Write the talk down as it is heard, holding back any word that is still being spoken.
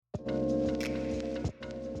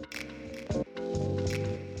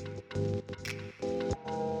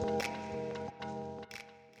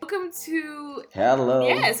to Hello.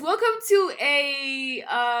 welcome to a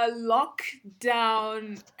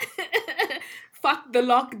lockdown. Fuck the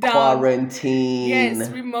lockdown. Yes,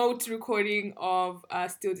 Quarantine. remote recording of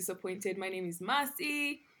Still Disappointed. My name is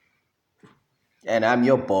Masi. And I'm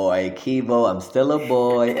your boy, Kivo. I'm still a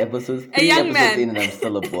boy. Episode A three young episodes in, man. and I'm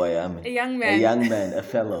still a boy. I'm A young a man. young man, a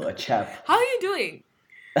fellow, a chap. How are you doing?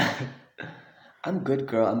 I'm good,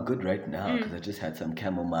 girl. I'm good right now because I just had some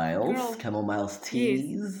Girl. camomiles Yes.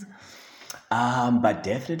 teas. But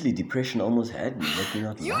definitely depression almost had me. Let me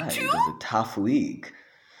not You lie. too? It was a tough week.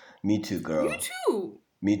 Me too, You girl. too.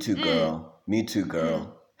 Me too, girl. Me too,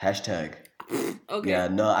 girl. Hashtag. Okay. Yeah,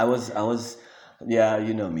 no, I was, yeah,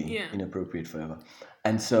 you know me, Yeah. inappropriate forever.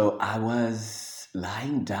 And so I was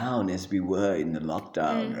lying down as we were in the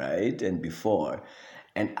lockdown, right? And before.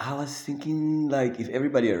 And I was thinking, like, if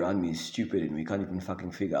everybody around me is stupid and we can't even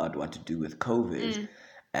fucking figure out what to do with COVID,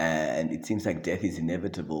 and it seems like death is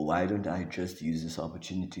inevitable, why don't I just use this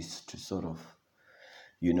opportunity to sort of,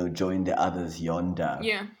 join the others yonder?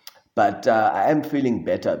 Yeah. But I am feeling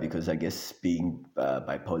better because I guess being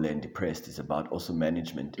bipolar and depressed is about also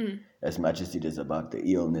management as much as it is about the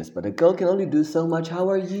illness. But a girl can only do so much. How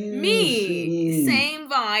are you, Me, sweetie? same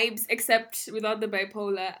vibes, except without the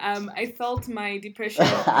bipolar. I felt my depression.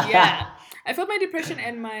 Yeah, I felt my depression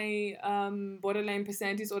and my borderline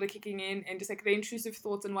personality disorder kicking in, and just like the intrusive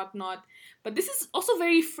thoughts and whatnot. But this is also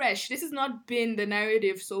very fresh. This has not been the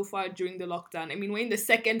narrative so far during the lockdown. I mean, we're in the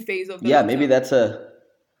second phase of the Yeah, lockdown. maybe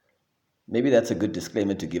that's a good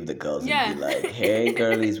disclaimer to give the girls and be like, hey,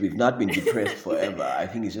 girlies, we've not been depressed forever. I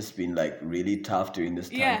think it's just been like really tough during this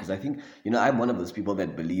time Yeah. because I think, I'm one of those people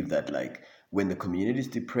that believe that like when the community is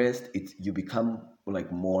depressed, you become like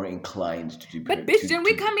more inclined to But bitch, then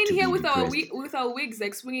we come in here with our wigs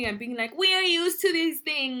like swinging and being like, we are used to these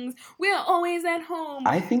things. We are always at home.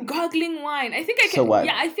 I think gargling wine. I think I came. So what?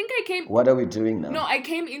 Yeah, I think I came. What are we doing now? No, I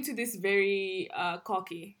came into this very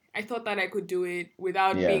cocky. I thought that I could do it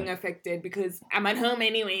without being affected because I'm at home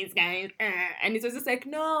anyways, guys. And it was just like,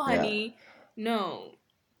 no, honey, no,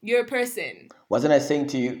 you're a person. Wasn't I saying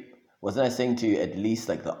to you at least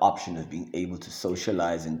like the option of being able to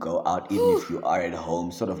socialize and go out even if you are at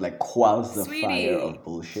home sort of like quells the fire of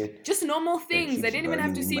bullshit? Just normal things. I keeps didn't even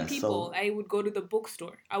have to burning in see my people. soul. I would go to the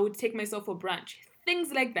bookstore. I would take myself for brunch.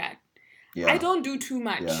 Things like that. Yeah. I don't do too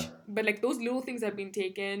much. Yeah. But like those little things have been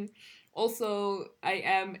taken. Also, I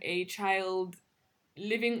am a child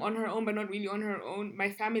living on her own, but not really on her own.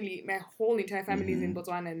 My whole entire family is in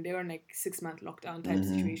Botswana, and they were in like 6-month lockdown type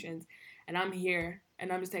situations. And I'm here,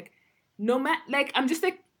 and I'm just like, I'm just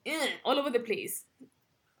like, all over the place.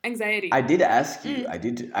 Anxiety. I did ask you. I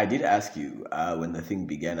did ask you when the thing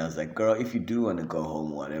began. I was like, girl, if you do want to go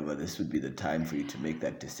home, whatever, this would be the time for you to make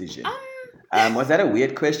that decision. Was that a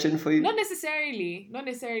weird question for you? Not necessarily,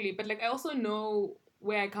 but like I also know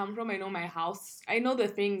where I come from. I know my house. I know the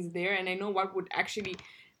things there, and I know what would actually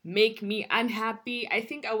make me unhappy. I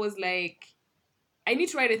think I was like, I need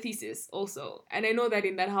to write a thesis also, and I know that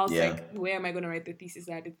in that house, like, where am I going to write the thesis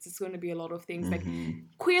at? It's just going to be a lot of things, like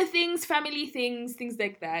queer things, family things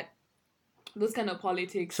like that. Those kind of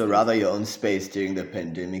politics. So rather your own space during the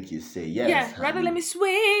pandemic, you say yes. Yeah, honey. rather let me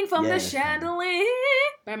swing from the chandelier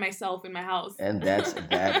by myself in my house. And that's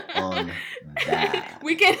that on that.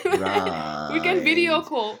 We can video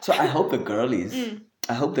call. So I hope the girlies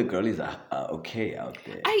are okay out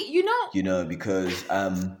there. Because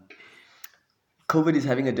COVID is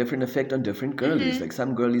having a different effect on different girlies. Like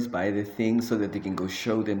some girlies buy the things so that they can go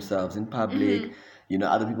show themselves in public.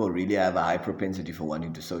 Other people really have a high propensity for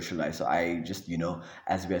wanting to socialize. So I just,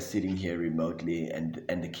 as we are sitting here remotely and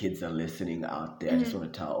the kids are listening out there, I just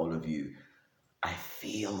want to tell all of you, I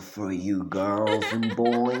feel for you, girls and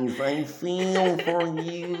boys. I feel for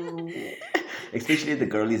you. Especially the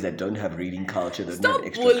girlies that don't have reading culture, don't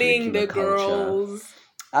have extracurricular bullying the culture. Girls.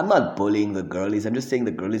 I'm not bullying the girlies. I'm just saying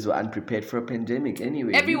the girlies were unprepared for a pandemic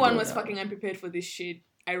anyway. Everyone was fucking unprepared for this shit,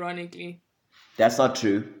 ironically. That's not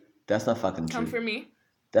true. That's not fucking true. Come for me.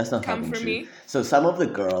 That's not fucking true. So some of the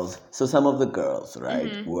girls,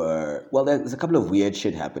 right, were... Well, there's a couple of weird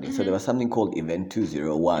shit happening. So there was something called Event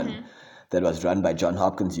 201 that was run by Johns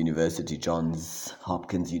Hopkins University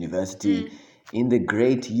in the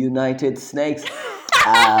great United Snakes.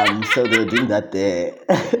 So they were doing that there.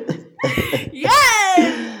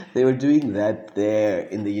 Yes! They were doing that there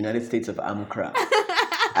in the United States of Amkra.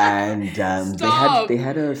 And they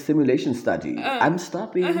had a simulation study. I'm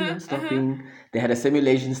stopping. They had a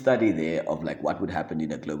simulation study there of like what would happen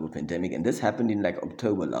in a global pandemic. And this happened in like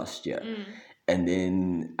October last year. And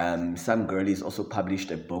then some girlies also published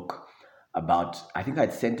a book about, I think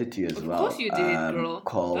I'd sent it to you as Of course well, you did, girl. That's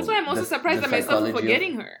why called I'm also surprised the at myself for psychology of.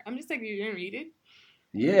 forgetting her. I'm just like, you didn't read it?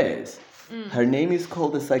 Yes. Her name is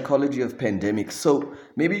called The Psychology of Pandemics. So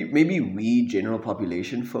maybe we general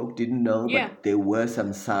population folk didn't know, Yeah. but there were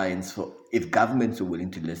some signs for if governments were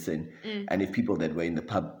willing to listen, and if people that were in the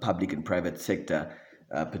public and private sector,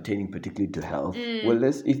 pertaining particularly to health, well,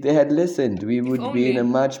 if they had listened, we If would be in a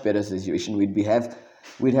only. much better situation.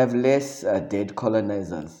 We'd have less dead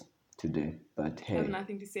colonizers today. But I have hey,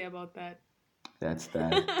 nothing to say about that. that's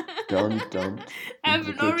that. Don't I have no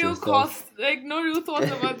implicate real yourself. no real thoughts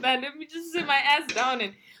about that. Let me just sit my ass down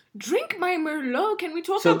and drink my Merlot. Can we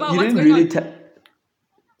talk So about you what's didn't going on?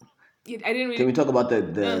 really. I didn't Can we really. talk about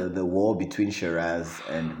Uh. the war between Shiraz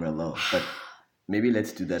and Merlot? But maybe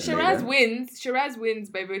let's do that Shiraz later. wins. Shiraz wins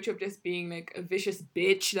by virtue of just being like a vicious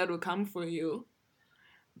bitch that will come for you.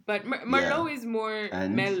 But Yeah. Merlot is more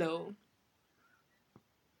And mellow.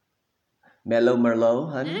 mellow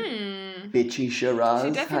Merlot, honey. Mm. Bitchy She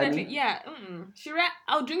Shiraz, definitely, honey. yeah. Shiraz.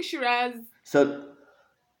 I'll drink Shiraz So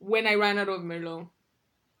when I run out of Merlot.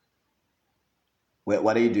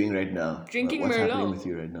 what are you doing right now? Drinking What's happening with Merlot.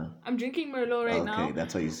 you right now? I'm drinking Merlot right Okay, now.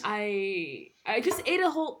 that's why you. I just ate a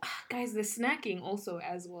whole guys. The snacking also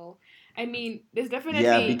as well. I mean, there's Yeah, be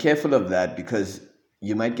definitely careful of that because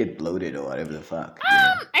you might get bloated or whatever the fuck. You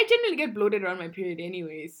know. I generally get bloated around my period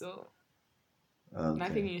anyway, so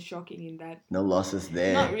nothing Okay. is shocking in that. No losses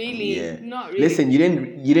there. Not really. Yeah. Not really. Listen, you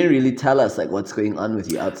didn't really tell us like what's going on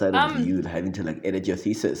with you outside of Um you having to like edit your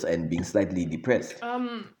thesis and being slightly depressed.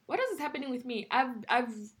 what else is happening with me? I've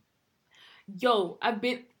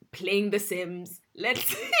been playing The Sims.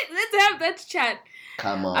 Let's let's have that chat.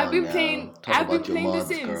 Come on now. Talk I've been about your playing The mods,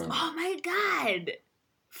 Sims. girl. Oh my god.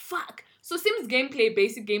 Fuck. So Sims gameplay,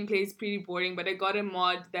 basic gameplay is pretty boring, but I got a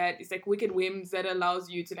mod that is like Wicked Whims that allows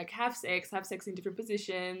you to like have sex in different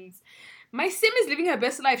positions. My Sim is living her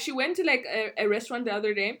best life. She went to like a restaurant the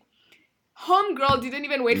other day. Homegirl didn't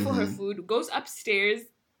even wait for her Mm-hmm. food, goes upstairs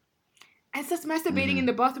and starts masturbating in Mm-hmm.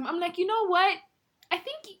 the bathroom. I'm like, you know what? I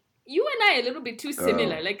think you and I are a little bit too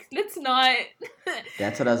similar. Girl, Like, let's not.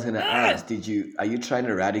 that's what I was gonna ask. Are you trying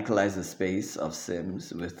to radicalize the space of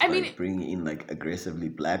Sims with I mean, like bringing in like aggressively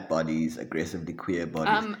black bodies, aggressively queer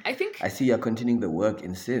bodies? I think I see you're continuing the work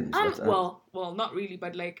in Sims. What's up? well, not really,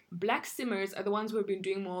 but like black simmers are the ones who have been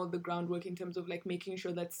doing more of the groundwork in terms of like making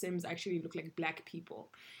sure that Sims actually look like black people.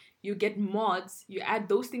 You get mods, you add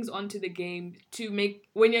those things onto the game to make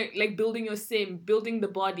when you're like building your sim, building the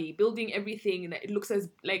body, building everything that it looks as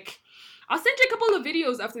like I'll send you a couple of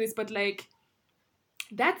videos after this, but like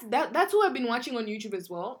that's who I've been watching on YouTube as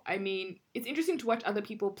well. I mean, it's interesting to watch other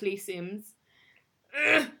people play Sims.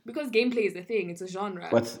 Because gameplay is the thing, it's a genre.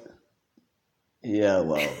 What's Yeah,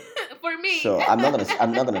 well. For me. So I'm not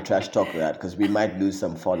gonna trash talk that because we might lose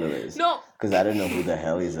some followers. No. Because I don't know who the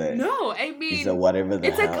hell is a No, I is mean a whatever the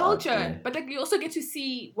it's a hell out culture, there. but like you also get to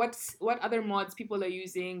see what other mods people are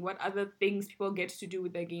using, what other things people get to do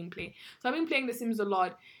with their gameplay. So I've been playing The Sims a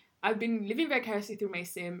lot. I've been living vicariously through my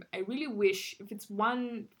sim. I really wish, if it's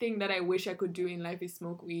one thing that I wish I could do in life is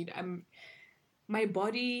smoke weed. My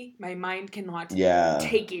body, my mind cannot Yeah,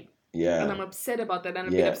 take it, and yeah, I'm upset about that. And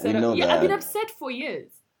I've been yeah. We upset. know I've been that. upset for years.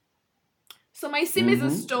 So my sim is a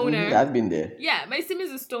Mm-hmm. Mm-hmm. stoner. I've been there. Yeah, my sim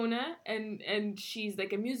is a stoner, and she's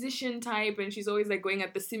like a musician type, and she's always like going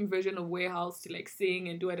at the sim version of Warehouse to like sing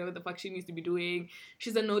and do whatever the fuck she needs to be doing.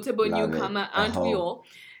 She's a notable Love it. newcomer, A aren't we hoe. all?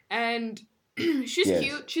 And she's Yes.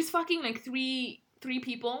 cute. She's fucking like three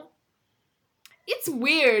people. It's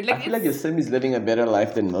weird. I Like feel like your it's sim is living a better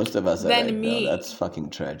life than most of us are right than now. That's me, fucking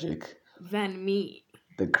tragic. than me.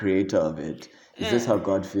 The creator of it. Is this Uh, how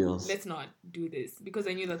God feels? let's not do this because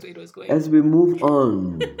I knew that's where it was going. As we move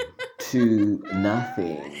on to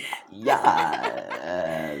nothing.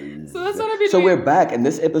 Yes. So that's what I've been So doing. we're back, and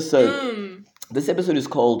this episode. This episode is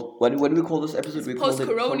called what do we call this episode? It's We called it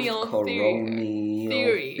post-colonial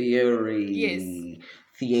post-colonial theory. Yes.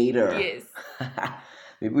 theater. Yes.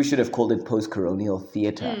 Maybe we should have called it post-colonial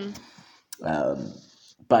theater.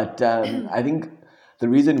 But I think the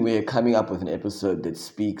reason we're coming up with an episode that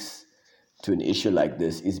speaks to an issue like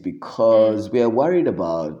this is because we are worried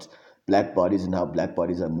about black bodies and how black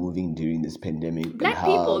bodies are moving during this pandemic Black and how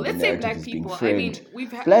people. the Let's say narrative black is being people. I framed. mean,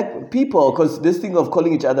 Black people, because this thing of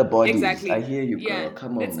calling each other bodies. exactly. I hear you, girl. Yeah.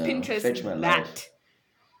 Come Let's on now. Pinterest Fetch my that. life.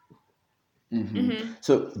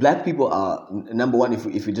 So black people are number one.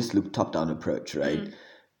 If we just look top down approach, right?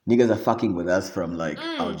 Niggas are fucking with us from like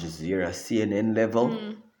Al Jazeera, CNN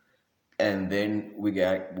level, and then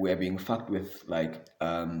we're being fucked with like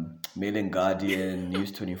Mail and Guardian,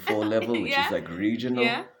 News 24 level, which Yeah. is like regional.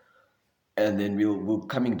 Yeah. And then we're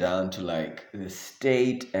coming down to like the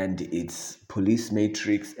state and its police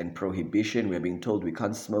matrix and prohibition. We're being told we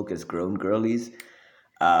can't smoke as grown girlies.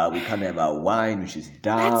 We can't have our wine, which is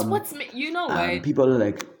That's dumb. what's you know what People are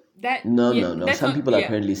like, that no, yeah no, no. that's Some what people are yeah.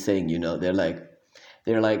 apparently saying, they're like,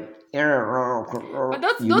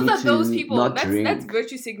 But you those need are those to people. not That's drink.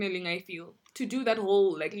 virtue signaling. I feel to do that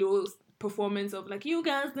whole like little performance of like you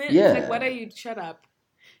guys. It's like what are Yeah. you?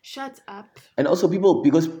 Shut up. And also people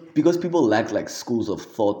because people lack like schools of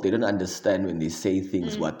thought, they don't understand when they say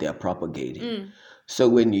things what they're propagating. Mm. So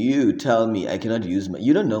when you tell me I cannot use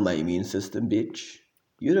you don't know my immune system, bitch.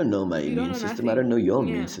 You don't know my You don't immune know system. I don't nothing. know your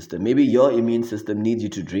immune Yeah. system. Maybe your immune system needs you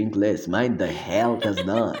to drink less. Mine the hell does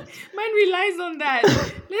not. Mine relies on that.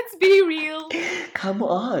 Let's be real. Come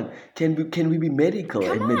on. Can we be medical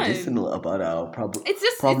Come and on. medicinal about our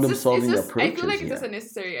It's problem solving just. I feel approaches like it's just here?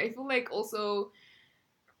 unnecessary. I feel like also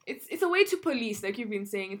it's a way to police, like you've been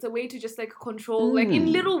saying. It's a way to just like control, like in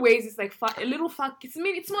Mm. little ways. It's like a little fuck.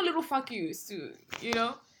 It's more little fuck yous too. You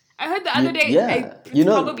know. I heard the other day. Yeah. It's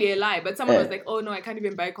probably a lie, but someone was Eh, like, "Oh no, I can't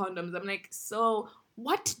even buy condoms." I'm like, so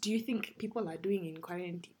what do you think people are doing in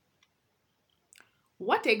quarantine?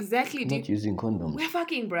 What exactly do you? not using We're condoms.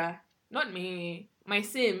 fucking, bruh. Not me. My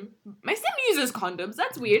sim uses condoms.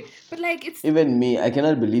 That's weird, but like it's. Even me, I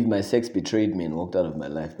cannot believe my sex betrayed me and walked out of my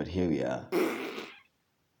life, but here we are. Do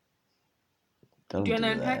you Don't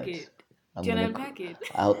wanna do unpack that. it? I'm Do you wanna gonna. unpack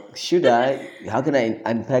it? Should I? How can I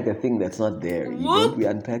unpack a thing that's not there? You don't we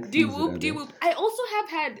Whoop! unpack De things that are whoop, de there? whoop. I also have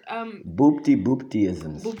had Boopty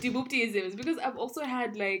booptyisms. boopty booptyisms because I've also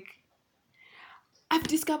had like I've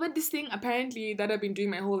discovered this thing apparently that I've been doing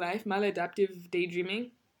my whole life, maladaptive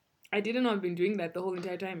daydreaming. I didn't know I've been doing that the whole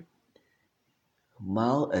entire time.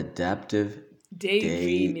 Maladaptive day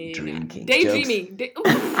Daydreaming. drinking. Jokes. Daydreaming.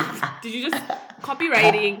 Oof. Did you just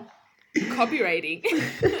copywriting? Copywriting.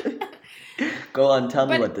 Go on, tell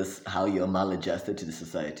me But how you're maladjusted to the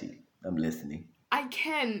society. I'm listening. I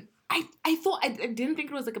can. I thought I didn't think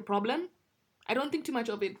it was like a problem. I don't think too much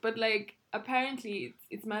of it, but like apparently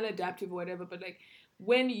it's maladaptive or whatever. But like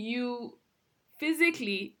when you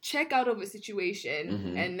physically check out of a situation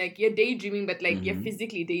Mm-hmm. and like you're daydreaming, but like you're Mm-hmm.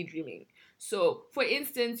 physically daydreaming. So, for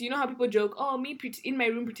instance, you know how people joke, "Oh, me in my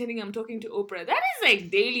room pretending I'm talking to Oprah." That is like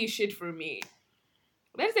daily shit for me.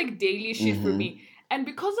 That's like daily shit for Mm-hmm. me. And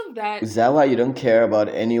because of that, Is that why you don't care about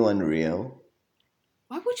anyone real?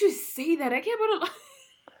 why would you say that? I care about a lot.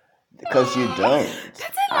 Because you don't.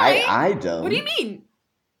 That's a lie. I What do you don't. mean?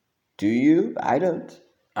 Do you? I don't.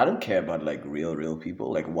 I don't care about like real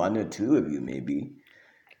people. Like one or two of you maybe.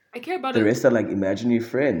 I care about The a rest are like imaginary I care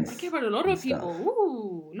friends about a lot and of stuff. people.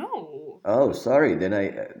 Ooh, no. Oh, sorry. Then I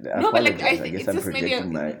No, but like I apologize. I think guess it's I'm just maybe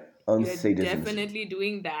projecting my own you're sadisms. definitely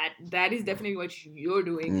doing that. That is definitely what you're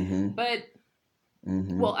doing. Mm-hmm. But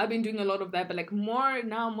Mm-hmm. well, I've been doing a lot of that, but like more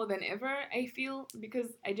now more than ever, I feel, because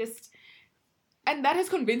I just and that has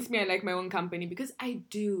convinced me I like my own company because I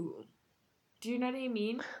do. Do you know what I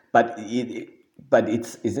mean? But but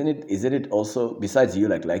it's isn't it also besides you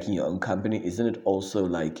like liking your own company, isn't it also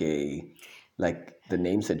like the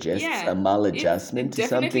name suggests a Yeah, maladjustment it to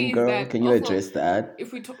something, definitely is girl? that. Can you Also, address that?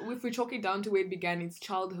 if we chalk it down to where it began, it's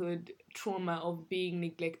childhood trauma of being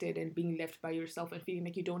neglected and being left by yourself and feeling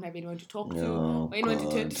like you don't have anyone to talk to Oh or anyone to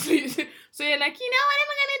turn God. to. So you're like, you know what am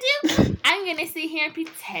I gonna do? I'm gonna sit here and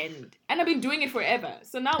pretend, and I've been doing it forever.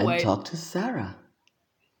 So now And what? talk to Sarah.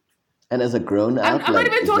 And as a grown up, I'm not like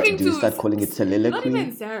even is that talking do we to start calling it not even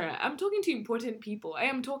soliloquy? Sarah. I'm talking to important people. I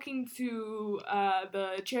am talking to the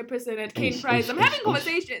chairperson at Kane Ish, Prize. ish, I'm having ish, ish.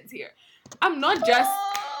 conversations here. I'm not just.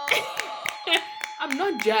 I'm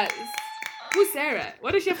not just. Who's Sarah?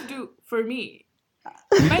 What does she have to do for me?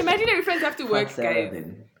 My imaginary friends have to Fuck work, Sarah guys.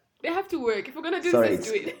 then. They have to work. If we're gonna do Sorry, this,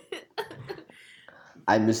 let's do it.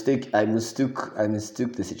 I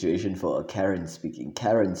mistook the situation for a Karen speaking.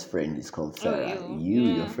 Karen's friend is called Oh, Sarah. ew.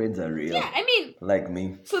 Your Yeah. friends are real. Yeah, I mean, Like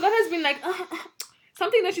me. so that has been like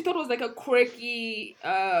something that she thought was like a quirky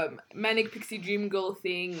manic pixie dream girl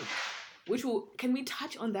thing. Which can we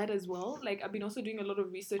touch on that as well? Like I've been also doing a lot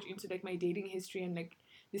of research into like my dating history and like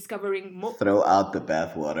discovering more. Throw out the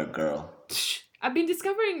bathwater, girl. I've been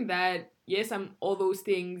discovering that yes, I'm all those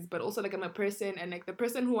things, but also like I'm a person, and like the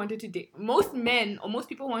person who wanted to date most men or most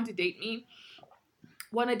people who want to date me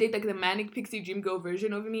want to date like the manic pixie dream girl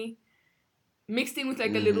version of me, mixed in with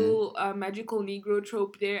like a Mm-hmm. little magical Negro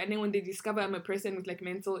trope there. And then when they discover I'm a person with like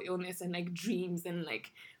mental illness and like dreams and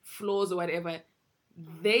like flaws or whatever,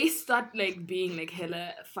 they start like being like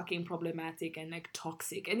hella fucking problematic and like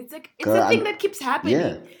toxic. And it's like it's Girl, a thing that keeps yeah.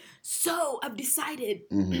 happening. So I've decided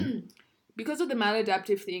Mm-hmm. because of the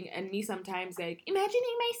maladaptive thing and me sometimes like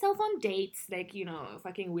imagining myself on dates, like, you know,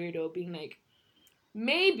 fucking weirdo, being like,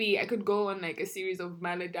 maybe I could go on like a series of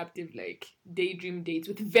maladaptive like daydream dates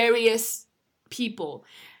with various people.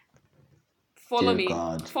 Follow Dear me.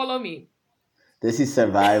 God. Follow me. This is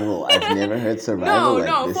survival. I've never heard survival No, like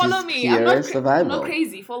no, this. follow Is me. pure I'm not survival.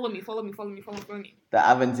 crazy. Follow me. Follow me. Follow me. Follow me. The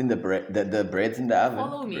oven's in the bread. The bread's in the oven.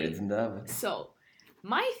 Follow The bread's me. in the oven. So,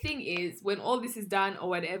 my thing is, when all this is done or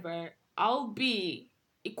whatever, I'll be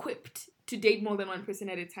equipped to date more than one person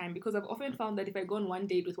at a time, because I've often found that if I go on one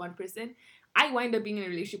date with one person, I wind up being in a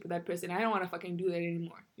relationship with that person. I don't want to fucking do that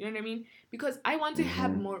anymore. You know what I mean? Because I want to have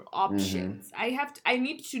Mm-hmm. more options. I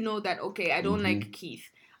need to know that, okay, I don't Mm-hmm. like Keith.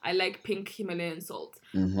 I like pink Himalayan salt.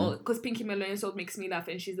 Mm-hmm. Or because pink Himalayan salt makes me laugh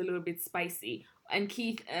and she's a little bit spicy. And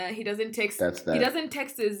Keith, he doesn't text. That's that. He doesn't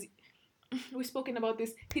text as we've spoken about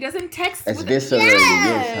this. He doesn't text As with viscerally,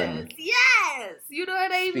 yes, honey. yes. You know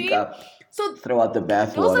what I Speak mean? up. So Throw out the those are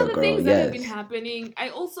bathwater, the girl. things that have been Yes. happening. I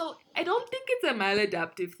don't think it's a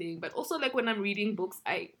maladaptive thing, but also like when I'm reading books,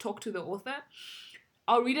 I talk to the author.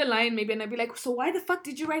 I'll read a line maybe and I'll be like, so why the fuck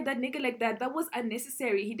did you write that nigga like that? That was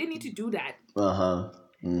unnecessary. He didn't need to do that. Uh-huh.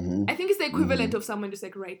 Mm-hmm. I think it's the equivalent of someone just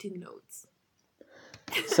like writing notes.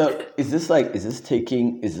 So it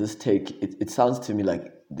sounds to me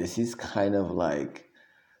like this is kind of like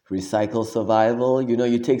recycle survival. You know,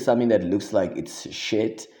 you take something that looks like it's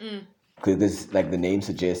shit, because like the name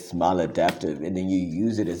suggests maladaptive, and then you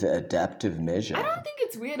use it as an adaptive measure. I don't think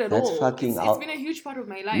it's weird at That's all. fucking It's been a huge part of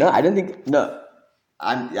my life. No, I don't think. No,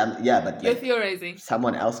 I'm yeah, but You're like theorizing.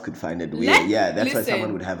 someone else could find it weird. Yeah, that's why Listen.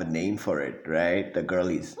 someone would have a name for it, right? The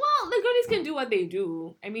girlies. Well, the girlies can do what they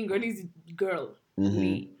do. I mean, girlies girl.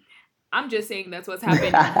 Mm-hmm. I'm just saying that's what's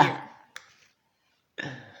happening here.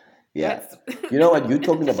 Yeah. You know what? You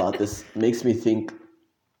talking about this makes me think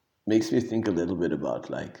a little bit about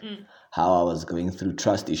like how I was going through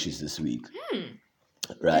trust issues this week.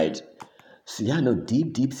 Right? So yeah, no,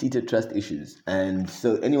 deep seated trust issues. And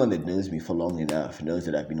so anyone that knows me for long enough knows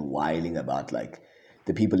that I've been whining about like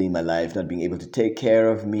the people in my life not being able to take care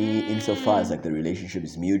of me insofar as like the relationship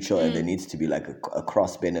is mutual and there needs to be like a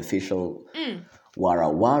cross beneficial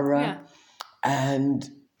wara. Yeah. And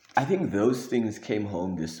I think those things came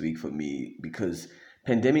home this week for me because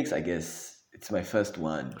pandemics, I guess it's my first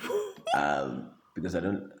one. Because I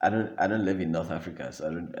don't live in North Africa, so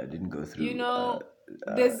I didn't go through. You know,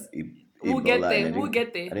 there's we'll get there. We'll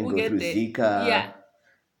get there. I didn't We'll go get through there. Zika. Yeah.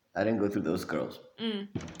 I didn't go through those girls.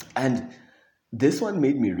 And this one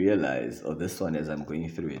made me realize, or this one as I'm going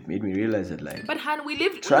through it, made me realize that like. But Han, we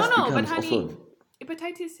lived. Trust No, but becomes honey, also.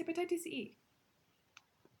 hepatitis E.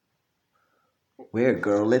 Where,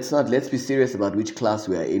 girl? Let's be serious about which class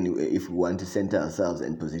we are in if we want to center ourselves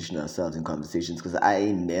and position ourselves in conversations. Because I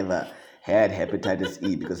ain't never had hepatitis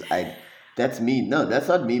E because that's me. No, that's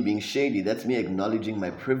not me being shady. That's me acknowledging my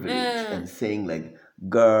privilege and saying like,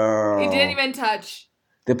 girl. It didn't even touch.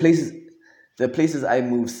 The places I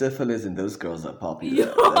move, syphilis and those girls are popular.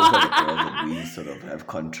 Those are the girls that we sort of have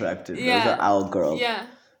contracted. Yeah. Those are our girls. Yeah.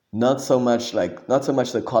 Not so much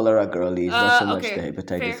the cholera girlies, not so much okay. the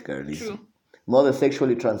hepatitis Fair. girlies. True. More the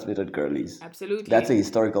sexually transmitted girlies. Absolutely. That's a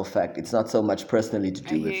historical fact. It's not so much personally to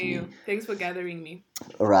do I with hear me. you. Thanks for gathering me.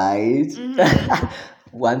 Right?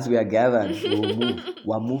 Once we are gathered, we'll move.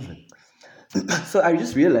 We're moving. So I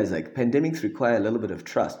just realized like pandemics require a little bit of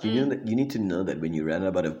trust. You know that you need to know that when you run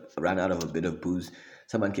out of a bit of booze,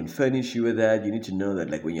 someone can furnish you with that. You need to know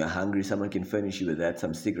that like when you're hungry, someone can furnish you with that.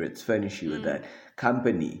 Some cigarettes furnish you with that.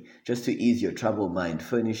 Company, just to ease your troubled mind,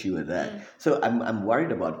 furnish you with that. So I'm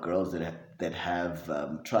worried about girls that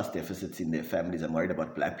have trust deficits in their families. I'm worried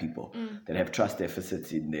about black people that have trust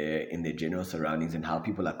deficits in their general surroundings and how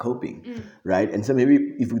people are coping, right? And so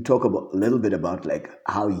maybe if we talk a little bit about like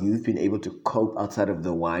how you've been able to cope outside of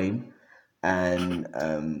the wine and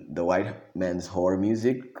the white man's horror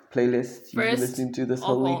music playlist you've been listening to this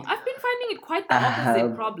whole week. I've been finding it quite the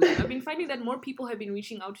opposite problem. I've been finding that more people have been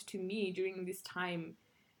reaching out to me during this time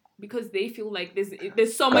because they feel like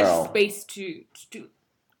there's so much space to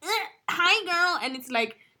hi girl, and it's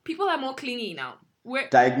like people are more clingy now.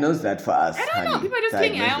 Diagnose that for us. I don't know. People are just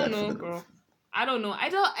clingy. I don't know, girl. I don't know.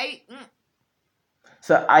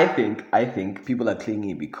 So I think people are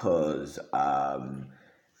clingy because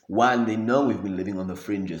one, they know we've been living on the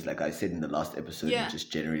fringes, like I said in the last episode,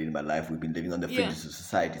 just generally in my life, we've been living on the fringes of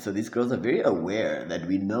society. So these girls are very aware that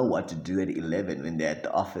we know what to do at 11 when they're at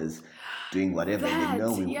the office doing whatever. And they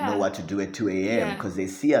know we know what to do at 2 a.m. because they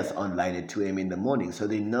see us online at 2 a.m. in the morning. So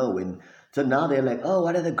they know when So now they're like, oh,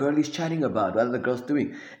 what are the girlies chatting about? What are the girls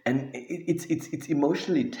doing? And it's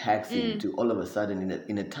emotionally taxing to all of a sudden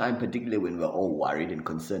in a time, particularly when we're all worried and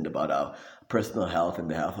concerned about our personal health and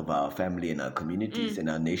the health of our family and our communities and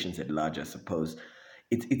our nations at large, I suppose.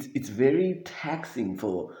 It's very taxing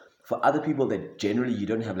for other people that generally you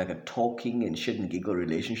don't have like a talking and shit and giggle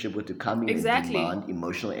relationship with to come in and Exactly. demand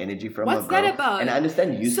emotional energy from a What's that girl. And about? I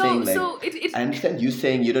understand you saying like I understand you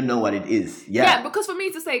saying you don't know what it is. yeah, Yeah. because for me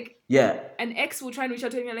it's just like Yeah. an ex will try and reach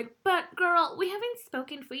out to me and like, but girl, we haven't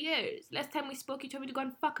spoken for years. Last time we spoke, you told me to go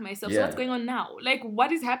and fuck myself. So what's Yeah. going on now? Like,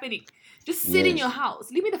 what is happening? Just sit in your Yes.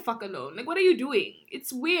 house. Leave me the fuck alone. Like, what are you doing?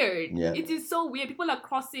 It's weird. Yeah. It is so weird. People are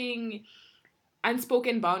crossing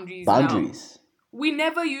unspoken boundaries now. Boundaries. We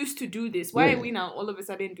never used to do this. Why Yeah. are we now all of a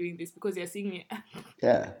sudden doing this? Because you're seeing me.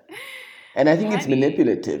 Yeah. And I think it's Honey.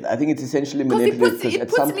 manipulative. I think it's essentially Because manipulative because it at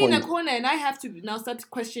puts some me in a point, corner and I have to now start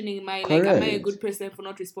questioning my, like, am I a correct. good person for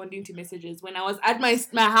not responding to messages when I was at my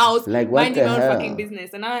house Like what minding the my own fucking hell?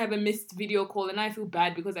 business, and now I have a missed video call and I feel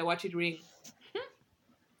bad because I watch it ring.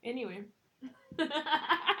 Anyway.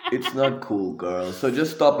 It's not cool, girl. So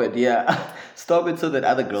just stop it. Yeah. Stop it so that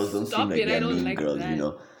other girls don't Stop seem like it, I they're don't mean like girls,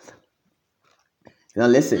 that. Now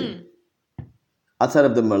listen, outside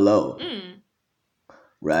of the Merlot,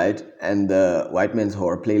 right? And the White Man's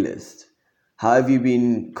Horror playlist. How have you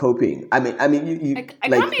been coping? I mean, you I like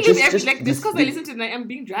can't believe just like just because I listen to I'm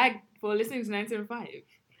being dragged for listening to 975.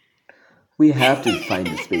 we have to find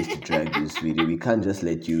a space to drag you, sweetie. We can't just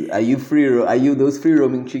let you. Are you free? Are you those free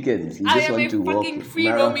roaming chickens? You I just am want a to walk fucking free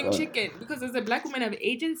roaming marathon, chicken because as a black woman I have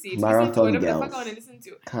agency to listen to marathon whatever the fuck I gals. want to listen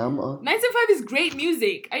to. Come on, 975 is great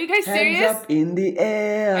music. Are you guys hands serious? up in the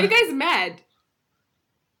air. Are you guys mad?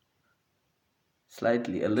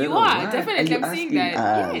 Slightly, a little. You are, What definitely. are you I'm seeing asking that.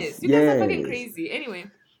 us? Yes, you guys are fucking crazy. Anyway,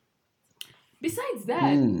 besides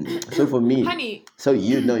that, So for me, honey, so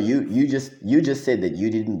you just said that you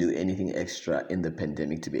didn't do anything extra in the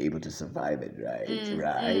pandemic to be able to survive it,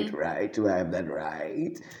 right? Right. Do I have that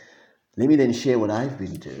right? Let me then share what I've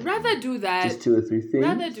been doing. rather do that. Just 2 or 3 things.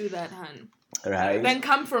 Rather do that, hun. Right. Than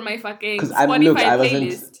come for my fucking 'Cause Spotify I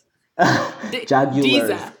playlist. wasn't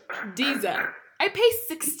jugulars. Deezer. I pay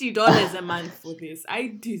 $60 a month for this.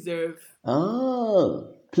 I deserve.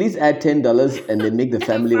 Oh, please add $10 and then make the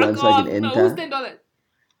family one so I can enter. No, who's $10?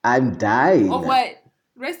 I'm dying. Of what?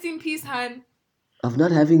 Rest in peace, hun. Of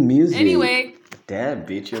not having music. Anyway. Damn,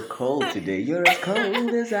 bitch, you're cold today. You're as cold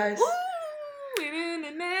as ice.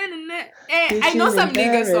 I know some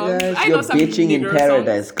nigga songs. I know some bitching in nigger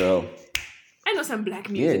paradise, songs. girl. I know some black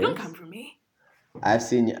music. Yes. Don't come for me. I've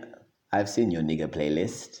seen your nigga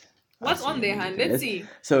playlist. What's on there, hun? Let's see.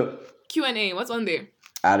 So Q&A. What's on there?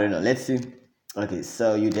 I don't know. Let's see. Okay,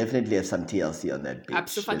 so you definitely have some TLC on that bitch.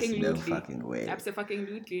 Absolutely. There's no fucking way.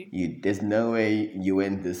 Absolutely. There's no way you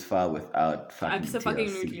went this far without fucking Absolutely.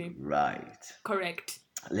 TLC. Right. Correct.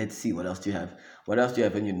 Let's see. What else do you have? What else do you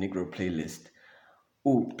have on your Negro playlist?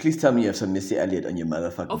 Oh, please tell me you have some Missy Elliott on your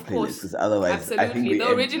motherfucking Of playlist. course. Because otherwise, Absolutely. I think we The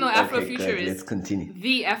original Afrofuturist. Good. Let's continue.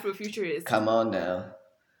 The Afrofuturist. Come on now.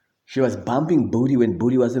 She was bumping booty when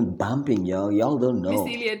booty wasn't bumping, y'all. Y'all don't know.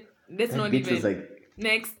 Missy Elliott. That's That not bitch even. was like,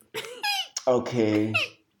 Next. okay.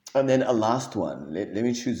 And then a last one. Let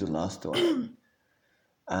me choose the last one.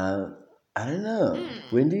 I don't know.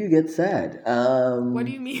 When do you get sad? What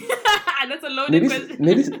do you mean? That's a loaded question.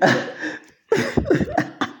 Maybe.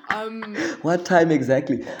 What time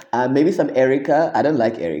exactly? Maybe some Erica. I don't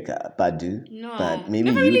like Erica Badu. No. But maybe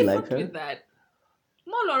Never you'd really like fucked her. with that.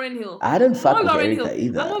 More Lauryn Hill. I don't fuck More with Lauryn Erica Hill.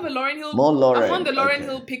 either. I'm more of a Lauryn Hill. More Lauryn. I'm on the Lauryn Okay.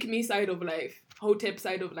 Hill pick me side of life. Hotep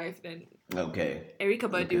side of life than Okay. Erika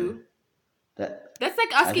Badu. Okay. That's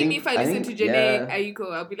like asking me if I listen to Janae yeah.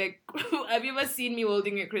 Aiko. I'll be like, have you ever seen me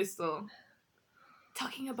holding a crystal?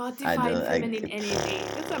 Talking about I divine don't- feminine energy.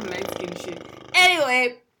 That's some light skin shit.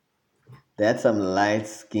 Anyway. That's some light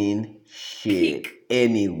skin shit. Peak.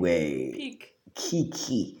 Anyway. Peak.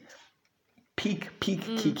 Kiki. Peak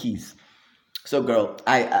Kikis. So girl,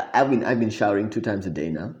 I've been showering 2 times a day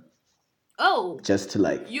now. Oh. Just to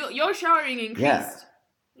like Your showering increased. Yeah.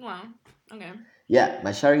 Wow. Okay. Yeah,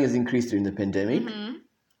 my showering has increased during the pandemic.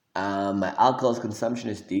 Mm-hmm. My alcohol consumption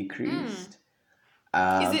has decreased.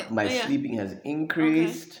 My sleeping has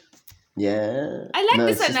increased. Yeah. I like No,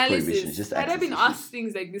 this it's just prohibition. analysis. It's just Had I been access asked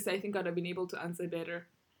things like this, I think I'd have been able to answer better.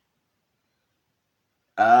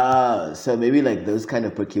 So maybe like those kind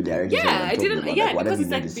of peculiarities. Yeah, that I'm I talking didn't. about, Yeah, like, what have because you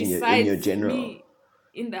it's like noticed besides in your general? me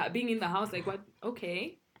being in the house, like what?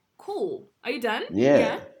 Okay, cool. Are you done?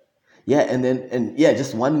 Yeah. And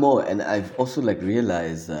just one more. And I've also like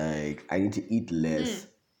realized like I need to eat less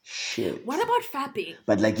shit. What about fapping?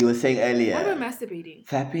 But like you were saying earlier, What about masturbating?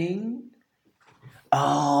 fapping.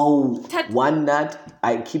 Oh, Tat- one nut.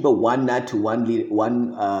 I keep a 1 nut to 1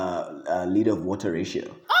 liter of water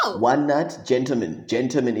ratio. Oh. 1 nut, gentlemen,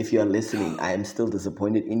 if you are listening, I am still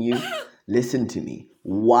disappointed in you. Listen to me.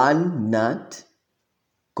 1 nut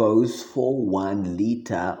goes for 1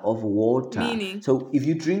 liter of water. Meaning? So if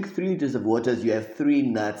you drink 3 liters of water, you have 3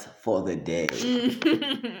 nuts for the day.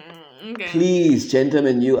 Okay. Please,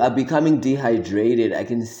 gentlemen, you are becoming dehydrated. I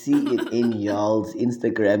can see it in y'all's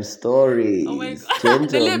Instagram stories. Oh my god.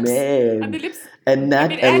 Gentlemen. The lips. And not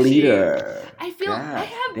bit a ashy. liter. I feel God, I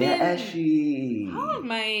have they're been. ashy. How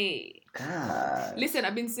am I? God. Listen,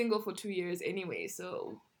 I've been single for 2 years anyway,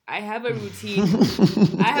 so I have a routine.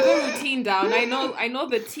 I have a routine down. I know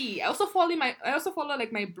the tea. I also follow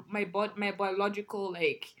like my biological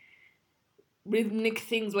like rhythmic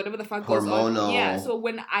things, whatever the fuck goes on. Hormonal. Yeah. So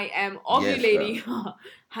when I am Yes, ovulating,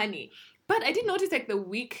 honey. But I did notice like the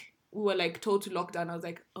week we were like told to lock down, I was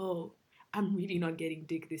like, oh, I'm really not getting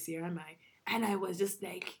dick this year, am I? And I was just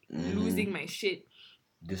like losing my shit.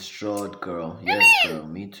 Distraught, girl. Yes, girl.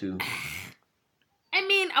 Me too. I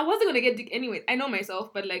mean, I wasn't gonna get dick anyway. I know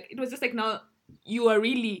myself, but like it was just like now you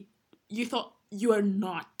thought you are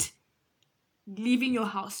not leaving your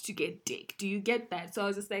house to get dick. Do you get that? So I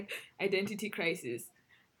was just like identity crisis.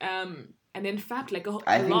 And then fact like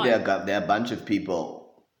I think lot. there are a bunch of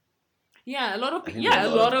people. Yeah, a lot of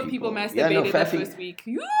people masturbated Yeah, no, that first week.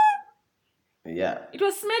 Yeah. It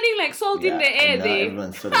was smelling like salt in the air now there.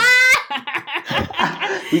 everyone's sort of...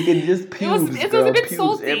 we can just pubes, it girl. was a bit Pubes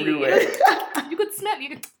salty. everywhere. You could smell.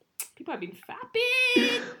 People have been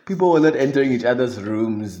fapping. People were not entering each other's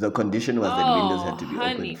rooms. The condition was that windows had to be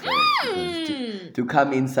honey. open first. Because to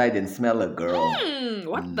come inside and smell a girl.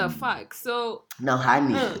 What the fuck? So now,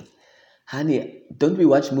 honey, don't we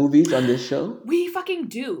watch movies on this show? We fucking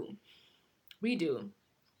do. We do.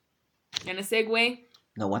 And a segue.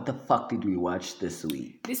 Now, what the fuck did we watch this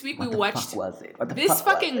week? This week what we watched. What the fuck was it? This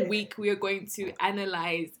fucking week we are going to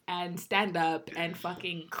analyze and stand up and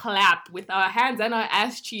fucking clap with our hands and our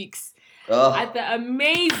ass cheeks at the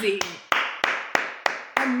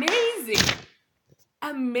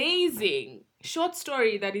amazing short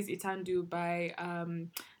story that is Itandu by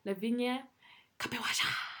Lavinia Kapewasha.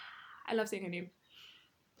 I love saying her name.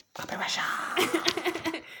 Kapewasha.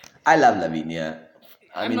 I love Lavinia.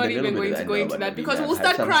 I'm not even going to go into that because we'll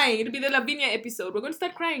start crying. It'll be the Lavinia episode. We're going to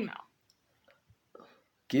start crying now.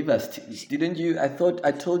 Give us, didn't you? I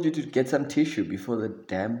told you to get some tissue before the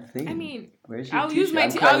damn thing. I mean, where's your I'll use my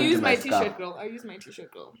t-shirt, girl. I'll use my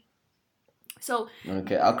t-shirt, girl. So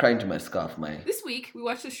okay, I'll cry into my scarf. This week we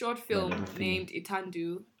watched a short film named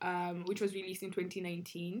Itandu, which was released in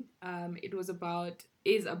 2019. It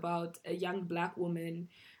is about a young black woman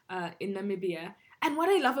in Namibia, and what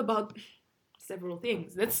I love about several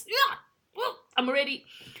things. I'm already.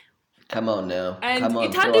 Come on now. And Come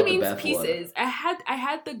on, Itandu means pieces. I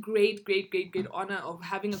had the great honor of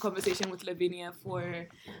having a conversation with Lavinia for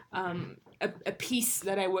a piece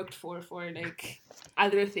that I worked for like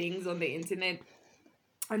other things on the internet,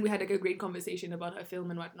 and we had like a great conversation about her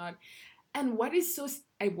film and whatnot. And what is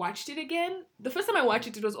I watched it again. The first time I watched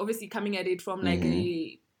it, it was obviously coming at it from like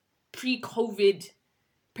a pre-COVID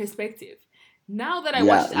perspective. Now that I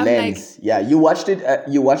watched it, I'm like... Yeah, you watched it at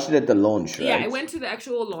the launch, right? Yeah, I went to the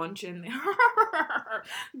actual launch and...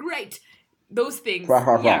 Great! Those things.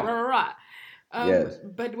 Yeah, yes.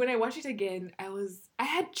 But when I watched it again, I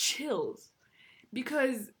had chills.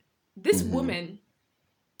 Because this woman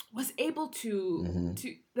was able to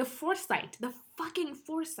the foresight, the fucking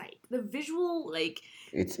foresight, the visual, like...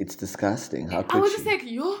 It's disgusting. How could I was just like,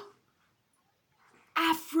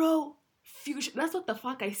 Afro fusion. That's what the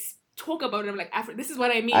fuck I talk about it. I'm like, Afro. This is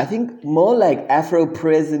what I mean. I think more like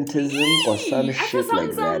Afro-presentism or some shit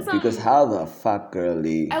like that. Because how the fuck,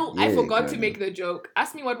 girly? I forgot to make the joke.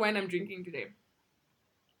 Ask me what wine I'm drinking today.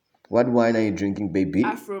 What wine are you drinking, baby?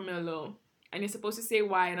 Afro Merlot. And you're supposed to say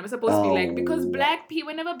why, and I'm supposed to be like, because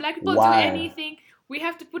whenever black people do anything, we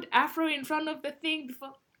have to put Afro in front of the thing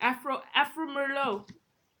before Afro Merlot.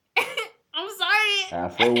 I'm sorry.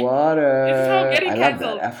 Afro water. I love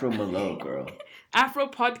that. Afro Merlot, girl. Afro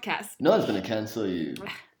podcast. No one's gonna cancel you.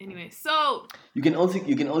 Anyway, so you can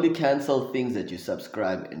only cancel things that you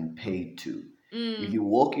subscribe and pay to. If you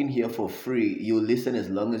walk in here for free, you listen as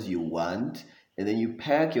long as you want, and then you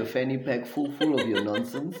pack your fanny pack full of your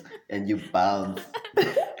nonsense, and you bounce.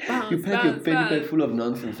 You pack your fanny pack full of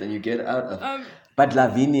nonsense, and you get out of. But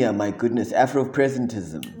Lavinia, my goodness,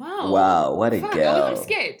 Afro-presentism. Wow, what a girl. I'm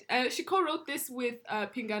scared. She co-wrote this with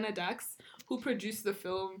Pingana Dax, who produced the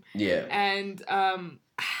film. Yeah. And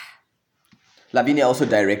Lavinia also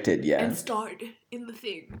directed, yeah. And starred in the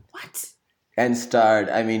thing. What? And starred.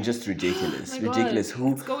 I mean, just Oh ridiculous, my god, ridiculous. let's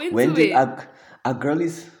Who? go When into did it. a girl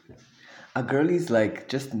is a girl is like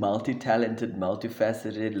just multi-talented,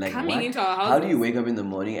 multifaceted. Like Coming what? into our How do you houses. wake up in the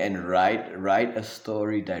morning and write a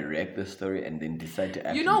story, direct the story, and then decide to You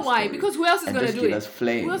act in know the why? story Because who else is and gonna just do give us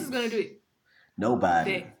it? Who else is gonna do flames? it?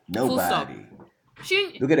 Nobody, There. Full stop. nobody.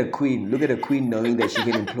 She Look at a queen. Look at a queen knowing that she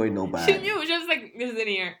can employ she nobody. knew. She was like, listen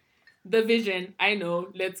here. The vision. I know.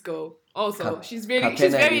 Let's go. Also, she's Capena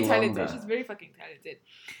very talented. Ilonga. She's very fucking talented.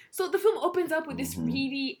 So the film opens up with this Mm-hmm.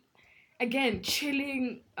 really, again,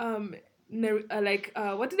 chilling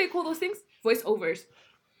what do they call those things? Voiceovers.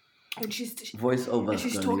 And Voiceovers,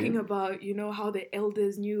 she's girl, talking yeah? about, how the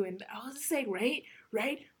elders knew, and I was just like, right.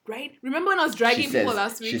 Remember when I was She dragging people says,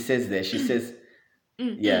 last she week? says there, she says,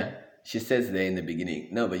 Mm-mm. yeah, she says there in the beginning.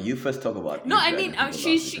 No, but you first talk about No, you I mean, dragging people last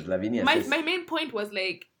week because Lavinia says, my main point was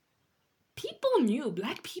like, people knew,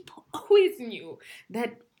 black people always knew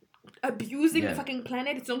that abusing the yeah, fucking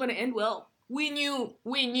planet, it's not gonna end well. We knew.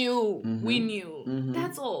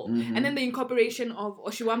 That's all. And then the incorporation of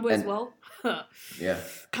Oshiwambo as and well. yeah,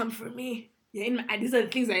 Come for me. Yeah, these are the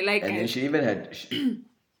things I like, and then guys.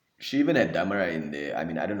 she even had Damara in there. I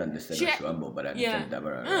mean, I don't understand She, Oshuambo, but I yeah. understand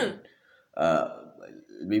Damara, right?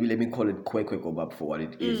 Maybe let me call it Kwe Kwe Obab for what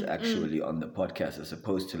it is actually on the podcast, as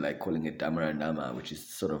opposed to like calling it Damara Nama, which is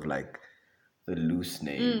sort of like the loose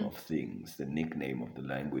name of things, the nickname of the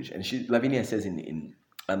language. And Lavinia says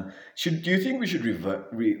do you think we should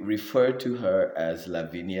refer to her as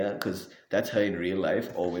Lavinia because that's her in real life,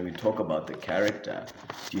 or when we talk about the character,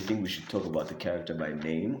 do you think we should talk about the character by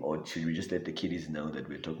name, or should we just let the kiddies know that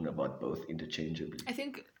we're talking about both interchangeably?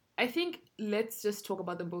 I think let's just talk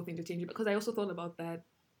about them both interchangeably, because I also thought about that.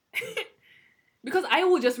 Because I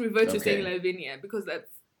will just revert to saying Okay. Lavinia because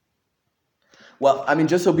that's Well, I mean,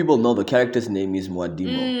 just so people know, the character's name is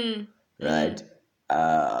Muadimo, right?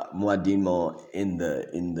 Muadimo in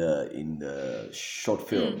the short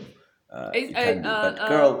film. You can do, but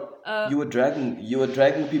girl, you were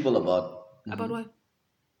dragging people about. about what?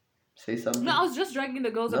 Say something. No, I was just dragging the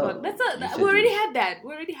girls about. No, you We said already you. had that.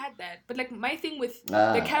 We already had that. But like my thing with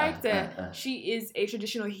the character, she is a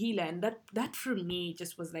traditional healer, and that for me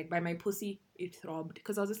just was like, by my pussy it throbbed,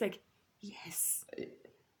 because I was just like, yes,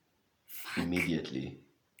 fuck. Immediately.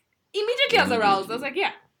 I was aroused. I was like,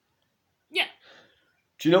 yeah.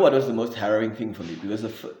 Do you know what was the most harrowing thing for me? Because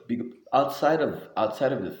outside of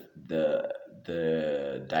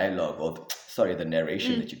the dialogue, or sorry, the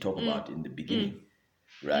narration that you talk about in the beginning,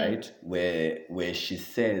 right? Where she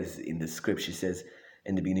says in the script, she says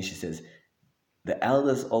in the beginning, she says, the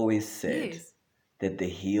elders always said Yes. that the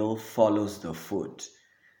heel follows the foot.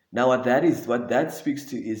 Now what that speaks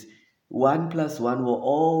to is 1 + 1 will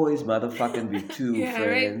always motherfucking be 2, Yeah,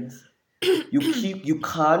 friends. You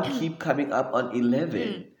can't keep coming up on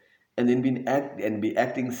 11 and then be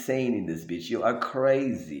acting sane in this bitch. You are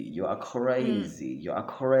crazy. You are crazy. You are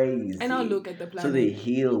crazy. And now look at the planet. So the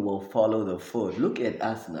heel will follow the foot. Look at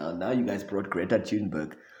us now. Now you guys brought Greta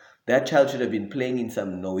Thunberg. That child should have been playing in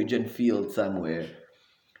some Norwegian field somewhere,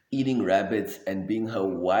 eating rabbits and being her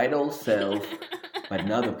wide old self. But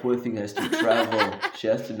now the poor thing has to travel. She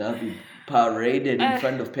has to now be paraded in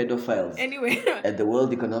front of pedophiles. Anyway. At the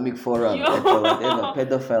World Economic Forum, Yo. at the whatever,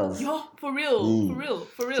 pedophiles. Yo, for real.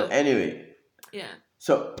 So anyway, Yeah.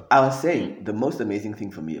 so I was saying the most amazing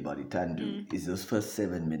thing for me about Itandu is those first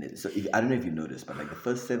 7 minutes. So I don't know if you noticed, but like the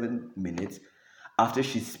first 7 minutes after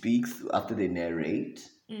she speaks, after they narrate,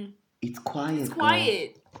 it's quiet.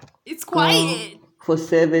 It's quiet. For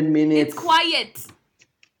 7 minutes. It's quiet.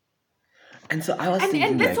 And so I was thinking,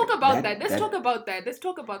 and let's like, talk about that. Let's talk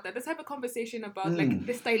about that. Let's have a conversation about like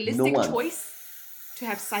the stylistic choice to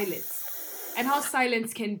have silence and how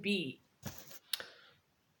silence can be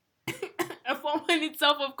a form in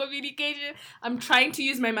itself of communication. I'm trying to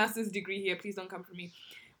use my master's degree here. Please don't come for me.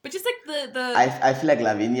 But just like the I feel like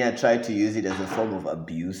Lavinia tried to use it as a form of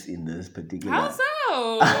abuse in this particular. How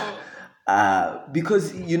so?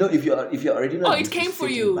 Because if you're already not it came for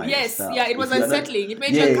you. Yes, yourself, yeah, it was unsettling. It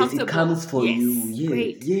made you uncomfortable. It comes for you. Yes,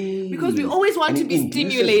 great. yes. Because we always want to be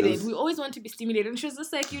stimulated. Those... We always want to be stimulated. And she was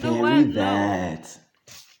just like, you know what? That.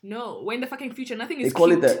 No, we're in the fucking future. Nothing is. They call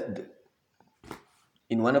cute. it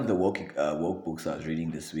in one of the woke books I was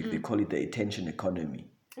reading this week. They call it the attention economy.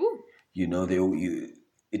 Ooh.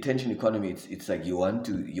 Attention economy, it's like you want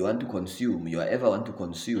to consume, you ever want to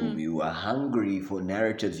consume, you are hungry for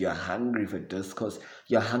narratives, you're hungry for discourse,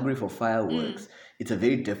 you're hungry for fireworks. It's a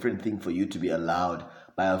very different thing for you to be allowed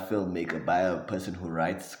by a filmmaker, by a person who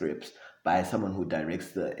writes scripts, by someone who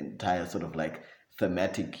directs the entire sort of like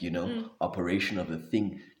thematic operation of the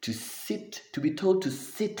thing, to be told to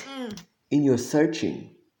sit in your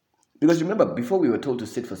searching Because remember, before we were told to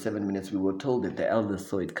sit for 7 minutes, we were told that the elders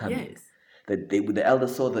saw it coming. Yes. That the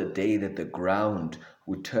elders saw the day that the ground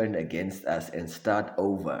would turn against us and start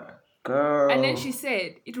over. Girl. And then she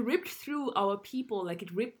said, it ripped through our people, like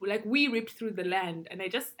we ripped through the land. And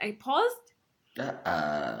I paused.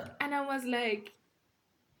 And I was like,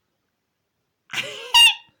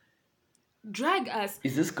 drag us.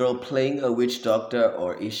 Is this girl playing a witch doctor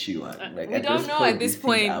or is she one? Like, we don't know at this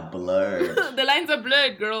point. Things are blurred. The lines are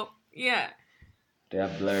blurred, girl. Yeah. They are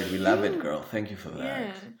blurred. We love it, girl. Thank you for that.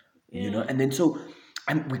 Yeah. You know, and then so,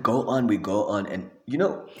 and we go on, and you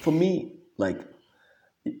know, for me, like,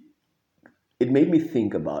 it made me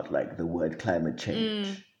think about like the word climate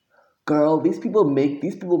change. Girl, these people make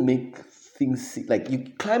things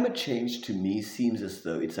like climate change to me seems as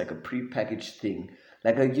though it's like a prepackaged thing,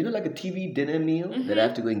 like a like a TV dinner meal that I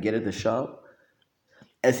have to go and get at the shop.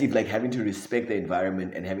 As if like having to respect the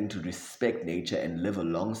environment and having to respect nature and live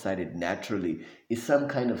alongside it naturally is some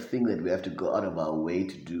kind of thing that we have to go out of our way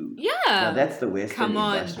to do. Yeah. Now that's the Western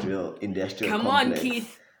industrial Come complex. on,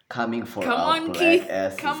 Keith. Coming for Come our on, black Keith.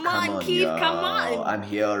 asses. Come on, Keith. Yo. Come on. I'm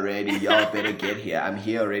here already. Y'all better get here. I'm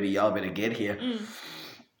here already. Y'all better get here.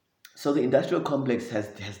 So the industrial complex has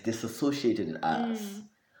disassociated us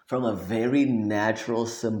from a very natural,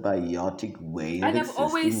 symbiotic way. And I've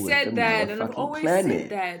always said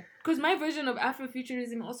that. Because my version of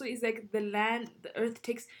Afrofuturism also is like the earth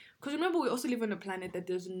takes... Because remember, we also live on a planet that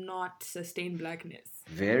does not sustain blackness.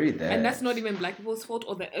 Very that. And that's not even black people's fault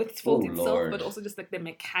or the earth's fault itself, but also just like the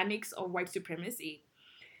mechanics of white supremacy.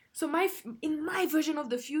 So in my version of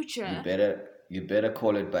the future... You better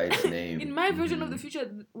call it by its name. In my version of the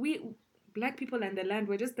future, we, black people and the land,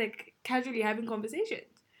 we're just like casually having conversations.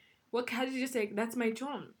 We're casually just like, that's my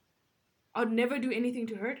chum. I'll never do anything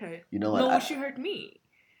to hurt her. You know what? Nor will she hurt me.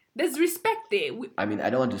 There's respect there. I mean, I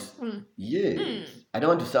don't want to... Yes. I don't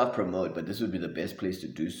want to self-promote, but this would be the best place to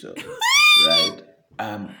do so. Right?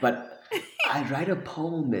 But I write a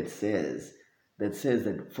poem that says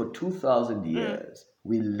that for 2,000 years,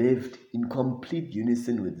 we lived in complete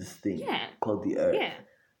unison with this thing called the earth. Yeah.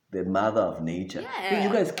 The mother of nature. Yeah.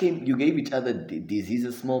 You guys you gave each other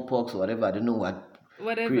diseases, smallpox, or whatever. I don't know what.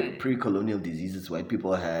 Whatever. Pre-colonial diseases white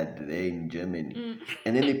people had there in Germany.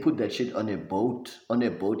 And then they put that shit on a boat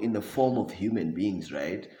in the form of human beings,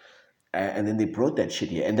 right? And then they brought that shit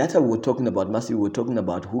here. And that's what we were talking about, Masi. We were talking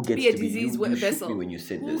about who gets to be... disease you vessel. Shook me when you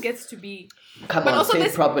said who this. Gets to be... Come on, say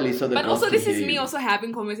it properly so the But girls also this can is hear me you. also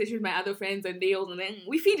having conversations with my other friends and they all... And then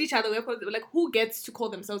we feed each other. We're like, who gets to call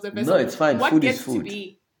themselves a vessel? No, it's fine. What Food gets is food. to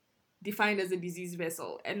be defined as a disease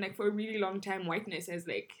vessel? And like for a really long time, whiteness has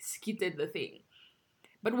like skittered the thing.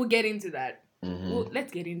 But we'll get into that.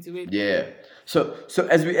 Let's get into it. Yeah. So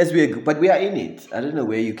but we are in it. I don't know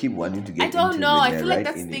where you keep wanting to get into it. I don't know. I feel like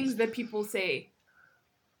right that's things that people say.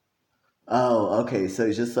 Oh, okay. So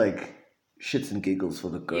it's just like shits and giggles for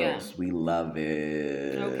the girls. Yeah. We love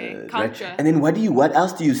it. Okay. Culture. Right? And then what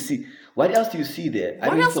else do you see? What else do you see there?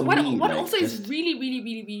 What also is really, really,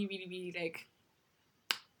 really, really, really, really like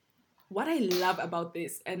what I love about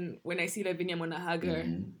this, and when I see Lavinia Mona hug her,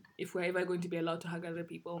 if we're ever going to be allowed to hug other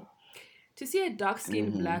people, to see a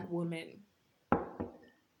dark-skinned black woman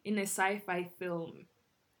in a sci-fi film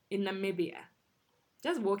in Namibia,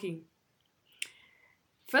 just walking.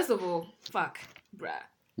 First of all, fuck, bruh.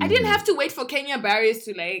 I didn't have to wait for Kenya Barris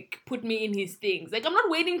to like put me in his things. Like I'm not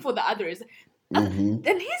waiting for the others. And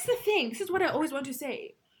here's the thing. This is what I always want to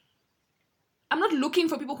say. I'm not looking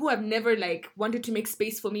for people who have never like wanted to make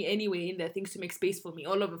space for me anyway in their things to make space for me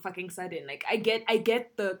all of a fucking sudden. Like I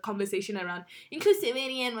get the conversation around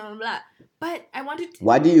inclusivity and blah blah blah. But I wanted to...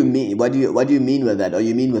 What do you mean? What do you mean with that? Or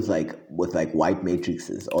you mean with white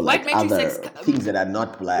matrices or like other things that are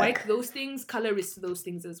not black? White those things, colorist those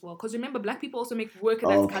things as well. Because remember, black people also make work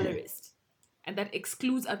that's colorist, and that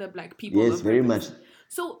excludes other black people. Yes, very much.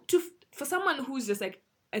 So for someone who's just like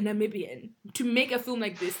a Namibian to make a film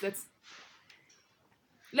like this, that's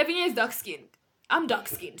Lavinia is dark-skinned. I'm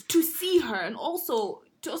dark-skinned. To see her and also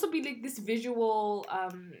be like this visual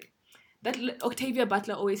that Octavia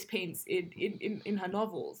Butler always paints in her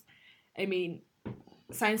novels. I mean,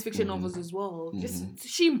 science fiction novels as well. Just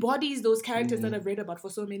she embodies those characters that I've read about for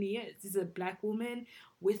so many years. This is a black woman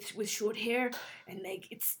with short hair and like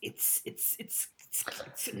it's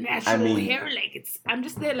natural hair. Like I'm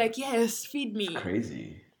just there like, yes, feed me. It's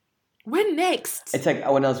crazy. When next? It's like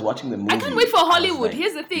when I was watching the movie. I can't wait for Hollywood.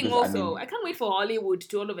 Here's the thing also. I can't wait for Hollywood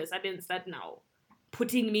to all of a sudden start now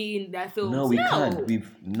putting me in their films. No, we can't.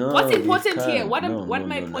 What's important here, what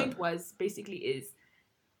my point was basically is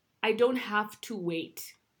I don't have to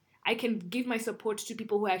wait. I can give my support to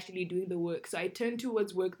people who are actually doing the work. So I turn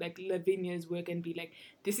towards work like Lavinia's work and be like,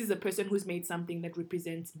 this is a person who's made something that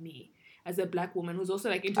represents me as a black woman who's also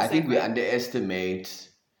like into I think we sci-fi. underestimate.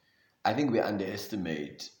 I think we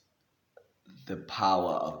underestimate the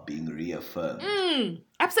power of being reaffirmed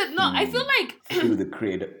Absolutely. No, I feel through like the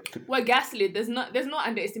creator. we're gaslit. There's no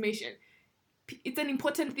underestimation. It's an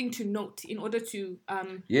important thing to note in order to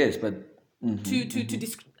Yes, but what's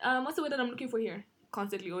the word that I'm looking for here?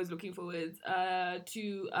 Constantly always looking for words.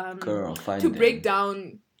 girl, find To them. break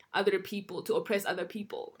down other people, to oppress other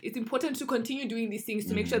people. It's important to continue doing these things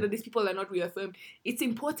to make sure that these people are not reaffirmed. It's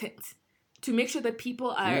important to make sure that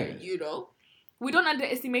people are, Yes. we don't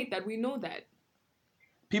underestimate that. We know that.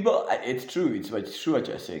 People, it's true. It's true what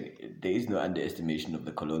you're saying. There is no underestimation of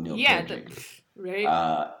the colonial project. Right?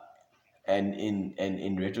 And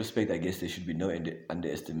in retrospect, I guess there should be no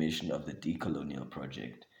underestimation of the decolonial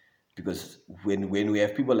project, because when we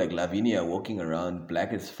have people like Lavinia walking around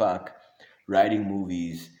black as fuck, writing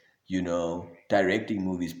movies, directing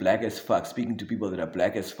movies black as fuck, speaking to people that are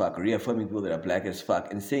black as fuck, reaffirming people that are black as fuck,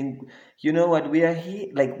 and saying, you know what, we are here,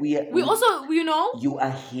 like we also, you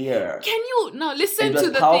are here. Can you now listen and it was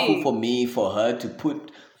to the powerful thing? for me for her to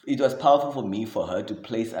put. It was powerful for me for her to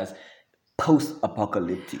place us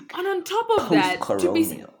post-apocalyptic, And on top of that,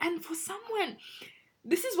 post-colonial. and for someone,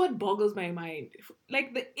 this is what boggles my mind.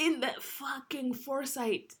 Like the fucking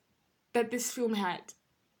foresight that this film had.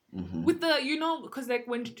 With the, because like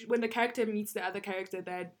when the character meets the other character,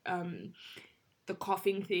 that the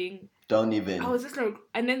coughing thing. Don't even. I was just like,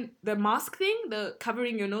 and then the mask thing, the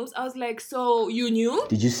covering your nose. I was like, so you knew?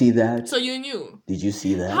 Did you see that? So you knew? Did you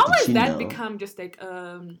see that? How Did has she that know? become just like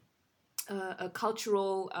a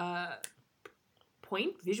cultural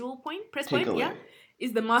visual point, press point? Takeaway. Yeah,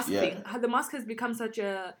 is the mask Yeah. thing. How the mask has become such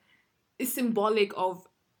is symbolic of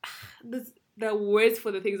the words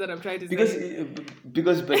for the things that I'm trying to say.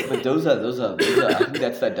 But those are I think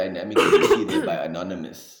that's that dynamic that you see there by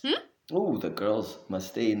Anonymous. Oh, the girls must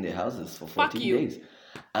stay in their houses for 14 days.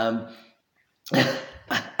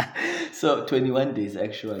 So 21 days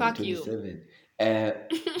actually. Fuck 27.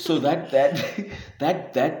 So the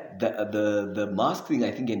mask thing,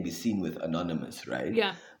 I think, can be seen with Anonymous, right?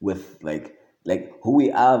 Yeah. With like who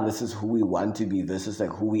we are versus who we want to be versus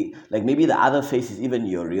like who we like. Maybe the other face is even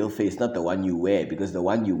your real face, not the one you wear, because the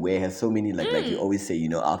one you wear has so many like you always say,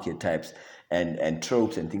 archetypes and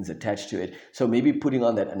tropes and things attached to it. So maybe putting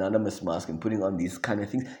on that anonymous mask and putting on these kind of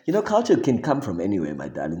things, culture can come from anywhere, my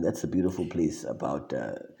darling. That's the beautiful place about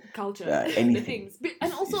culture, anything. The things,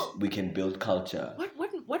 and also we can build culture.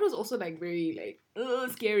 What was also like very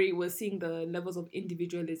scary was seeing the levels of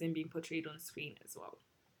individualism being portrayed on screen as well.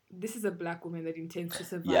 This is a black woman that intends to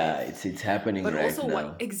survive. Yeah, it's happening but right also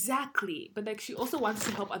now. Exactly. But like she also wants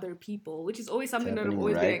to help other people, which is always something that I've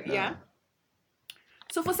always right been like, yeah.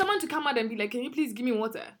 So for someone to come out and be like, can you please give me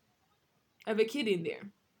water? I have a kid in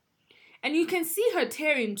there. And you can see her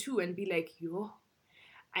tearing too and be like, yo,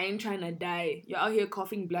 I ain't trying to die. You're out here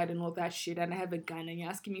coughing blood and all that shit, and I have a gun and you're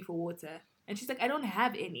asking me for water. And she's like, I don't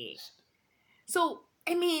have any. So,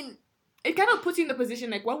 I mean, it kind of puts you in the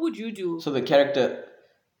position like, what would you do? So the character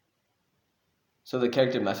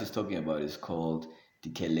Mass is talking about is called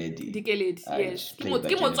Dikeledi. Dikeledi, yes.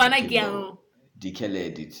 Dikeledi.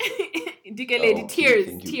 Dikeledi, tears,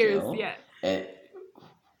 yeah.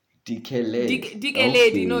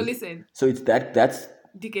 Dikeledi. No, listen. So it's that's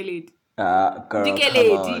Dikeledi. Girl, come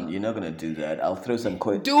on. You're not gonna do that. I'll throw some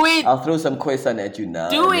Do it. I'll throw some question at you now.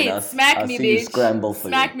 Do it. Smack me, bitch. You scramble for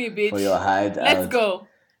Smack me, bitch. For your hide. Let's go.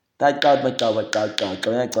 So this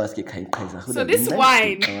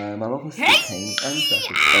wine. Hey!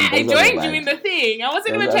 I joined you in the thing. I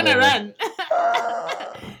wasn't even trying to run.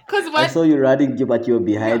 I saw you running, but you were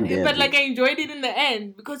behind there. But like I enjoyed it in the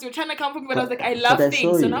end because you're trying to come from me, but I was like, I love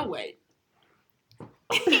things, so now what?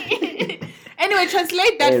 Anyway,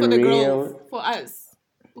 translate that for the girls, for us,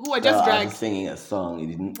 who are just dragged. I was singing a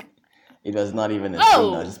song. It was not even a thing. I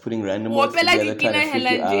was just putting random words together, trying to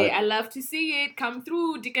figure out. I love to see it come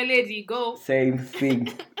through. Dikeledi, go. Same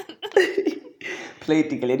thing.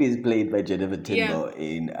 Dikeledi is played by Jennifer Timbo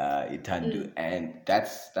in Itandu, and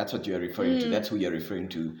that's what you are referring to. That's who you're referring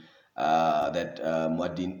to. That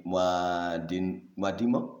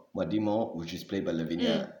Mwadimo, which is played by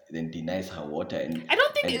Lavinia, then denies her water, and I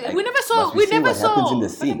don't think we never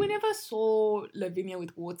saw Lavinia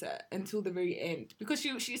with water until the very end, because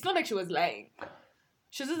it's not like she was lying.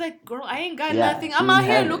 She was just like, girl, I ain't got nothing. I'm out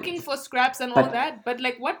here looking for scraps and all that. But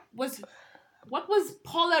like, what was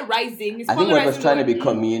polarizing? I think what was trying to be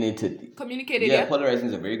communicated. Yeah, polarizing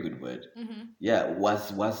is a very good word. Yeah,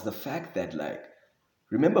 was the fact that like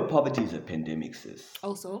remember, poverty is a pandemic, sis.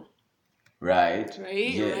 Also, Right?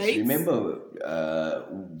 Yes. right, Remember,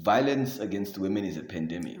 violence against women is a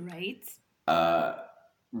pandemic. right, Uh,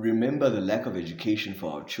 remember, the lack of education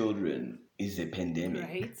for our children is a pandemic.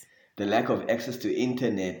 right. The lack of access to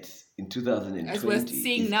internet in As we're 2020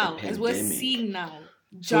 seeing is a now, pandemic.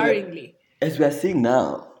 So jarringly. as we are seeing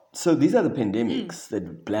now, so these are the pandemics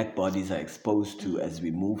that black bodies are exposed to as we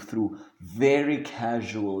move through very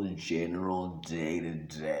casual, general, day to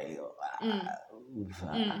day.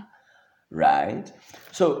 Right?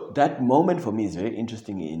 So that moment for me is very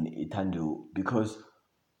interesting in Itandu because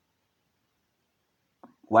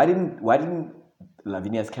why didn't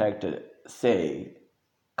Lavinia's character say,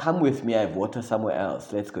 "Come with me, I have water somewhere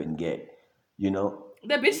else. Let's go and get," you know?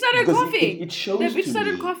 The bitch started Because coughing. it The shows bitch to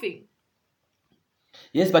started me. coughing.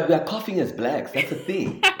 Yes, but we are coughing as blacks. That's the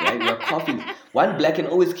thing, right? We are coughing. One black can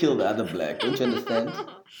always kill the other black. Don't you understand?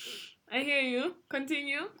 I hear you.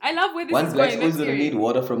 Continue. I love where this One is black's going. always Let's gonna hear need it.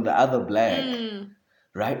 water from the other black.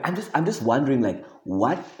 Right? I'm just wondering, like,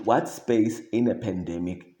 what space in a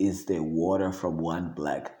pandemic is there water from one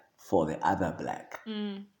black for the other black?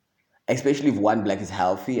 Especially if one black is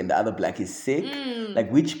healthy and the other black is sick.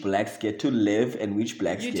 Like, which blacks get to live and which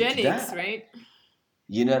blacks get to Eugenics, die? right?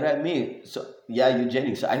 You know what I mean? So yeah,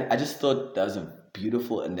 eugenics. So I just thought that was a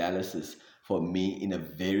beautiful analysis for me in a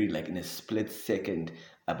very, like, in a split second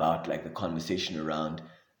about, like, the conversation around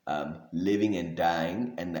living and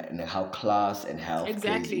dying, and how class and health plays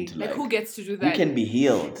Exactly. into, Like, who like, gets to do who that? can be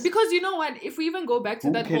healed, Because you know what? If we even go back to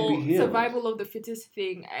who that can be whole healed. survival of the fittest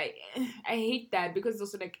thing, I hate that because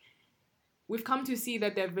also, like, we've come to see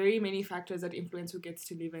that there are very many factors that influence who gets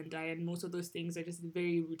to live and die, and most of those things are just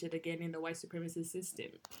very rooted again in the white supremacist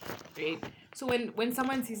system, right? So when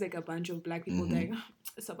someone sees like a bunch of black people dying,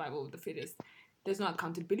 survival of the fittest, there's no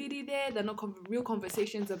accountability there. There are no real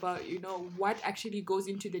conversations about what actually goes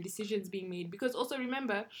into the decisions being made. Because also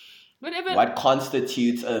remember, whenever What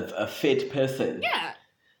constitutes a fit person? yeah,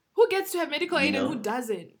 who gets to have medical You aid and who know?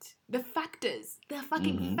 doesn't? The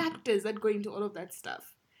fucking factors that go into all of that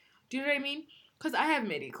stuff. Do you know what I mean? Because I have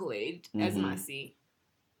medical aid as Masi.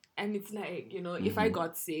 And it's like, if I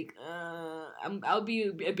got sick, I'll be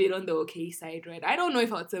a bit on the okay side, right? I don't know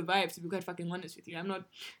if I'll survive, to be quite fucking honest with you. I'm not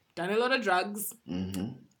done a lot of drugs.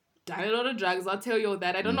 I'll tell you all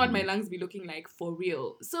that. I don't know what my lungs be looking like for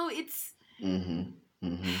real. So it's...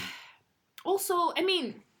 Also, I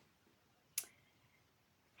mean...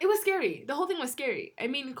 It was scary. The whole thing was scary. I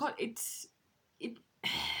mean, it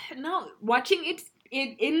now watching it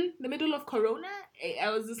in the middle of Corona, I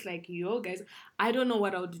was just like, yo, guys, I don't know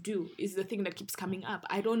what I would do. Is the thing that keeps coming up.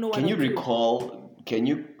 I don't know what Can you I'll do. recall? Can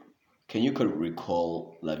you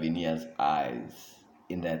recall Lavinia's eyes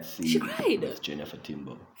in that scene She cried. with Jennifer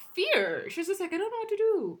Timbo? Fear. She was just like, I don't know what to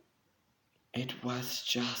do. It was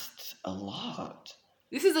just a lot.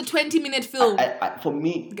 This is a 20-minute film, For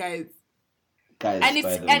me, guys. And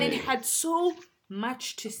it had so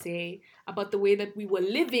much to say about the way that we were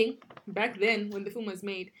living back then when the film was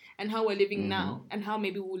made, and how we're living now, and how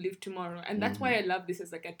maybe we'll live tomorrow. And that's why I love this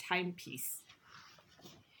as like a timepiece.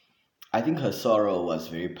 I think her sorrow was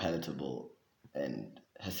very palatable, and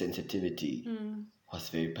her sensitivity was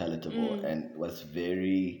very palatable, and was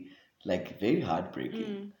very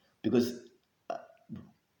heartbreaking, because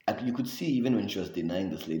you could see even when she was denying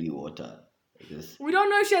this lady water. We don't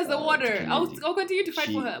know if she has the water. I'll continue to fight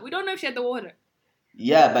for her. We don't know if she had the water.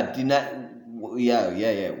 Yeah, but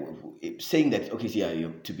saying that, okay, so yeah,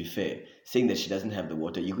 to be fair, saying that she doesn't have the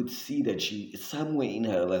water, you could see that she somewhere in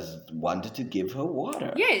her wanted to give her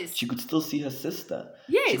water. Yes. She could still see her sister.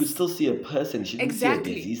 Yes. She could still see a person. She didn't see a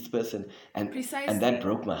diseased person. And Precisely. And that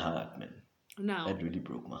broke my heart, man. Now, that really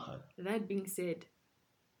broke my heart. That being said,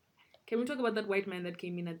 can we talk about that white man that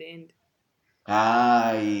came in at the end?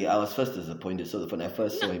 I was first disappointed. So when I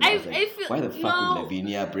first saw him, I was like, why the fuck would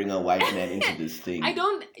Lavinia bring a white man into this thing?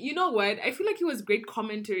 You know what? I feel like he was great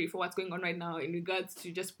commentary for what's going on right now in regards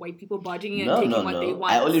to just white people barging in and taking what they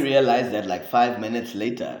want. I only realized that like 5 minutes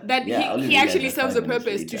later. That he actually serves a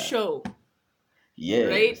purpose to show. Yes.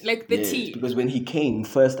 Right? Like the tea. Because when he came,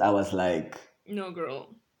 first I was like... No,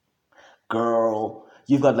 Girl,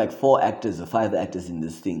 you've got like 4 actors or 5 actors in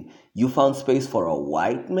this thing. You found space for a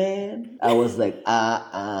white man? I was like,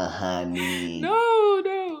 honey.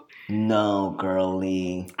 No,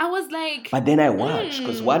 girlie. I was like... But then I watched,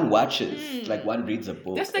 because one watches, like one reads a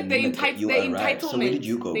book. That's like and the entitlement. So where did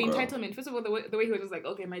you go, the girl? entitlement. First of all, the way he was just like,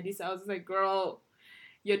 okay, my this, I was just like, girl,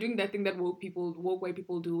 you're doing that thing that woke white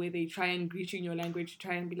people do, where they try and greet you in your language,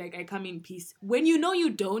 try and be like, I come in peace. When you know you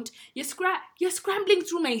don't, you're scrambling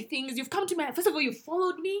through my things. You've come to my... First of all, you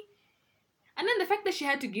followed me. And then the fact that she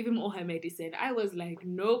had to give him all her medicine, I was like,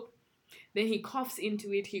 nope. Then he coughs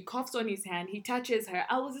into it. He coughs on his hand. He touches her.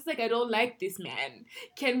 I was just like, I don't like this man.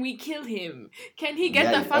 Can we kill him? Can he get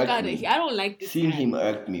Yeah, the it fuck irked out of me. here? I don't like this Seeing man. him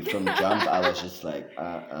irked me from jump. I was just like,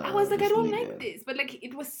 I was like, I this don't nigga. like this. But like,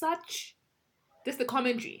 it was such. Just the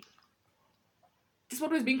commentary. Just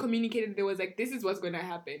what was being communicated. There was like, this is what's going to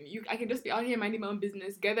happen. I can just be out here minding my own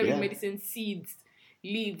business, gathering Yeah. medicine, seeds,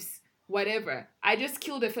 leaves, whatever. I just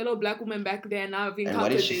killed a fellow black woman back there. Now I've encountered And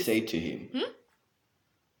what did she this. say to him?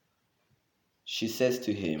 She says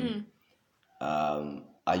to him,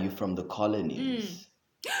 are you from the colonies?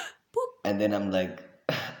 And then I'm like,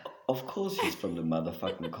 of course he's from the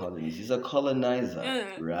motherfucking colonies. He's a colonizer,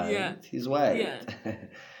 right? Yeah. He's white. Yeah.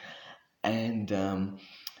 And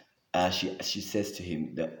she says to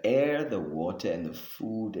him, the air, the water, and the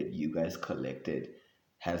food that you guys collected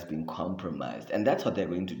has been compromised. And that's what they're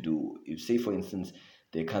going to do. If, say, for instance,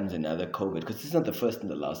 there comes another COVID, because this is not the first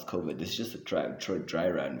and the last COVID. This is just a dry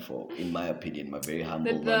run for, in my opinion, my very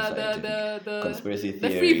humble, non-scientific conspiracy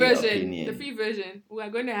theory the free version. opinion. The free version. We are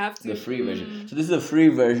going to have to. The free version. So this is a free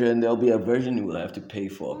version. There'll be a version you will have to pay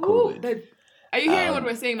for COVID. Are you hearing what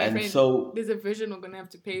we're saying, my friend? So, there's a version we're going to have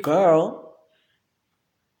to pay for. Girl.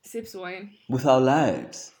 Sips wine. With our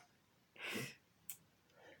lives.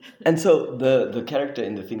 And so the character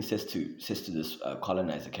in the thing says to this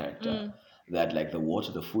colonizer character that like the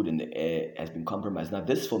water, the food, and the air has been compromised. Now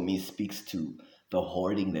this for me speaks to the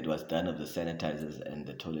hoarding that was done of the sanitizers and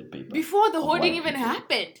the toilet paper. Before the hoarding even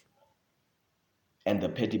happened. And the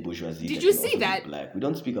petty bourgeoisie. Did you see that? Black. We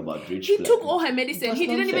don't speak about rich. He black. took all her medicine. He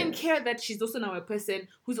didn't nonsense. even care that she's also now a person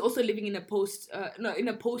who's also living in a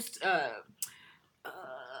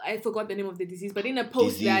I forgot the name of the disease, but in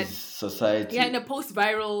a society. Yeah, in a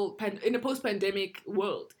post-viral, in a post-pandemic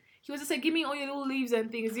world. He was just like, give me all your little leaves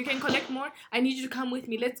and things. You can collect more. I need you to come with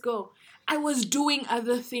me. Let's go. I was doing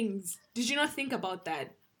other things. Did you not think about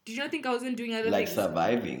that? Did you not think I wasn't doing other things? Like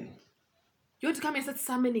surviving. You want to come and start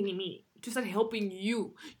summoning me to start helping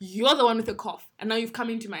you. You're the one with the cough. And now you've come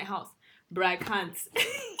into my house. Bruh, I can't.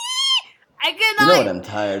 I cannot. You know what I'm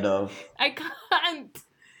tired of? I can't.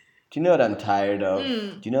 Do you know what I'm tired of?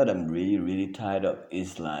 Do you know what I'm really, really tired of?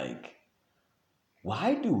 Is like,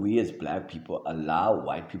 why do we as black people allow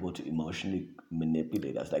white people to emotionally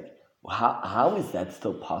manipulate us? Like, how is that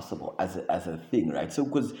still possible as a thing, right? So,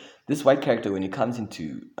 because this white character, when he comes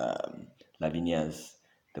into Lavinia's,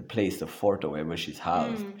 the place, the fort, or wherever she's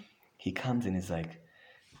housed, he comes and he's like,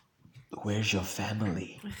 where's your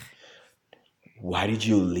family? Why did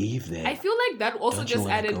you leave there? I feel like that also just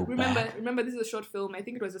added. Back? Remember, this is a short film. I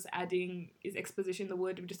think it was just adding is exposition the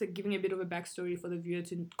word, just like giving a bit of a backstory for the viewer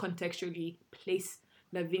to contextually place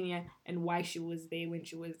Lavinia and why she was there when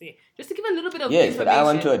she was there. Just to give a little bit of information. But I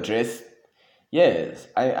want to address. Yes,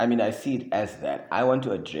 I mean I see it as that. I want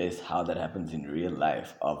to address how that happens in real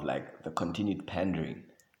life of like the continued pandering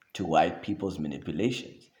to white people's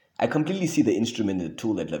manipulations. I completely see the instrument, the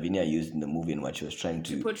tool that Lavinia used in the movie and what she was trying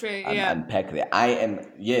to portray, unpack there.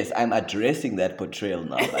 I'm addressing that portrayal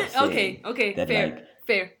now by saying okay, that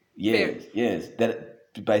fair. Yes,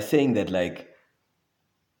 that by saying that like.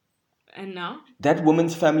 And now? That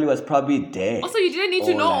woman's family was probably dead. Also, you didn't need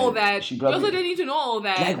to know all that. You also didn't need to know all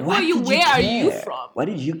that. Like, where are you from? Why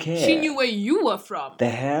did you care? She knew where you were from. The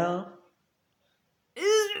hell?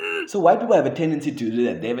 So white people have a tendency to do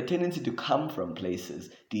that. They have a tendency to come from places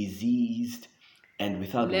diseased and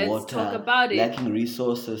without water, talk about it. lacking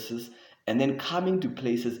resources, and then coming to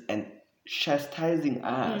places and chastising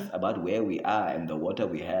us about where we are and the water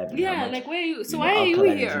we have. Yeah, like where are you? So why are you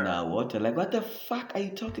here? In our water. Like what the fuck are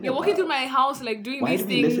you talking about? You're walking through my house, like doing why these do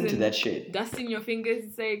things. Why do we listen to that shit? Dusting your fingers.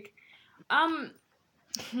 It's like,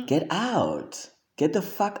 Get out. Get the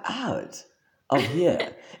fuck out of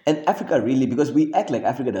here. And Africa really, because we act like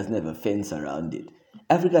Africa doesn't have a fence around it.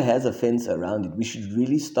 Africa has a fence around it. We should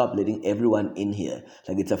really stop letting everyone in here.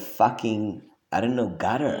 Like it's a fucking,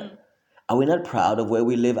 gutter. Are we not proud of where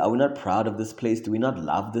we live? Are we not proud of this place? Do we not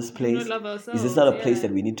love this place? We don't love ourselves. Is this not a place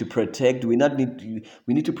that we need to protect? Do we not we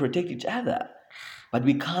need to protect each other? But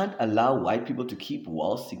we can't allow white people to keep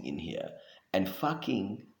waltzing in here and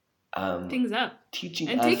fucking things up. Teaching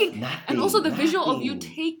and us taking nothing, and also the visual of you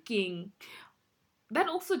taking. That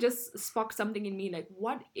also just sparked something in me. Like,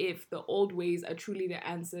 what if the old ways are truly the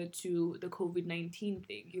answer to the COVID-19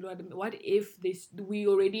 thing? You know what I mean? What if we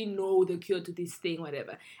already know the cure to this thing,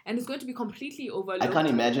 whatever, and it's going to be completely overlooked? I can't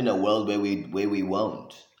imagine a world where we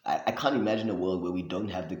won't. I can't imagine a world where we don't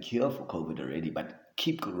have the cure for COVID already, but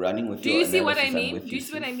keep running with your analysis. Do you see what I mean? Do you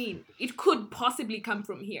see what I mean? It could possibly come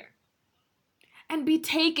from here and be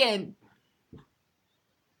taken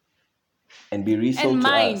and be resold to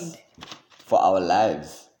us for our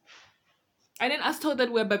lives. And then us told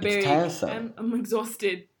that we're It's barbaric. tiresome. I'm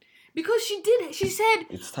exhausted. Because she said,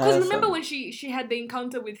 It's because remember tiresome. when she had the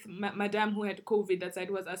encounter with Madame who had COVID, that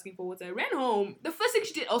side was asking for water. I ran home. The first thing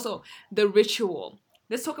she did, also, the ritual.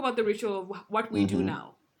 Let's talk about the ritual of what we do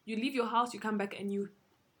now. You leave your house, you come back, and you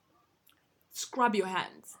scrub your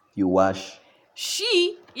hands. You wash.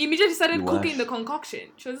 She immediately started You cooking the wash. concoction.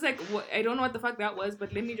 She was like, what, I don't know what the fuck that was,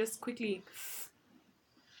 but let me just quickly.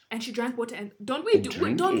 And she drank water. And don't we And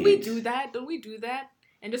drink we it. do that? Don't we do that?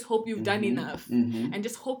 And just hope you've done enough. And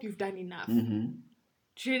just hope you've done enough. Do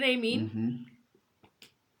you know what I mean?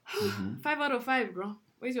 5 out of 5, bro.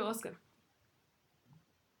 Where's your Oscar?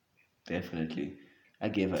 Definitely. I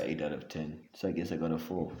gave her 8 out of 10. So I guess I got a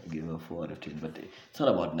 4. I gave her a 4 out of 10. But it's not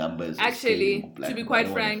about numbers. or Actually, scaling black to be people. I quite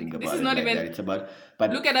don't wanna frank, think this about is it not like even. that. It's about.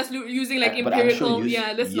 But Look at us using like but I'm sure empirical.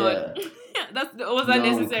 Yeah, let's not. That was No, we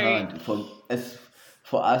unnecessary. can't.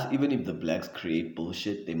 For us, even if the blacks create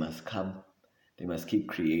bullshit, they must come. They must keep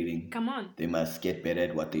creating. Come on. They must get better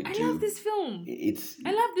at what they I do. love this film. It's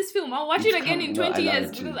I love this film. I'll watch it's it again in 20 I love years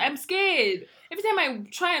it too. because I'm scared. Every time I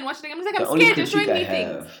try and watch it again, I'm like, The I'm only scared. You're showing critique I me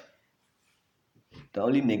things. have, the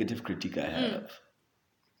only negative critique I have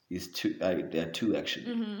is two. There are two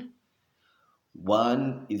actually.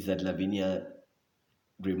 One is that Lavinia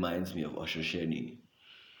reminds me of Oshosheni,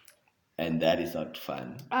 and that is not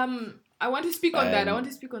fun. I want to speak on that.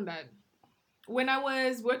 And When I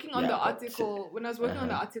was working on the yeah, article, on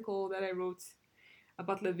the article that I wrote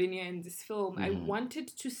about Lavinia in this film, I wanted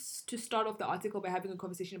to start off the article by having a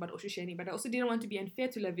conversation about Oshosheni, but I also didn't want to be unfair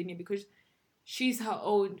to Lavinia because she's her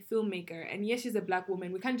own filmmaker, and yes, she's a black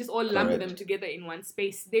woman. We can't just all lump them together in one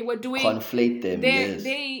space. They were doing conflate them. Yes,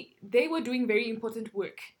 they were doing very important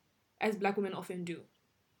work, as black women often do.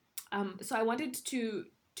 So I wanted to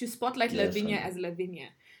spotlight Lavinia as Lavinia.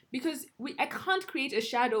 Because I can't create a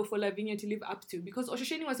shadow for Lavinia to live up to, because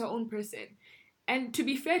Oshosheni was her own person. And to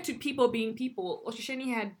be fair to people being people,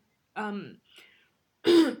 Oshosheni had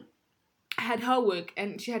had her work,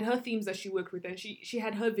 and she had her themes that she worked with, and she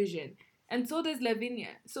had her vision. And so does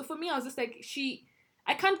Lavinia. So for me, I was just like,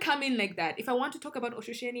 I can't come in like that. If I want to talk about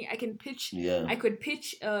Oshosheni, I could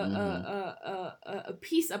pitch a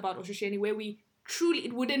piece about Oshosheni where we truly,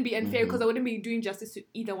 it wouldn't be unfair because I wouldn't be doing justice to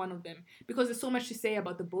either one of them, because there's so much to say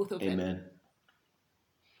about the both of them. Amen.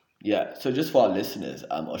 Yeah, so just for our listeners,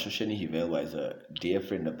 Oshosheni Hivelwa is a dear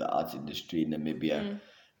friend of the arts industry in Namibia,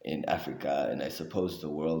 in Africa, and I suppose the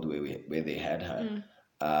world where they had her,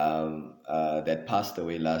 that passed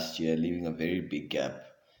away last year, leaving a very big gap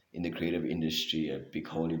in the creative industry, a big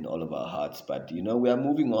hole in all of our hearts. But, we are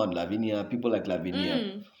moving on. Lavinia, people like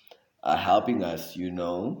Lavinia are helping us,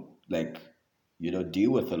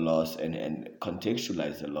 deal with the loss and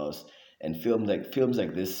contextualize the loss. And films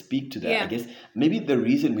like this speak to that. Yeah. I guess maybe the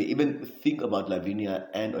reason we even think about Lavinia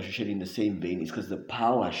and Oshosheni in the same vein is because the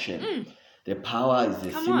power shared. The power is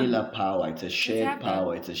a similar power. It's a shared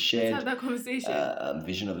power. It's a shared Let's have that conversation.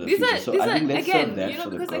 Vision of the future. So I think let's serve that for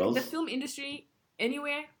the because girls. Like the film industry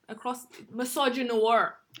anywhere across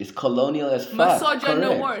misogynoir. It's colonial as fuck.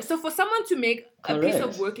 Misogynoir. So for someone to make a piece Correct.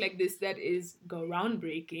 of work like this that is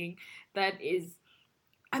groundbreaking, that is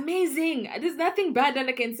amazing. There's nothing bad that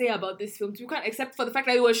I can say about this film, except for the fact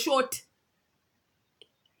that it was short.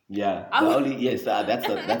 Yeah,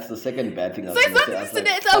 that's the second bad thing.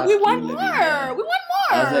 We want more. We want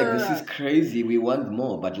more. I was like, this is crazy. We want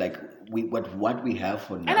more, but like what we have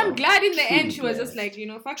for now. And I'm glad in the end she was blessed. just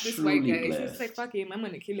like, fuck this white guy. Blessed. She was like, fuck him, I'm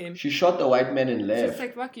gonna kill him. She shot the white man and left. She was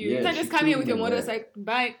like, fuck you. Yeah, You can't just come here with your motorcycle.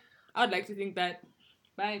 Bye. I'd like to think that.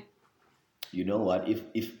 Bye. You know what?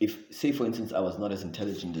 If say for instance I was not as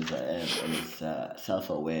intelligent as I am and as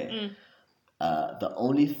self-aware. The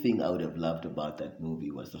only thing I would have loved about that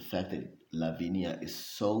movie was the fact that Lavinia is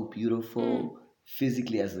so beautiful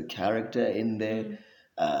physically as a character in there,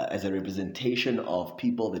 as a representation of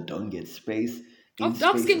people that don't get space. Of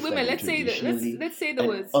dark-skinned women, let's say the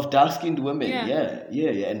words. Of dark-skinned women, yeah.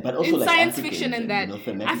 And but also in like science Africans fiction and that.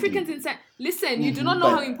 Africans in science. Listen, you do not know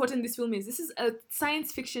how important this film is. This is a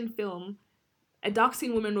science fiction film. A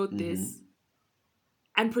dark-skinned woman wrote this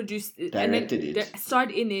and produced it. Directed and it. Starred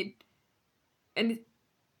in it. And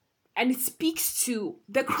it speaks to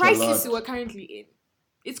the crisis we're currently in.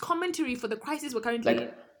 It's commentary for the crisis we're currently in.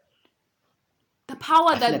 The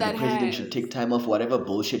power that the president has. should take time off whatever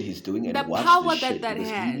bullshit he's doing and watch power this shit that because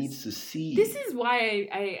has. he needs to see. This is why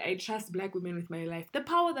I trust black women with my life. The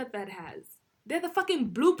power that has. They're the fucking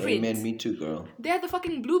blueprint. Amen, me too, girl. They're the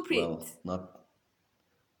fucking blueprint. Well, not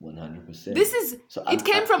 100%. It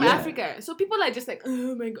came from Africa. So people are just like,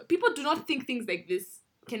 oh my God. People do not think things like this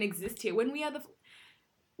can exist here. When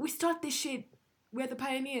we start this shit, we're the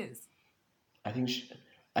pioneers. I think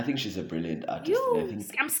I think she's a brilliant artist, and I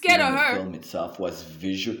think I'm scared even of the her. film itself was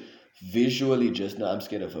visually just. No, I'm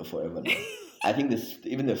scared of her forever now. I think this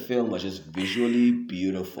even the film was just visually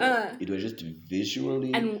beautiful. uh, It was just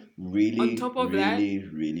visually and on really, top of that, really,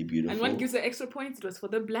 really and what beautiful. gives her extra points? It was for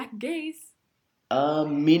the black gays. It was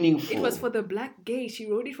for Meaningful. the black gays. She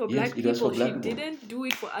wrote it for Yes, black it was for people. She black people. didn't do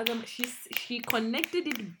it for other. She connected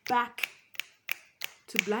it back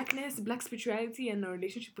to blackness, black spirituality, and our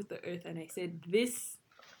relationship with the earth. And I said, this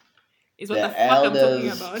is what the The fuck I'm talking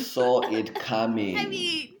elders about. saw it coming. I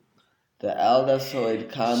mean, The elders saw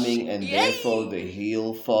it coming, and therefore the yay!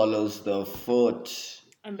 heel follows the foot.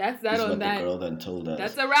 And that's that Is on what the that. girl then told us.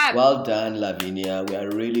 That's a wrap. Well done, Lavinia. We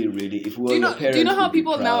are really, really. If we were your Do you know parents, how we'd be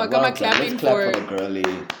people now proud. are Well kind of done. Let's clapping clap for for the girly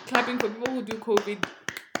clapping for people who do COVID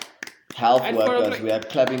health at 4 workers. o'clock? We are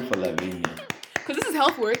clapping for Lavinia. Because this is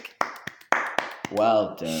health work.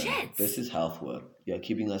 Well done. Shit. This is health work. You're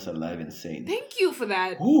keeping us alive and sane. Thank you for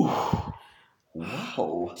that. Whew.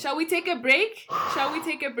 Wow. Shall we take a break? Shall we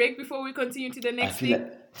take a break before we continue to the I next feel thing?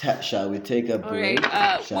 like. Shall we take a All break?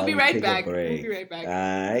 right. Shall We'll be we right take back. a break? We'll be right back. All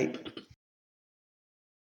right.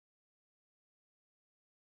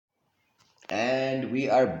 And we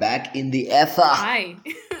are back in the ether. Hi.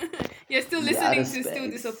 You're still The listening outer to Still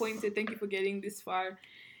space. Disappointed. Thank you for getting this far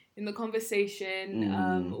in the conversation.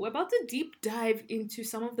 Mhm. We're about to deep dive into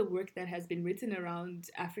some of the work that has been written around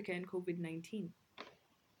Africa and COVID-19.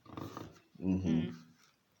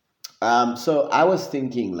 So I was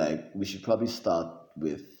thinking like we should probably start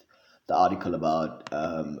with the article about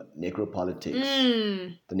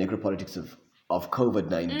necropolitics, the necropolitics of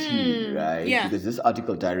COVID-19, right? Yeah. Because this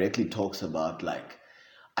article directly talks about like,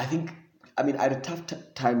 I mean, I had a tough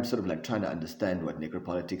time sort of like trying to understand what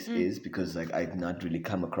necropolitics is because like I'd not really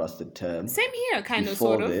come across the term. Same here, kind of,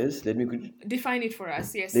 before sort of. this. Define it for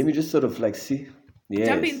us, yes. Let me just sort of like see. Yes.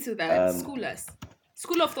 Jump into that. School us.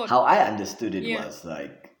 School of thought. How I understood it Yeah. was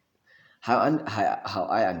like how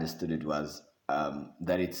I understood it was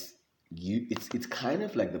that it's kind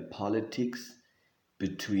of like the politics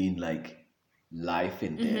between like life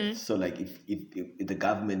and death. So like if the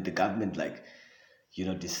government like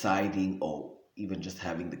deciding or even just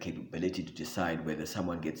having the capability to decide whether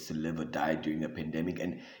someone gets to live or die during a pandemic,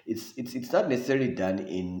 and it's not necessarily done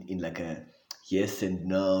in like a yes and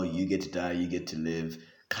no, you get to die, you get to live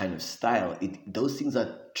kind of style. Those things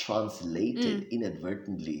are translated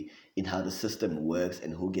inadvertently in how the system works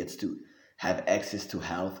and who gets to have access to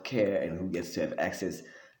healthcare and who gets to have access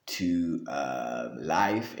to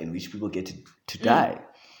life and which people get to die,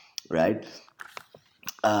 right?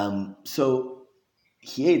 So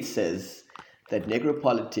here it says that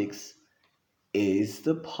necropolitics is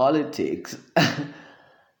the politics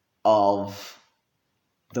of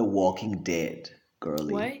the Walking Dead,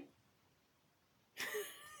 girly. What?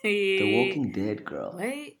 The Walking Dead, girl.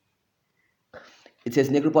 What? It says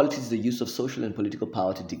necropolitics is the use of social and political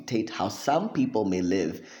power to dictate how some people may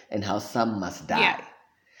live and how some must die. Yeah.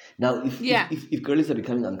 Now, if girlies are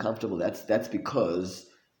becoming uncomfortable, that's because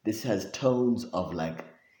this has tones of like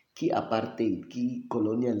key apartheid, key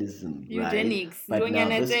colonialism, Eugenics, right? But now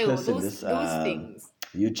this person, those things.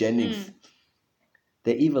 Eugenics,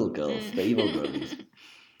 the evil girls, the evil girlies.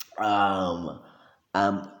 I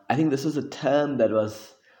think this was a term that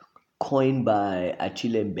was coined by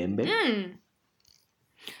Achille Mbembe.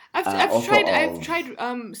 I've tried.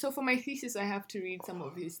 So for my thesis, I have to read some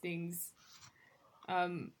of his things.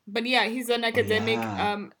 But yeah, he's an academic.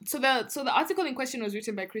 So the article in question was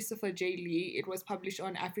written by Christopher J. Lee. It was published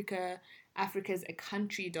on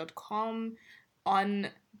africasaCountry.com.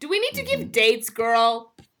 Do we need to give dates,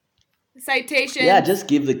 girl? Citations. Yeah, just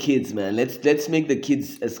give the kids, man. Let's make the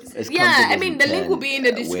kids as comfortable I as mean, we the can, link will be in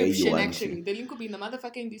the where you description. want Actually, to. the link will be in the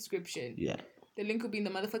motherfucking description. Yeah. The link will be in the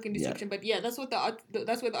motherfucking description. But yeah, that's what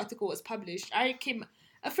that's where the article was published.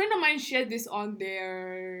 A friend of mine shared this on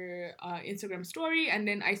their Instagram story, and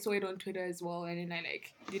then I saw it on Twitter as well, and then I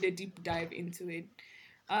like did a deep dive into it.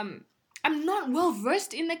 I'm not well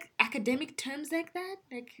versed in like academic terms like that,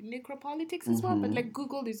 like necropolitics as well. But like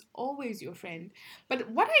Google is always your friend. But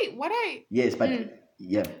what I Yes, but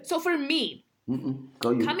yeah. So for me,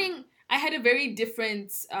 Go you. I had a very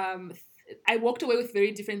different. I walked away with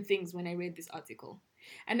very different things when I read this article.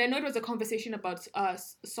 And I know it was a conversation about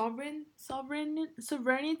sovereignty,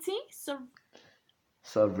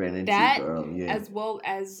 that, girl, yeah. as well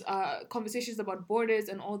as conversations about borders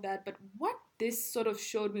and all that. But what this sort of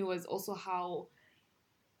showed me was also how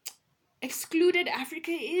excluded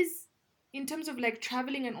Africa is in terms of like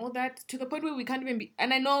traveling and all that, to the point where we can't even be.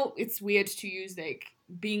 And I know it's weird to use like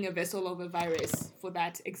being a vessel of a virus for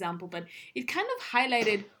that example, but it kind of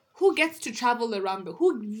highlighted who gets to travel around,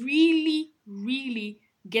 who really really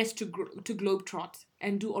gets to globetrot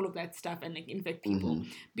and do all of that stuff and like infect people,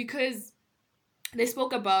 because they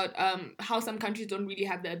spoke about how some countries don't really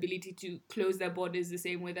have the ability to close their borders the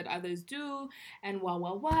same way that others do, and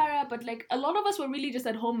but like a lot of us were really just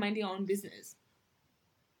at home minding our own business.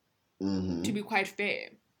 To be quite fair.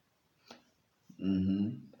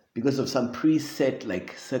 Because of some preset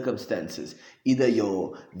like circumstances, either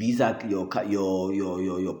your visa,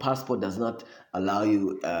 your passport does not allow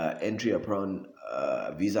you entry upon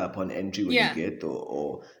visa upon entry when you get,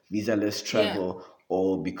 or visa-less travel,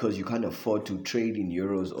 or because you can't afford to trade in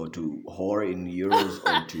euros or to whore in euros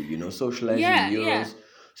or to socialize in euros.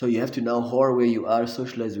 So you have to now whore where you are,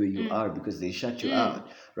 socialize where you are, because they shut you out,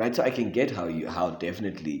 right? So I can get how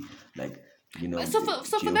definitely like so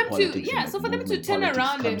for them to turn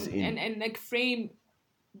around and like frame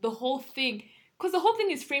the whole thing, because the whole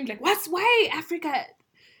thing is framed like, why Africa,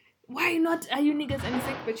 why not are you niggas? And it's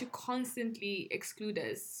like, but you constantly exclude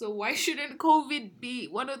us, so why shouldn't COVID be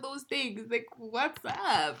one of those things? Like, what's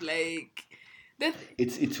up? Like that.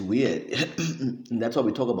 It's weird. And that's why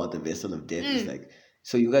we talk about the vessel of death. It's like,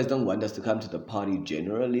 so you guys don't want us to come to the party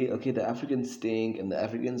generally. Okay, the Africans stink and the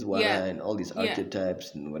Africans wanna and all these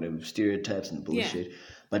archetypes and whatever stereotypes and bullshit.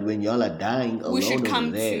 But when y'all are dying alone over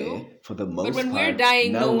there, for the most part, but when we're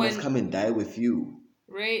dying, now we must come and die with you.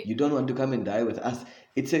 Right. You don't want to come and die with us.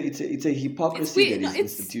 It's a hypocrisy that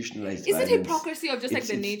is institutionalized. Is it hypocrisy of just like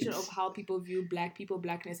the nature of how people view black people,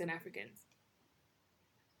 blackness, and Africans?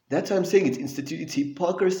 That's what I'm saying. It's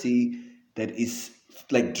hypocrisy that is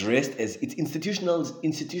like dressed as, it's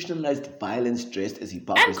institutionalized violence dressed as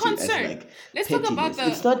hypocrisy. And concern. As like let's pettiness. Talk about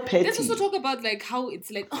it's not petty. Let's also talk about like how it's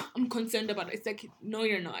like, oh, I'm concerned about it. It's like, no,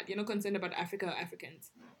 you're not. You're not concerned about Africa or Africans.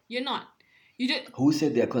 You're not. You just. Who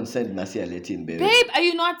said they're concerned, Nasia Latin, baby? Babe, are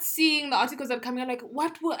you not seeing the articles that are coming out like,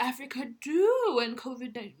 what will Africa do when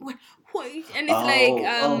COVID-19? What? And it's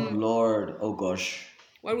oh Lord, oh gosh.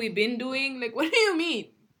 What we've been doing? Like, what do you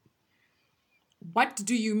mean? What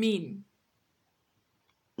do you mean?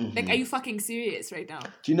 Like, are you fucking serious right now?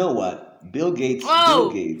 Do you know what? Bill Gates.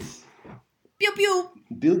 Pew pew.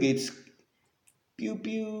 Bill Gates. Pew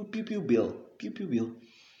pew Bill. Pew pew Bill.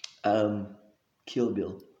 Kill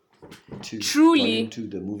Bill. Truly. To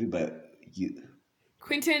the movie by you.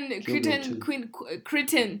 Taron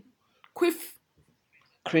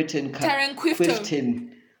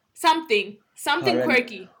Quifton. Something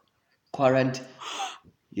quirky.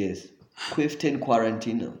 Yes. Quifton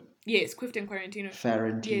Quarantino. Yes, Quifton Quarantino.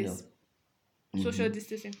 Farantino. Yes. Social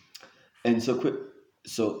distancing. And so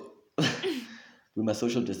we must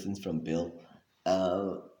social distance from Bill.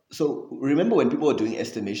 So remember when people were doing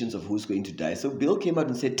estimations of who's going to die? So Bill came out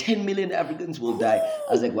and said 10 million Africans will die.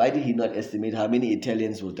 I was like, why did he not estimate how many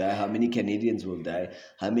Italians will die, how many Canadians will die,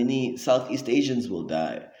 how many Southeast Asians will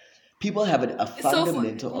die? People have a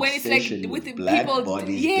fundamental obsession with black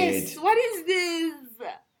bodies dead. What is this?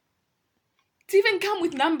 To even come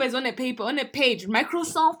with numbers on a paper, on a page,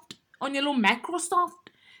 Microsoft, on your little Microsoft,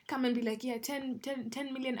 come and be like, 10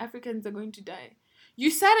 million Africans are going to die. You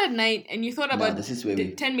sat at night and you thought about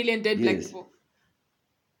 10 million dead black people.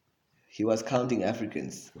 He was counting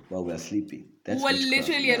Africans while we were sleeping. That's we're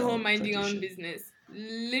literally at home minding our own business.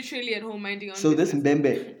 Literally at home minding our own business. So this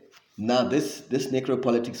Mbembe, now this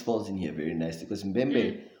necropolitics falls in here very nicely, because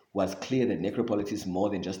Mbembe was clear that necropolitics is more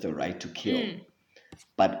than just the right to kill,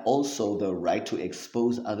 but also the right to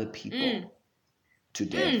expose other people to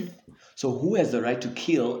death. So who has the right to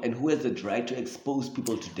kill and who has the right to expose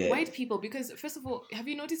people to death? White people, because first of all, have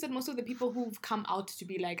you noticed that most of the people who've come out to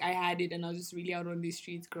be like, I had it and I was just really out on these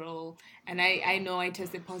streets, girl, and I know I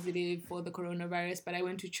tested positive for the coronavirus, but I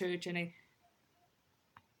went to church and I...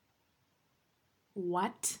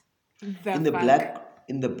 What the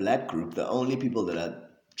in the black group, the only people that are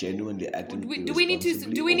genuinely acting do we need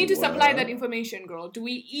to supply that information, girl? Do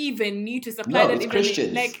we even need to supply that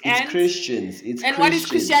information? It's Christians. And what is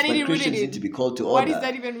Christianity rooted in? Need to be called to what order. Is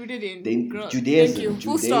that even rooted in? Girl, Judaism. Thank you.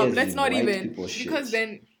 Full stop. Let's not even, because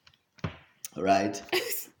then. Right.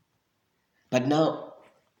 But now,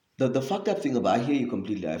 the fucked up thing about, I hear you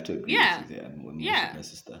completely. I have to agree with you there. I'm my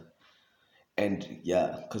sister. And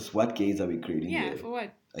because what gays are we creating here? Yeah, for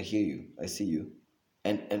what? I hear you. I see you.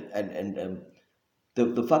 And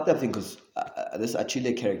the fact that I think was this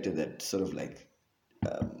Achille character that sort of like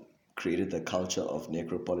created the culture of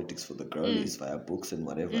necropolitics for the girlies via books and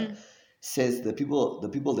whatever, says the people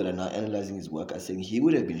that are now analyzing his work are saying he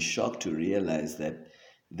would have been shocked to realize that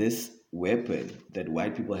this weapon that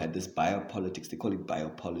white people had, this biopolitics, they call it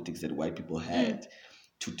biopolitics, that white people had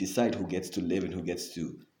to decide who gets to live and who gets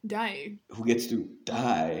to die,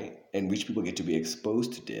 and which people get to be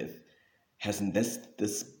exposed to death, hasn't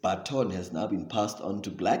this baton has now been passed on to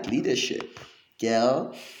black leadership.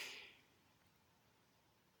 Girl,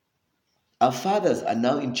 our fathers are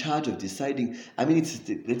now in charge of deciding. I mean,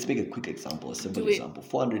 let's make a quick example, a simple Do it. example.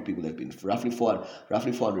 400 people have been roughly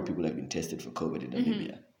 400 people have been tested for COVID in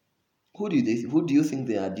Namibia. Who do you think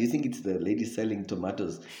they are? Do you think it's the lady selling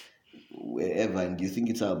tomatoes wherever? And do you think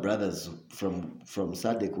it's our brothers from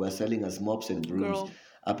SADC who are selling us mops and brooms Girl.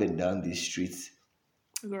 up and down these streets?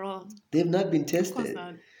 Girl. They've not been Of course tested.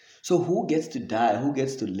 not. So who gets to die? Who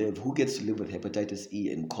gets to live? Who gets to live with hepatitis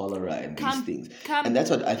E and cholera and these things? And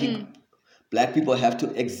that's what I think black people have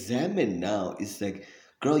to examine now. It's like,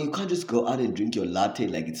 girl, you can't just go out and drink your latte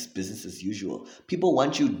like it's business as usual. People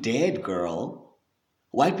want you dead, girl.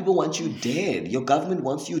 White people want you dead. Your government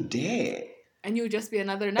wants you dead. And you'll just be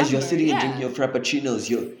another number. As you're sitting and drinking your frappuccinos,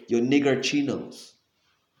 your nigger chinos.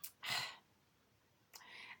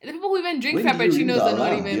 The people who even drink When did you read frappuccinos the are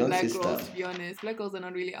not alarm, even Beyonce black style? girls, to be honest. Black girls are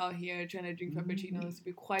not really out here trying to drink frappuccinos, to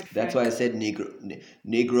be quite frank. That's why I said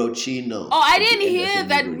negro chino. Oh, I At the didn't end, I hear said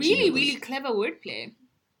that negro really, chino, really clever wordplay.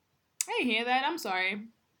 I didn't hear that. I'm sorry.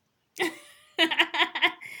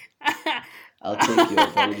 I'll take your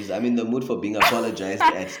apologies. I'm in the mood for being apologized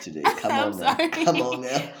at today. Come I'm on now. sorry. Come on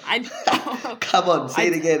now. I, Come on, say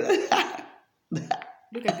it again.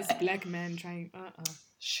 look at this black man trying.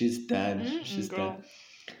 She's done. She's girl. done.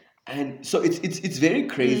 And so it's very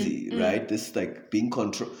crazy, right? This like being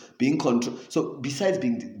control. So besides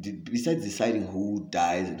deciding who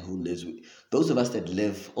dies and who lives, those of us that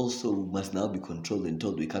live also must now be controlled and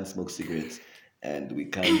told we can't smoke cigarettes and we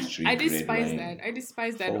can't drink I red despise wine. that. I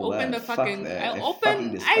despise that. For Open what? the Fuck fucking. that. I I open. fucking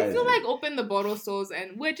I despise feel it. like open the bottle stores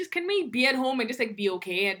and can we be at home and just like be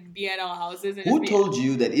okay and be at our houses and Who just be, told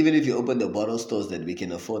you that even if you open the bottle stores that we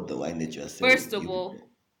can afford the wine that you're selling? First of all,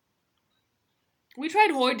 we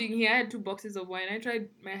tried hoarding here. I had 2 boxes of wine. I tried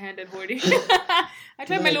my hand at hoarding. I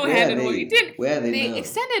tried my little where hand are at hoarding. they? It didn't. Where are they They now?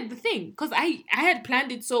 extended the thing because I had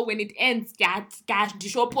planned it so when it ends, the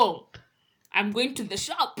shop, I'm going to the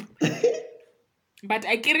shop. But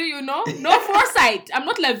I carry no foresight. I'm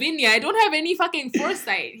not Lavinia. I don't have any fucking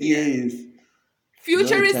foresight here. Yes.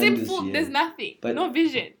 Futurism, No full. time There's this year. nothing. But- no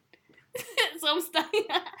vision. So I'm stuck.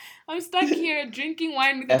 I'm stuck here drinking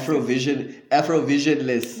wine with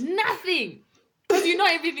Afrovisionless. nothing. Because you know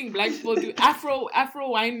everything black people do. Afro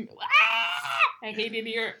wine. I hate it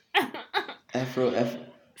here.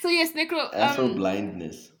 So yes, Necro. Afro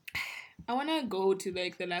blindness. I wanna go to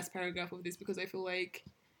like the last paragraph of this because I feel like.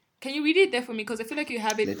 Can you read it there for me? Because I feel like you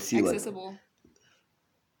have it Let's see accessible.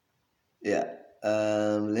 Yeah.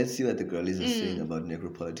 Let's see what the girlies are saying about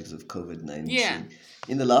necropolitics of COVID-19. Yeah.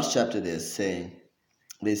 In the last chapter, they say,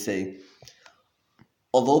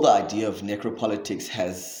 although the idea of necropolitics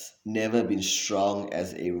has never been strong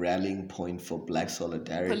as a rallying point for black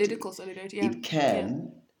solidarity, Political solidarity. Yeah. it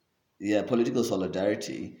can, political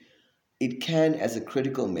solidarity, it can, as a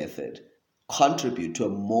critical method, contribute to a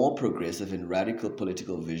more progressive and radical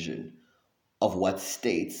political vision of what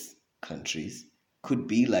states, countries, could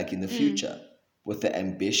be like in the future, with the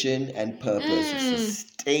ambition and purpose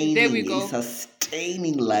of There we go.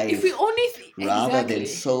 sustaining life If we only rather than exactly.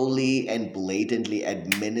 solely and blatantly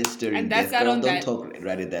administering And that's death. that Girl, on don't that. talk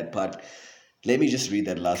right at that part. Let me just read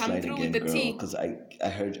that last Come line through again, with the girl, tea. because I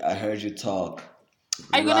heard you talk.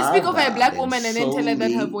 Are you gonna speak over a Rather black than woman and then tell her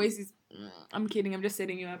that her solely- voice is? I'm kidding. I'm just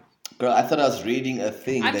setting you up. Girl, I thought I was reading a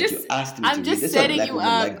thing I'm that just. you asked me I'm to read. just That's what setting black you women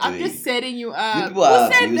up. like I'm doing. just setting you You up. people Who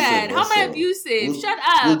are said abusive that? How am I also. abusive? Shut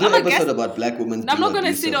up. We'll do I'm an a guest. episode about black women I'm being not gonna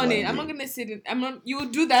abusive sit on one it. I'm day. not gonna sit in. I'm not. You will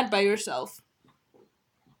do that by yourself.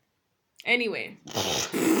 Anyway,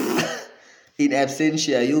 In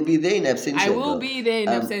absentia, you'll be there in absentia. I will girl. be there in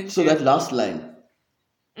absentia. So that last line,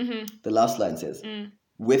 Mm-hmm. the last line says,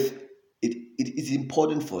 with it is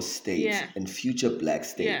important for states Yeah. and future black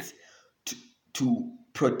states to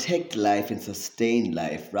protect life and sustain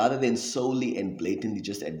life rather than solely and blatantly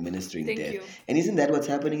just administering Thank death. you. And isn't that what's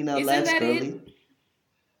happening in our Isn't lives, that it? girlie?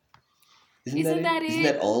 Isn't Isn't that that it? Isn't it?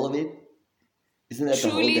 that all of it? Isn't that the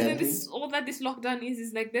whole Truly, damn isn't thing? this all that this lockdown is?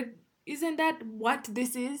 Is like that? Isn't that what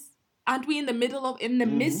this is? Aren't we in the middle of, in the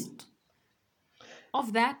midst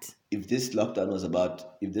of that? If this lockdown was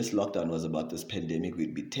about this pandemic,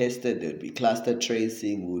 we'd be tested, there would be cluster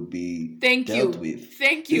tracing, would be Thank dealt you. with.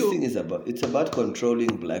 Thank This you. thing is about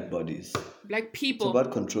controlling black bodies. Black It's people.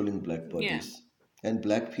 about controlling black bodies and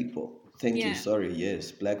black people. Thank Yeah. you. Sorry.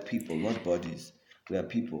 Yes, black people, not bodies. We are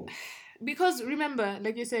people. Because remember,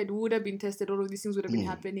 like you said, we would have been tested, all of these things would have been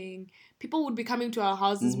happening. People would be coming to our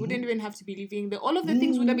houses, wouldn't even have to be leaving. All of the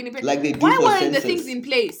things would have been in place. Like they do Why for weren't the census. things in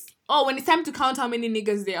place? Oh, when it's time to count how many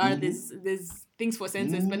niggas there are, there's things for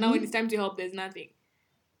census. But now when it's time to help, there's nothing.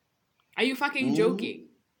 Are you fucking Mm-hmm. joking?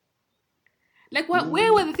 Like, what?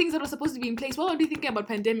 Where were Mm-hmm. the things that were supposed to be in place? What were you thinking about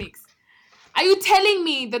pandemics? Are you telling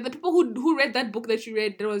me that the people who read that book that you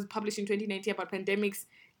read that was published in 2019 about pandemics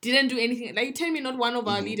didn't do anything? Like, you telling me not one of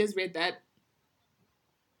our Mm-hmm. leaders read that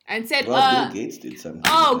and said, Well, Bill Gates did something,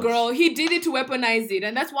 I oh, guess. girl, he did it to weaponize it.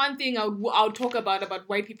 And that's one thing I'll talk about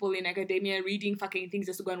white people in academia reading fucking things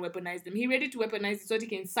just to go and weaponize them. He read it to weaponize it so that he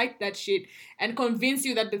can cite that shit and convince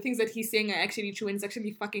you that the things that he's saying are actually true and it's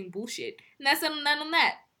actually fucking bullshit. And that's none on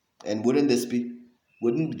that. And wouldn't this be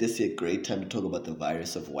a great time to talk about the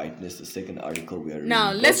virus of whiteness, the second article we are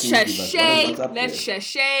Now, reading? Girl, can you give us what's up let's there?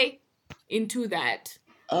 sashay into that.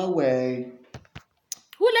 Away.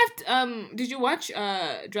 Who left? Did you watch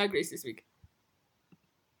Drag Race this week?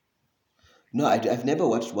 No, I've never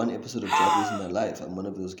watched one episode of Drag Race in my life. I'm one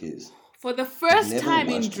of those gays. For the I've first never time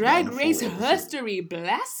in watched Drag one Race full episode. history,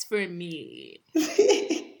 blasphemy.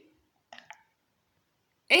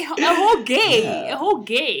 A whole gay, a Yeah. whole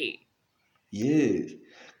gay. Yes.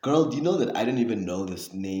 Girl, do you know that I don't even know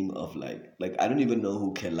this name of like I don't even know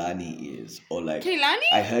who Kelani is or like Kaylani?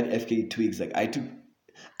 I heard FK Twigs like I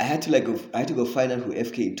had to go find out who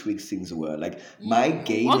FK Twigs things were. Like my Okay,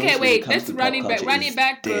 gayness when it wait. comes Let's to pop culture run it is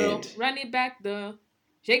back, girl. dead. Run it back. The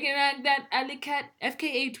shaking like that alley cat.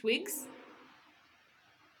 FKA Twigs.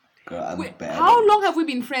 Girl, I'm Wait, bad at how long it. have we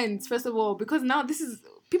been friends? First of all, because now this is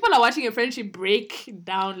people are watching a friendship break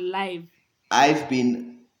down live. I've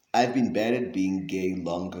been I've been bad at being gay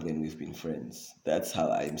longer than we've been friends. That's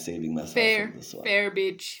how I'm saving myself from Fair, this one. fair,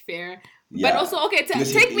 bitch, fair. But Yeah. also, okay,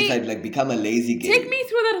 Because if I'd like become a lazy take me gay,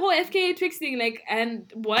 through that whole FKA Twix thing, like,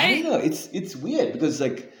 and I don't why? know. It's weird because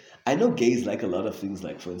like I know gays like a lot of things.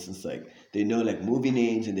 Like for instance, like they know like movie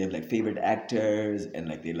names and they have like favorite actors and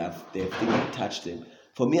like they have things that touch them.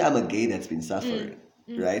 For me, I'm a gay that's been Mm, suffering,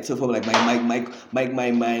 mm. right? So for like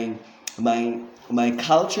my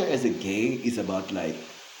culture as a gay is about like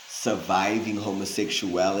surviving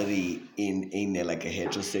homosexuality in like a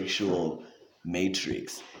heterosexual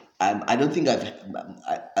matrix. I don't think I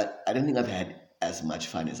don't think I've had as much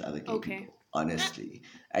fun as other gay Okay. people. Honestly,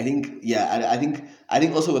 I think yeah, I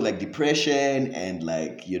think also with like depression and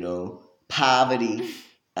like poverty,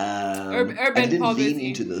 I Urban didn't lean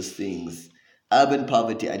into poverty. those things. Urban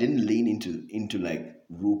poverty, I didn't lean into like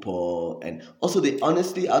RuPaul and also they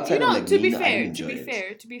honestly You outside of know, like Nina, I didn't enjoy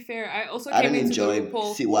it. to be fair, I also I came don't into the enjoy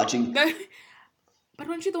RuPaul. see watching. The, but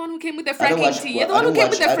weren't you the one who came with the I don't fracking watch. tea? You're Well, the I one who don't came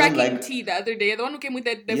with watch. the I don't fracking like. tea the other day. You're the one who came with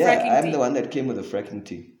the Yeah, fracking I'm the tea. one that came with the fracking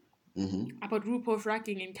tea. Mm-hmm. About RuPaul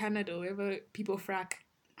fracking in Canada, wherever people frack.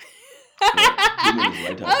 Well, him and his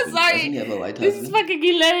white I'm husband. Doesn't sorry. he have a white This is husband? fucking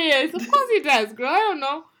hilarious. Of course he does, girl. I don't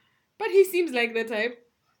know. But he seems like the type.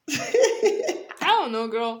 I don't know,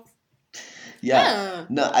 girl. Yeah. Huh.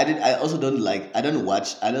 No, I did. I also don't like. I don't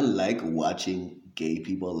watch. I don't like watching gay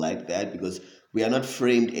people like that because we are not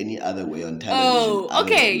framed any other way on television Oh, other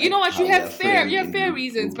okay. than You know like what? how we are You framed have in fair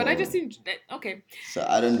reasons, but I just RuPaul. think that okay. So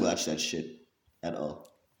I don't watch that shit at all.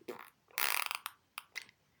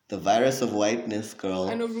 The virus of whiteness,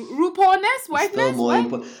 I know girl, RuPaulness, is still whiteness, more what?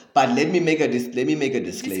 important. But let me make a disclaimer.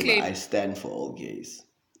 Disclaim. I stand for all gays.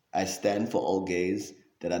 I stand for all gays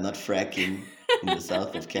that are not fracking in the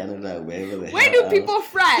south of Canada or wherever the Where hell do else. people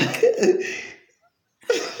frack?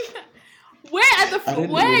 I don't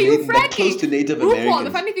know. Where are you Like close fracking? to Native RuPaul. The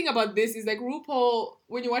Americans. funny thing about this is like RuPaul.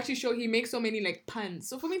 When you watch his show, he makes so many like puns.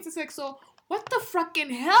 So for me, it's just like so. What the fucking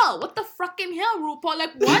hell? What the fucking hell, RuPaul?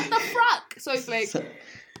 Like what the fuck? So it's like So,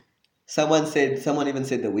 someone even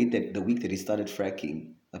said the week that he started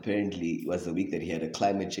fracking apparently was the week that he had a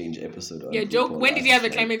climate change episode yeah, on joke. RuPaul When did he Ask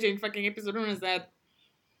have a Shrek. climate change fucking episode? When was that?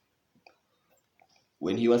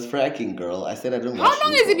 When he was fracking, girl. I said I don't How watch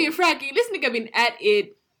long has he been RuPaul. fracking? This nigga been at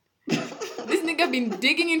it. This nigga been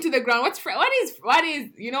digging into the ground. What is?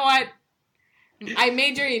 You know what? I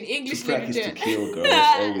majored in To English frack is to literature. kill, girl.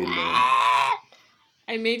 That's all we know.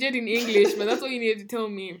 I majored in English, but that's what you needed to tell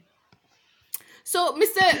me. So,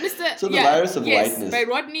 Mr. So the Yeah, virus of yes, whiteness. by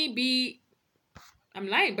Rodney B. I'm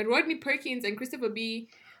lying, but Rodney Perkins and Christopher B.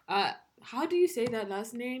 How do you say that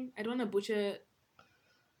last name? I don't want to butcher.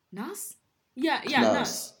 Nas? Yeah,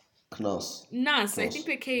 Nas. Knos. Knos. Nas. I think Knos.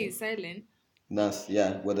 the K Yeah. is silent. Nas,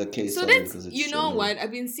 yeah, with a K So silent that's because it's you know German. what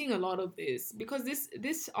I've been seeing a lot of this because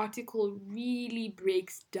this article really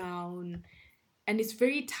breaks down and it's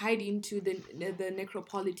very tied into the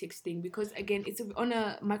necropolitics thing because again it's on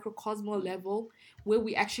a microcosmal level where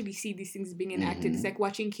we actually see these things being enacted. It's Mm-hmm. like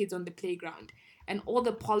watching kids on the playground and all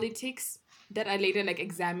the politics that are later like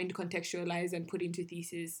examined, contextualized, and put into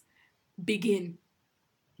thesis begin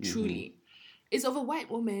Mm-hmm. truly is of a white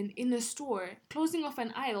woman in a store closing off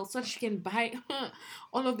an aisle so that she can buy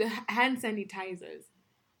all of the hand sanitizers.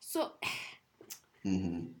 So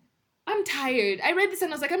Mm-hmm. I'm tired. I read this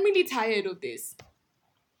and I was like, I'm really tired of this.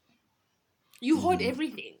 You hoard Mm-hmm.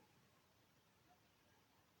 everything.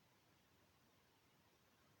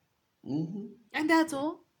 Mm-hmm. And that's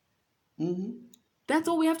all. Mm-hmm. That's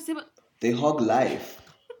all we have to say about. They hog life.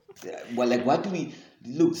 Yeah, well, like, what do we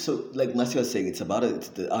look? So, like Marcia was saying,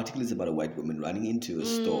 the article is about a white woman running into a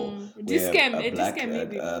store where Discam. a A black discam,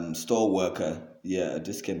 maybe. store worker, yeah, a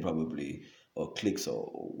discount probably, or clicks or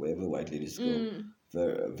wherever white ladies go,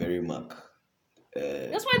 very much.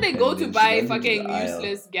 That's why they go And to then she buy runs into the fucking aisle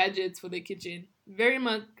useless gadgets for the kitchen. Very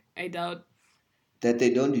much, I doubt. that they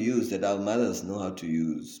don't use, that our mothers know how to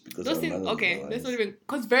use because Those our things, mothers are the okay, that's not ones. even.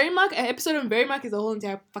 Because an episode on Very Mark is a whole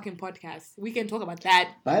entire fucking podcast. We can talk about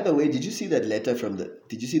that. By the way, did you see the letter from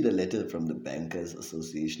the Bankers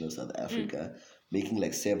Association of South Mm. Africa making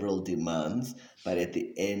like several demands, but at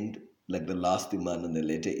the end, like the last demand on the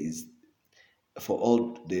letter is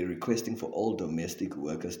they're requesting for all domestic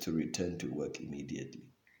workers to return to work immediately.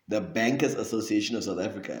 The Bankers Association of South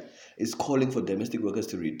Africa is calling for domestic workers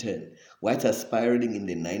to return. Whites are spiraling in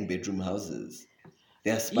their 9 bedroom houses.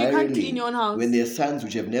 They are You can't clean your spiraling own when house. their sons,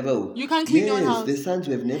 which have never, You can't clean your own yes, their house. sons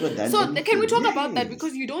who have never done So can we anything. talk about that?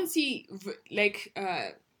 Because Yes. you don't see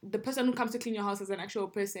the person who comes to clean your house as an actual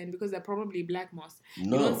person because they're probably black moss. You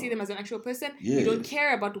don't see No. them as an actual person. You don't Yes.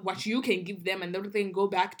 care about what you can give them and everything. Go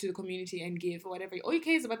back to the community and give or whatever. All you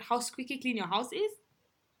care is about how squeaky clean your house is.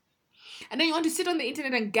 And then you want to sit on the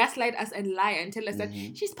internet and gaslight us and lie and tell us that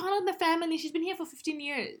Mm-hmm. she's part of the family. She's been here for 15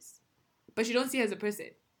 years. But you don't see her as a person.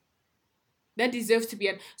 That deserves to be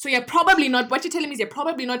at. So you're probably not. What you're telling me is you're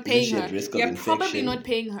probably not Isn't paying she at her. risk of You're probably not infection?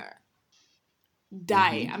 paying her.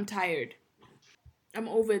 Die. Mm-hmm. I'm tired. I'm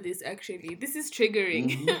over this actually. This is triggering.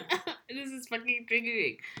 Mm-hmm. This is fucking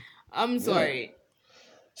triggering. I'm Yeah. sorry.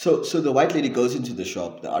 So the white lady goes into the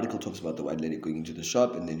shop. The article talks about the white lady going into the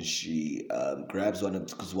shop, and then she grabs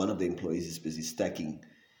because one of the employees is busy stacking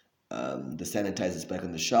the sanitizers back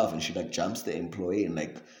on the shelf, and she like jumps the employee and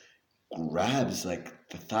like grabs like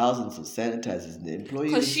the thousands of sanitizers, and the employee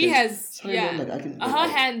Cause even she says, has, "Sorry, ma'am, yeah. like I can Her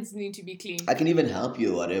hands need to be clean. I can even help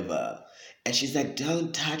you or whatever." And she's like,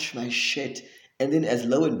 "Don't touch my shit." And then, as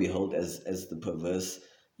lo and behold, as the perverse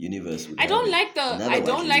universe would I have don't it, like the another I white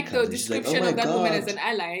don't lady like the comes and she's like, "Oh description my of that woman as god." an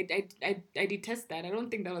ally. I detest that. I don't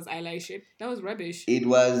think that was allyship. That was rubbish. I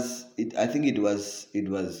think it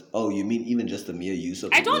was. Oh, you mean even just the mere use of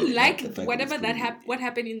I the don't word, not like the fact that it's whatever putting. what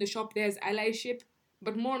happened in the shop there as allyship,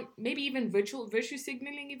 but more maybe even virtue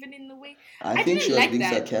signaling even in the way. I I think she didn't was like being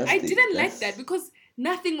that. I sarcastic. didn't like that That's because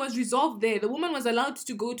nothing was resolved there. The woman was allowed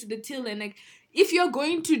to go to the till and like if you're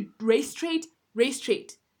going to race trade.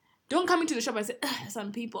 Don't come into the shop and say, "Ugh,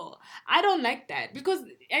 some people." I don't like that because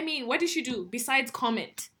I mean, what did she do besides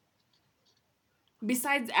comment?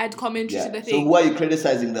 Besides add commentary to yeah. the So thing. who are you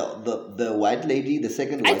criticizing? The white lady, the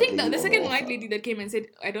second I white think lady, the or the second white author? lady that came and said,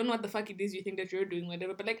 I don't know what the fuck it is you think that you're doing,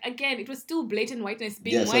 whatever. But like again, it was still blatant whiteness Yeah.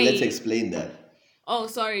 being So let's white. explain that. Oh,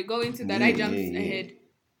 sorry, go into that. I Yeah, jumped yeah, yeah. ahead.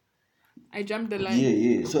 I jumped the Yeah, line.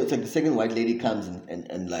 yeah. So it's like the second white lady comes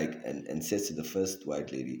and like and says to the first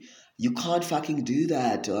white lady, "You can't fucking do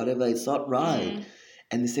that or whatever. It's not right." Mm.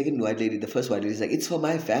 And the first white lady is like, "It's for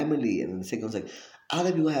my family." And then the second one's like,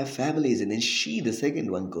 "Other people have families." And then the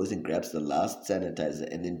second one, goes and grabs the last sanitizer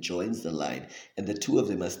and then joins the line. And the two of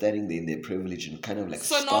them are standing there in their privilege and kind of like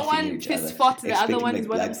So no scoffing at one each fist other, fought the other expecting one is like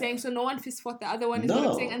what I'm black. saying. So no one fist fought the other one is what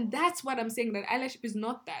I'm saying. No. And that's what I'm saying, that allyship is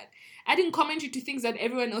not that. Adding commentary to things that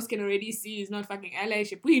everyone else can already see is not fucking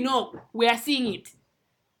allyship. We know. We are seeing it.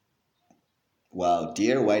 Wow,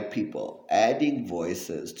 dear white people, adding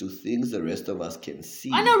voices to things the rest of us can And see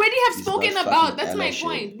already have is about spoken about. fucking That's my allyship.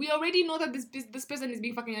 point. We already know that this person is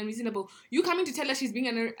being fucking unreasonable. You coming to tell us she's being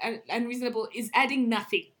unreasonable is adding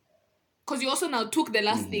nothing. Because you also now took the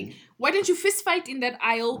last thing. Mm-hmm. Why don't you fist fight in that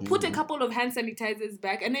aisle, put a Mm-hmm. couple of hand sanitizers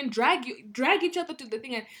back, and then drag each other to the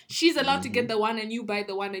thing, and she's allowed to get Mm-hmm. the one, and you buy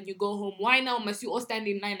the one, and you go home. Why now must you all stand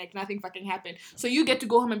in line like nothing fucking happened? So you get to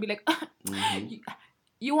go home and be like, Mm-hmm. you,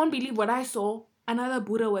 you won't believe what I saw. Another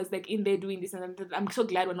Buddha was like in there doing this, and I'm so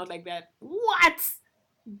glad we're not like that. What?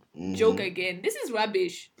 Joke Mm-hmm. again. This is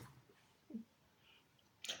rubbish.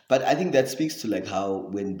 But I think that speaks to like how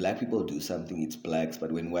when black people do something, it's blacks,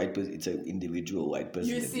 but when white person, it's an individual white person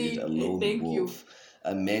You that did it, a see, lone thank you. wolf,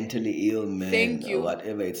 a mentally ill man, Thank or you.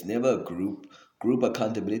 whatever. It's never a group. Group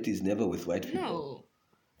accountability is never with white people. No.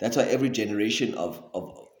 That's why every generation of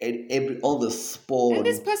all the And this spawn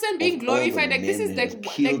person being of all the glorified, like this men is has like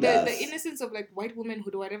killed the us. innocence of like white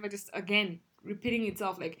womanhood or whatever, just again repeating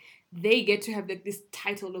itself. Like they get to have like this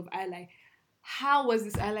title of ally. How was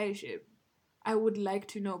this allyship? I would like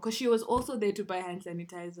to know. Because she was also there to buy hand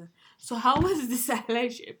sanitizer. So how was this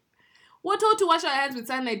allyship? We're told to wash our hands with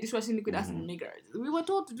sunlight dishwashing liquid as niggers. We were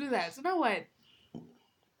told to do that. So now what?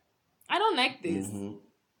 I don't like this.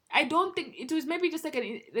 I don't think it was maybe just like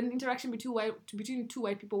an interaction between two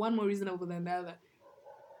white people, one more reasonable than the other.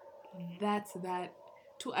 That's that.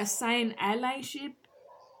 To assign allyship.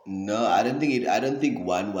 No, I don't think it. I don't think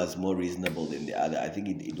one was more reasonable than the other. I think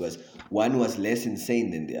it was one was less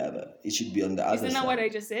insane than the other. It should be on the other Isn't that side. what I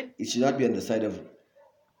just said? It should not be on the side of.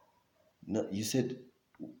 No, you said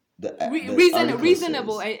the article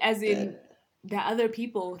Reasonable, says as in that. the other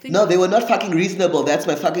people. No, they were not fucking reasonable. That's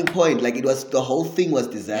my fucking point. Like it was the whole thing was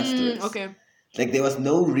disastrous. Okay. Like there was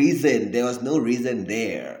no reason. There was no reason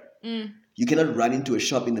there. You cannot run into a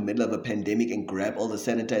shop in the middle of a pandemic and grab all the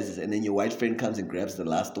sanitizers and then your white friend comes and grabs the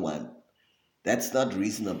last one. That's not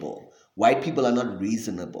reasonable. White people are not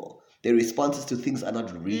reasonable. Their responses to things are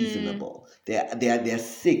not reasonable. They're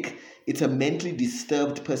sick. It's a mentally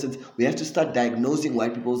disturbed person. We have to start diagnosing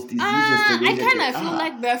white people's diseases the way I that kind they of feel are.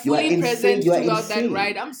 like they're You are fully insane. present You are throughout that insane.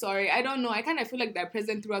 ride. I'm sorry. I don't know. I kind of feel like they're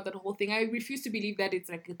present throughout that whole thing. I refuse to believe that it's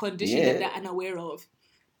like a condition Yeah. that they're unaware of.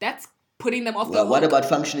 That's putting them off the Well, what hook. about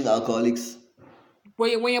functioning alcoholics?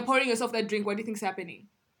 When you're pouring yourself that drink, what do you think's happening?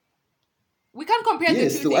 We can't compare Yes, the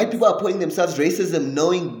two the things. white people are pouring themselves racism,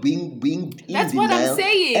 knowing being in That's what denial I'm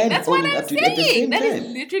saying. and That's what owning I'm up to it at the saying. same That is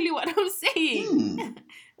time. literally what I'm saying.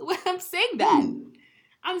 I'm saying that.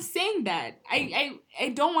 I'm saying that. I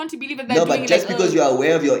don't want to believe that they're No, doing but it just like, because you are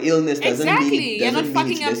aware of your illness doesn't exactly. mean You're not it's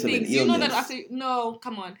fucking up less of an things. You know that illness. after no,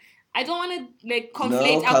 come on. I don't want to like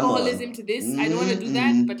conflate No, come alcoholism on. to this. I don't want to do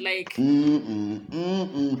that, but like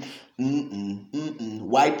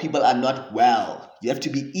White people are not well. You have to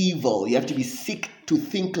be evil. You have to be sick to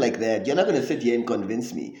think like that. You're not going to sit here and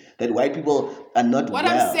convince me that white people are not what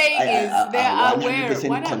well. I'm saying is they're are aware. 100%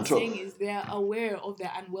 What I'm control. saying is they're aware of their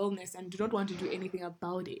unwellness and do not want to do anything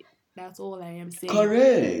about it. That's all I am saying.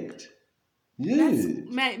 Correct. That's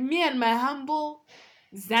Yeah. me and my humble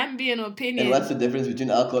Zambian opinion. And what's the difference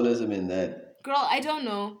between alcoholism and that? Girl, I don't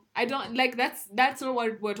know. I don't like that's not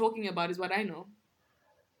what we're talking about is what I know.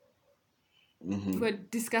 We're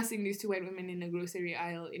discussing these two white women in a grocery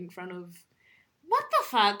aisle in front of what the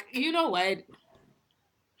fuck? You know what?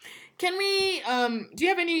 Can we do you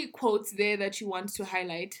have any quotes there that you want to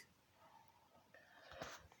highlight?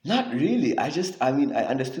 Not really. I mean, I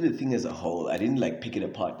understood the thing as a whole. I didn't like pick it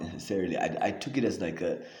apart necessarily. I took it as like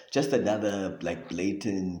just another like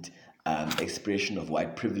blatant expression of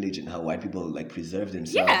white privilege and how white people like preserve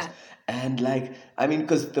themselves. Yeah. And like, I mean,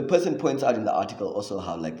 because the person points out in the article also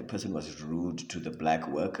how like the person was rude to the black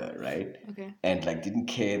worker, right? Okay. And like didn't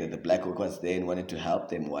care that the black worker was there and wanted to help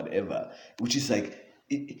them, whatever. Which is like,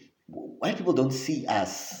 white people don't see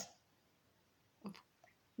us.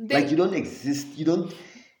 Like you don't exist.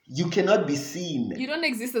 You cannot be seen. You don't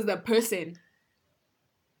exist as a person.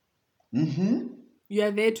 Mm-hmm. You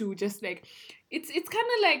are there to just like it's kind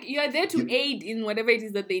of like you are there to aid in whatever it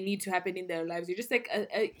is that they need to happen in their lives. You're just like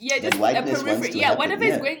just a whiteness wants periphery. to Yeah, happen, whatever is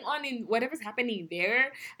yeah. going on in whatever's happening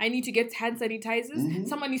there. I need to get hand sanitizers.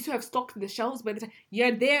 Someone needs to have stocked the shelves by the time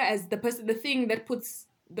you're there as the person, the thing that puts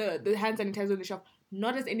the hand sanitizer on the shelf.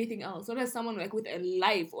 Not as anything else, not as someone like with a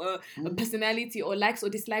life or a personality or likes or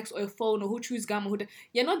dislikes or a phone or who chews gum or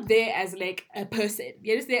you're not there as like a person.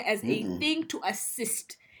 You're just there as a thing to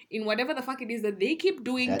assist in whatever the fuck it is that they keep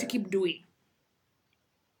doing to keep doing.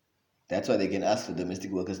 That's why they can ask the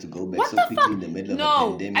domestic workers to go back What so the quickly fuck? in the middle of a No,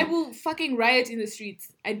 pandemic. I will fucking riot in the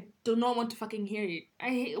streets. I do not want to fucking hear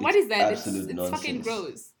it. What is that? Absolute It's nonsense. fucking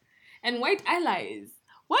gross. And white allies.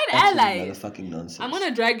 White Absolute allies. motherfucking nonsense. I'm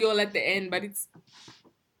gonna drag you all at the end, but it's.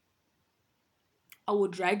 I will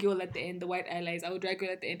drag you all at the end. The white allies. I will drag you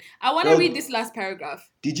all at the end. I want to read this last paragraph.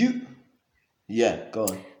 Did you? Yeah, go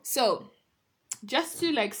on. So, just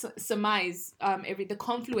to like surmise the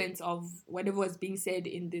confluence of whatever was being said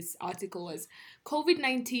in this article was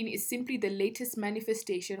COVID-19 is simply the latest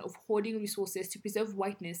manifestation of hoarding resources to preserve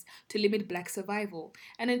whiteness to limit black survival.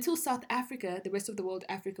 And until South Africa, the rest of the world,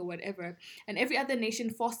 Africa, whatever, and every other nation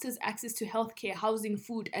fosters access to healthcare, housing,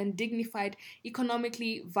 food, and dignified,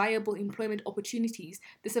 economically viable employment opportunities,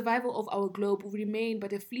 the survival of our globe will remain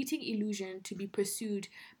but a fleeting illusion to be pursued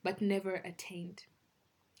but never attained.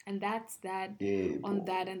 And that's that on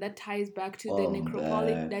that, and that ties back to the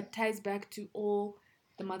necropolic. That ties back to all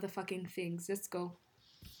the motherfucking things. Let's go.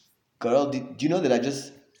 Girl, do you know that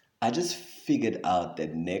I just figured out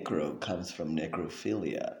that necro comes from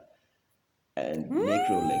necrophilia, and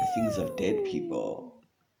necro like things of dead people.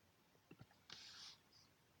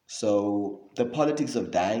 So the politics of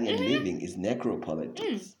dying and living is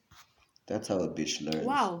necropolitics. That's how a bitch learns.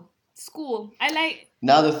 Wow. School. I like.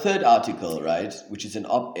 Now the third article, right, which is an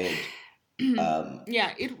op-ed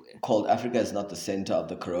Yeah, it. called "Africa is not the center of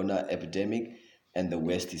the corona epidemic, and the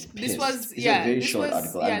West is pissed." It's a very short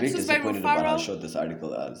article. I'm This very was by disappointed about how Rufaro. short this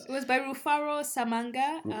article is. It was by Rufaro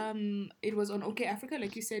Samanga. It was on OK Africa,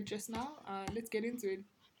 like you said just now. Let's get into it.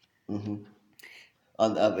 Mm-hmm.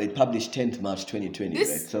 On it published 10th March 2020, right?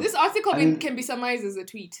 So this article can be summarized as a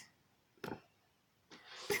tweet.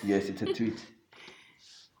 Yes, it's a tweet.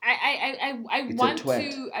 I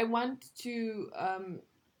want to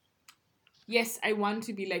yes, I want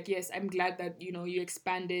to be like, yes, I'm glad that, you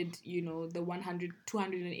expanded, the 100,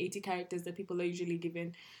 280 characters that people are usually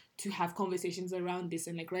given to have conversations around this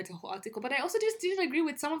and like write a whole article. But I also just didn't agree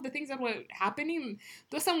with some of the things that were happening.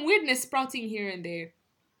 There was some weirdness sprouting here and there.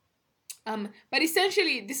 But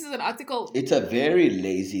essentially, this is an article. It's a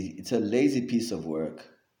lazy piece of work.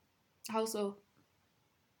 How so?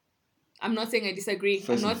 I'm not saying I disagree.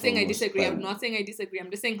 I'm not saying I disagree. I'm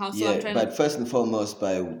just saying how so. Yeah, I'm trying but first and foremost,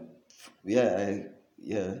 okay.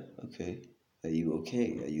 Are you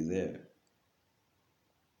okay? Are you there?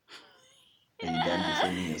 Are you done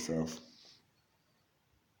defending yourself?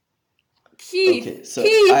 Keith. Okay, so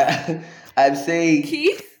I'm saying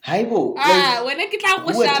Keith. Haibo.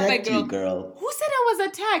 Who attacked you, girl? Who said I was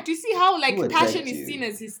attacked? You see how passion is seen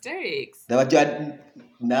as hysterics.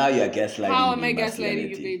 Now you're gaslighting me. How am I gaslighting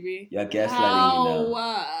you, baby? You're gaslighting me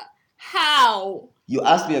now. How? You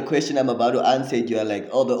asked me a question I'm about to answer it. You're like,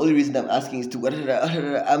 oh, the only reason I'm asking is to...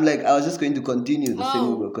 I'm like, I was just going to continue the same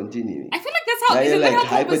way we're continuing. I feel like that's how... Isn't that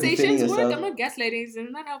how conversations work? I'm not gaslighting.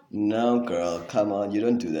 Isn't that how... No, girl. Come on. You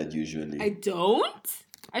don't do that usually. I don't?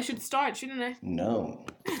 I should start, shouldn't I? No.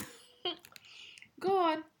 Go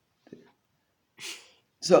on.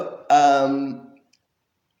 So,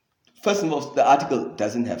 first of all, the article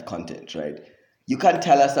doesn't have content, right? You can't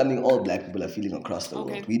tell us something all black people are feeling across the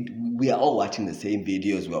world. We are all watching the same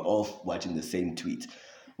videos. We're all watching the same tweets.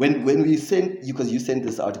 When we sent you, because you sent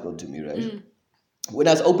this article to me, right? When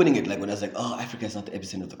I was opening it, when I was like, oh, Africa is not the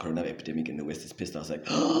epicenter of the corona epidemic and the West is pissed, I was like,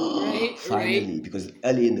 oh, finally. Right. Because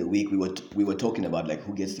early in the week, we were talking about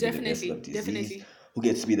who gets to be the vessel of disease, who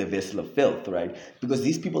gets to be the vessel of filth, right? Because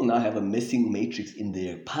these people now have a missing matrix in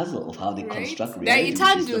their puzzle of how they construct reality.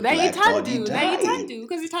 Because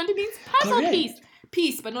Itandu means puzzle piece.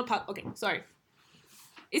 Piece, but not puzzle. Okay, sorry.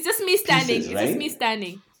 It's just me standing. Just me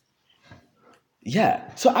standing.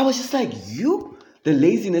 Yeah. So I was just like, the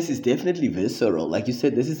laziness is definitely visceral. Like you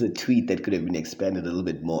said, this is a tweet that could have been expanded a little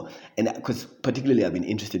bit more. And because particularly I've been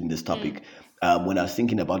interested in this topic when I was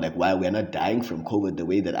thinking about why we're not dying from COVID the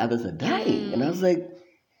way that others are dying. And I was like,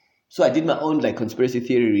 so I did my own conspiracy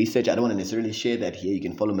theory research. I don't want to necessarily share that here. You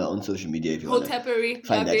can follow my own social media if you want to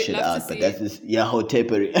find that shit out. But that's this,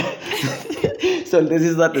 hotepery. So this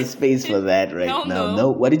is not the space for that now.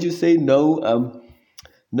 No, what did you say? No,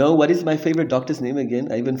 what is my favorite doctor's name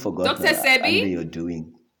again? I even forgot. Dr. Sebi? You're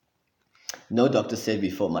doing. No Dr.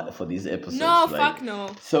 Sebi for these episodes. No, right? Fuck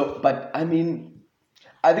no. So, but I mean,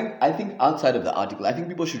 I think outside of the article, I think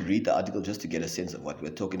people should read the article just to get a sense of what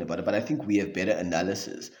we're talking about. But I think we have better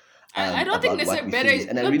analysis. I don't think necessarily better is,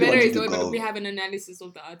 and I really better is whether we have an analysis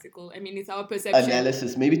of the article. I mean, it's our perception.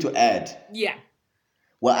 Analysis, maybe to add. Yeah.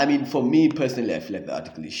 Well, I mean, for me personally, I feel like the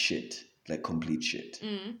article is shit, complete shit.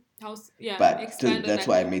 That's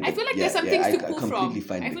why I made. I feel like there's some things to pull from.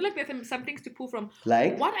 I feel like there's some things to pull from.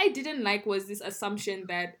 What I didn't like was this assumption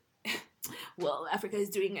that, well, Africa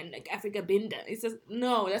is doing and Africa been done. It's just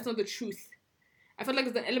no, that's not the truth. I feel like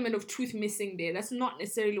there's an element of truth missing there. That's not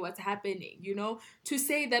necessarily what's happening, To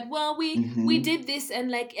say that, well, we did this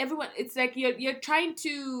and everyone, it's like you're trying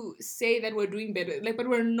to say that we're doing better, but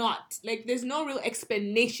we're not. There's no real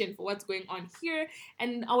explanation for what's going on here,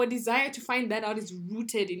 and our desire to find that out is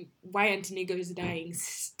rooted in why Antonega is dying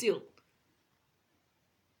still.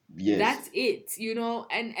 Yes. That's it,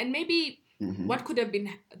 and maybe what could have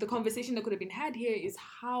been the conversation that could have been had here is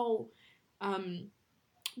how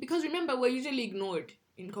because remember, we're usually ignored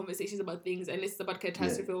in conversations about things unless it's about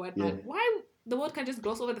catastrophe or whatnot. Yeah. Why the world can't just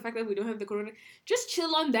gloss over the fact that we don't have the corona? Just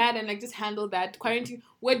chill on that and just handle that. Quarantine.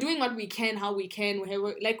 We're doing what we can, how we can.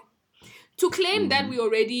 We're, to claim that we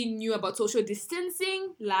already knew about social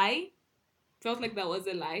distancing, lie. Felt like that was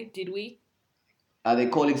a lie. Did we? Are they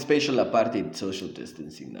calling spatial apartheid social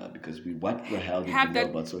distancing now? Because what the hell did we know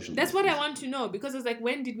about social distancing? That's what I want to know. Because it's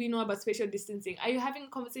when did we know about spatial distancing? Are you having a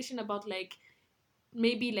conversation about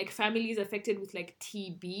maybe families affected with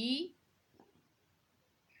TB?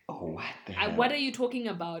 Oh What the hell? What are you talking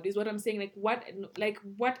about is what I'm saying. What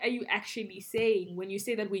are you actually saying when you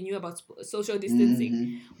say that we knew about social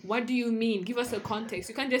distancing? What do you mean? Give us a context.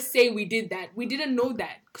 You can't just say we did that. We didn't know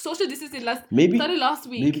that. Social distancing started last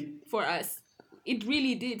week for us. It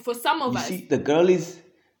really did. For some of us. You see,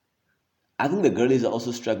 I think the girl is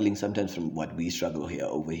also struggling sometimes from what we struggle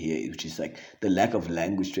over here, which is like the lack of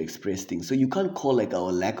language to express things. So you can't call like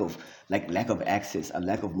our lack of access, a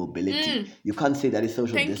lack of mobility. You can't say that is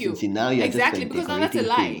social distancing. Now you're exactly just because now that's a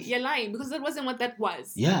lie. things. You're lying because that wasn't what that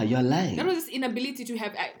was. Yeah, you're lying. That was this inability to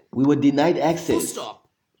have. We were denied access. Full stop.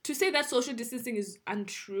 To say that social distancing is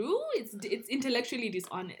untrue, it's intellectually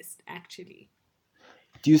dishonest, actually.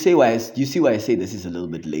 Do you see why I say this is a little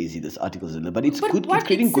bit lazy? This article is a little, but it's good. It's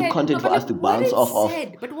creating good content for us to bounce off of.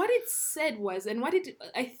 But what it said was, and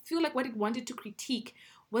I feel like what it wanted to critique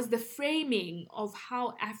was the framing of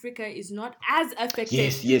how Africa is not as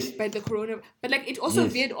affected by the corona. But like it also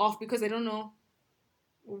veered off because I don't know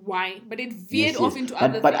why, but it veered off into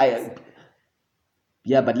other things.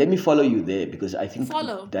 But let me follow you there because I think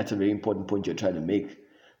that's a very important point you're trying to make.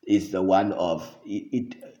 Is the one of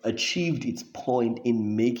it achieved its point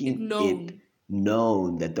in making it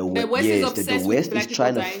known that the West is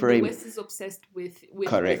trying to frame. The West is obsessed with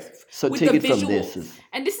correct. So take it from this.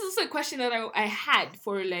 And this is also a question that I had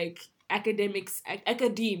for like academics,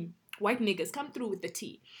 white niggas, come through with the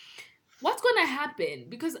tea. What's going to happen?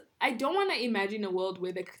 Because I don't want to imagine a world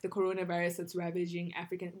where the coronavirus that's ravaging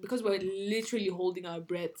Africa, because we're literally holding our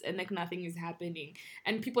breaths and like nothing is happening.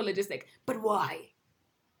 And people are just like, but why?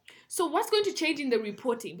 So what's going to change in the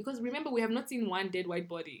reporting? Because remember, we have not seen one dead white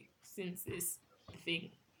body since this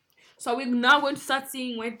thing. So are we now going to start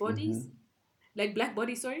seeing white bodies? Like black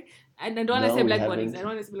bodies, sorry? And I don't want to say black bodies. I don't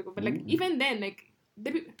want to say black bodies. But like even then, like...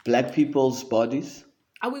 black people's bodies?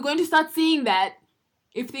 Are we going to start seeing that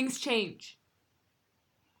if things change?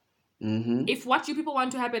 If what you people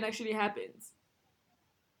want to happen actually happens?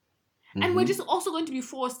 And we're just also going to be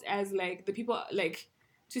forced as like the people like...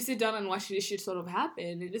 to sit down and watch this shit sort of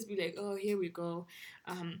happen and just be like, oh, here we go.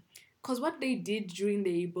 Because what they did during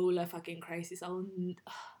the Ebola fucking crisis,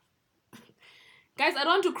 guys, I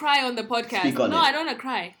don't want to cry on the podcast. I don't want to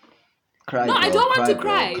cry. I don't want to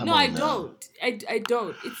cry. No, I don't. I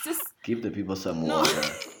don't. It's just... give the people some water.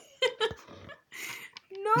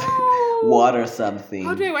 No. Water something.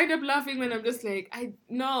 How do I wind up laughing when I'm just like,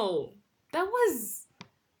 no. That was...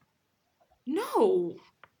 No.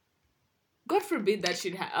 God forbid that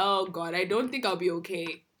shit oh God, I don't think I'll be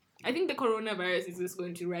okay. I think the coronavirus is just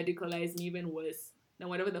going to radicalize me even worse than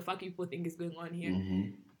whatever the fuck people think is going on here.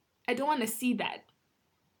 I don't want to see that.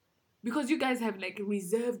 Because you guys have like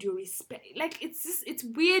reserved your respect. Like it's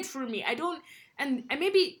weird for me. I don't and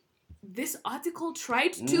maybe this article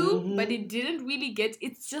tried to, but it didn't really get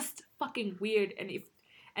it's just fucking weird and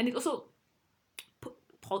it also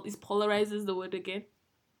polarizes the word again.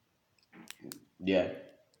 Yeah.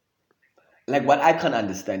 Like what I can't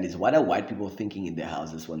understand is what are white people thinking in their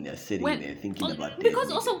houses when they're sitting there thinking about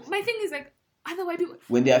because also my thing is like other white people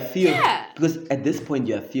when they are because at this point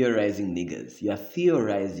you're theorizing niggas, you're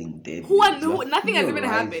theorizing dead nothing has even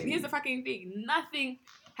happened. Here's the fucking thing, nothing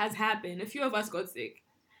has happened. A few of us got sick,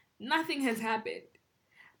 nothing has happened.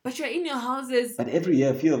 But you're in your houses. But every year,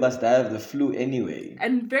 a few of us die of the flu anyway.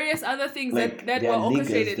 And various other things like, that were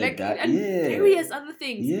orchestrated. Various other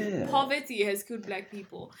things. Yeah. Poverty has killed black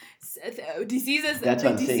people. Diseases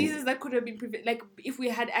that could have been prevented. Like, if we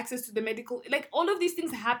had access to the medical... Like, all of these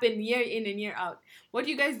things happen year in and year out. What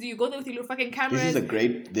do? You go there with your little fucking cameras.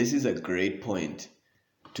 This is a great point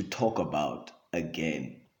to talk about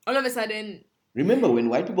again. All of a sudden... Remember when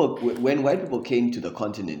white people came to the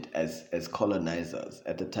continent as colonizers,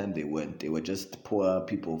 at the time they were just poor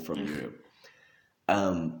people from Europe,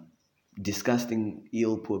 disgusting,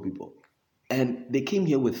 ill, poor people, and they came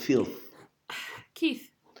here with filth. Keith.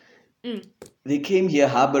 They came here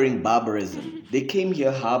harboring barbarism. They came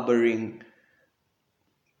here harboring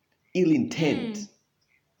ill intent,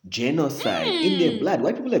 genocide in their blood.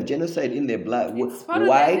 White people have genocide in their blood.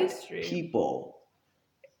 White people.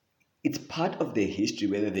 It's part of their history,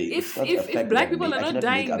 whether they... If black people are not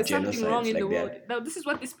dying, there's something wrong in the world. Now, this is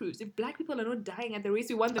what this proves. If black people are not dying at the rates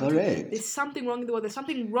we want them to, there's something wrong in the world. There's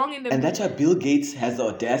something wrong in the... And that's why Bill Gates has the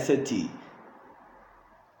audacity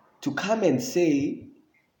to come and say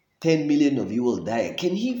 10 million of you will die.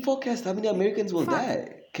 Can he forecast how many Americans will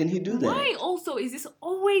die? Can he do that? Why also is this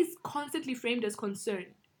always constantly framed as concern?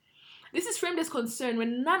 This is framed as concern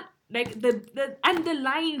when like the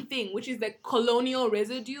underlying thing, which is the colonial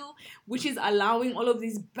residue, which is allowing all of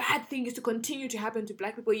these bad things to continue to happen to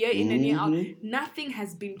black people year in and year out. Nothing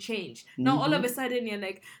has been changed. Now all of a sudden you're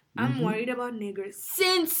like, I'm worried about niggers.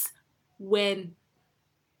 Since when?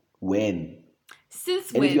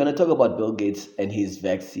 Since And when? if you want to talk about Bill Gates and his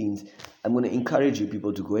vaccines, I'm going to encourage you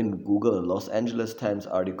people to go and Google a Los Angeles Times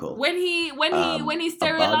article When he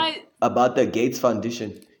sterilized about the Gates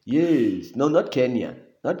Foundation. Yes, no, not Kenya,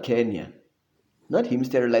 not him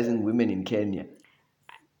sterilizing women in Kenya.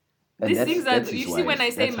 And these things are, that's you his see, wife. when I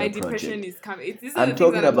say That's my her depression project. is coming, these are I'm the things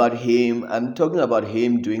talking that about him. I'm talking about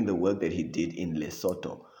him doing the work that he did in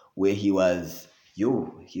Lesotho, where he was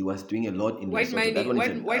doing a lot in white Lesotho. That one is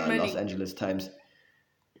mining, white Los mining. Angeles Times.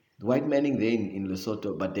 White manning there in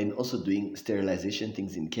Lesotho, but then also doing sterilization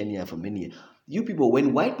things in Kenya for many years. You people,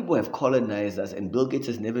 when white people have colonized us and Bill Gates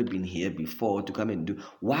has never been here before to come and do,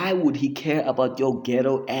 why would he care about your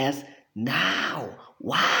ghetto ass now?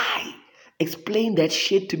 Why? Explain that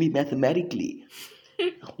shit to me mathematically.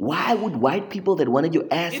 Why would white people that wanted your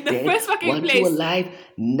ass In the dead first fucking want place. you alive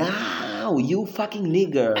now? You fucking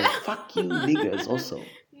nigger. Fuck you niggers also.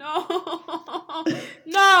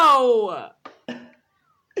 No.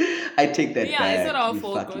 I take that Yeah, back. it's not our You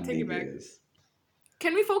fault, girl. fucking Take it back. niggers.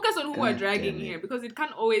 Can we focus on who we're God dragging damn here? it. Because it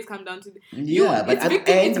can't always come down to Yeah, but it's I'm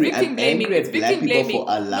victim. It's angry. victim I'm blaming. angry It's at black victim people blaming.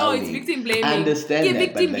 for allowing. No, it's victim blaming. I understand Yeah, that,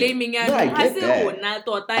 victim but like, blaming. no, I get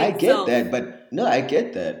that. I get itself. that, but no, I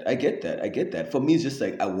get that. I get that. I get that. For me, it's just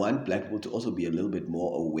like I want black people to also be a little bit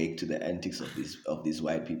more awake to the antics of these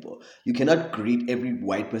white people. You cannot greet every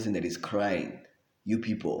white person that is crying. You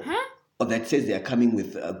people. Huh? Or that says they are coming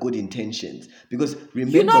with good intentions. Because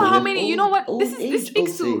remember, You know how we have many? You know what? This age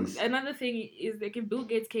speaks to sayings. another thing. Is like if Bill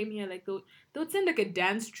Gates came here, like they would send like a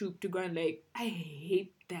dance troupe to go and like, I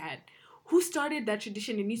hate that. Who started that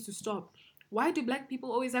tradition? It needs to stop. Why do black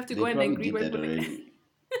people always have to They go and like probably greet did white that people? Like, already.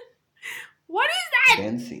 what is that?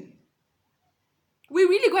 Dancing. We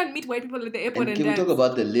really go and meet white people at the airport And and can we dance. talk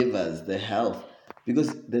about the livers, the health?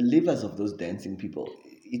 Because the livers of those dancing people,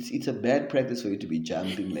 it's a bad practice for you to be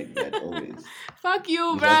jumping like that always. Fuck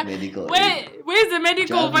you, Without bruh. medical aid. Where's the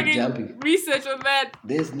medical Jumping. research on that?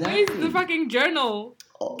 There's Where's the nothing. fucking journal?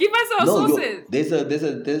 Oh, Give us our no, sources.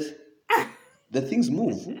 the things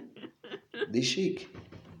move. They shake.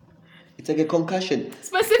 It's like a concussion.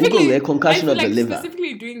 Specifically, Google a concussion I of feel the like liver.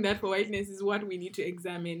 specifically doing that for whiteness is what we need to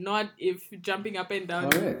examine, not if jumping up and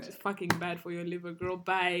down Correct. is fucking bad for your liver, girl.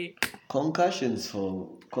 Bye. Concussions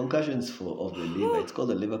for of the liver. It's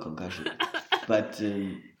called a liver concussion. But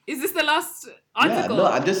Is this the last article? yeah, no,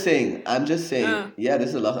 I'm just saying. Yeah, this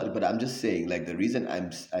is a lot, but I'm just saying. Like the reason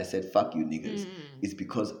I said fuck you niggers is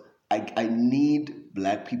because I need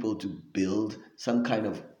black people to build some kind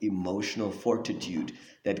of emotional fortitude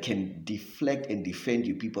that can deflect and defend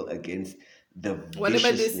you people against the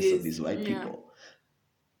Whatever this viciousness of is. these white Yeah. people.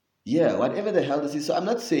 Yeah, whatever the hell this is. So I'm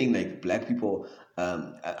not saying like black people.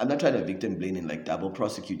 I'm not trying to victim blame and like double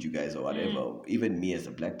prosecute you guys or whatever. Even me as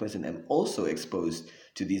a black person, I'm also exposed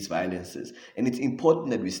to these violences, and it's important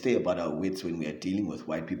that we stay about our wits when we are dealing with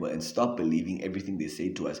white people and stop believing everything they say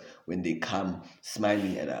to us when they come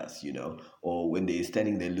smiling at us, or when they're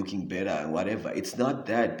standing there looking better and whatever. It's not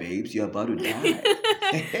that, babes. You're about to die.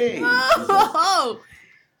 Hey, Oh,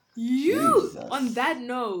 Jesus. On that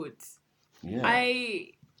note, Yeah.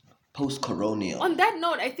 Post-coronial. On that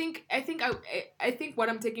note, I think what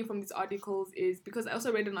I'm taking from these articles is because I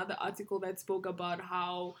also read another article that spoke about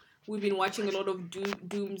how we've been watching a lot of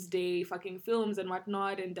doomsday fucking films and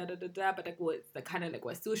whatnot and but like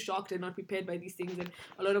we're still shocked and not prepared by these things, and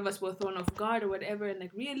a lot of us were thrown off guard or whatever, and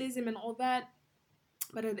like realism and all that.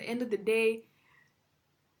 But at the end of the day,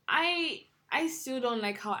 I still don't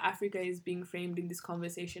like how Africa is being framed in this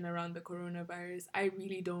conversation around the coronavirus. I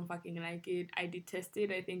really don't fucking like it. I detest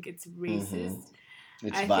it. I think it's racist.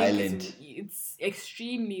 It's violent. Think it's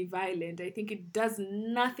extremely violent. I think it does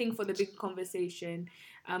nothing for the big conversation.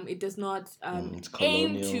 It does not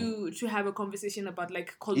aim to have a conversation about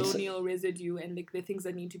like colonial residue and like the things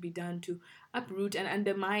that need to be done to uproot and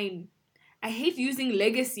undermine. I hate using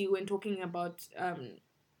legacy when talking about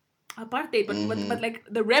apartheid, but like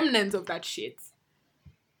the remnants of that shit,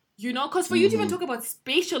 because for you to even talk about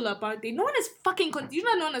spatial apartheid, no one has fucking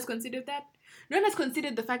no one has considered that. No one has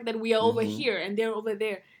considered the fact that we are over here and they're over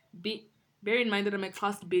there. Bear in mind that I'm a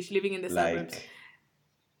class bitch living in the suburbs,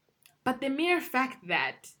 but the mere fact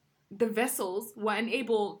that the vessels were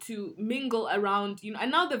unable to mingle around,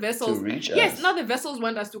 and now the vessels to reach us. Now the vessels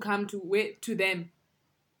want us to come to them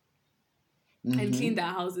and clean their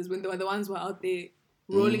houses when they were the ones who are out there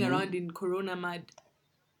rolling around in corona mud.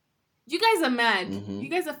 You guys are mad. You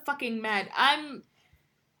guys are fucking mad.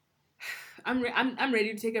 I'm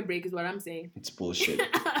ready to take a break is what I'm saying. It's bullshit.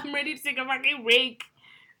 I'm ready to take a fucking break.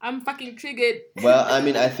 I'm fucking triggered. Well, I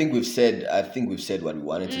mean, I think we've said what we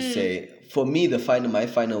wanted to say. For me, my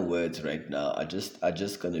final words right now are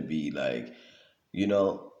just gonna be like, you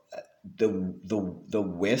know, the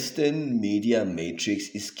Western media matrix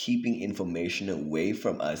is keeping information away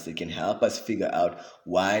from us that can help us figure out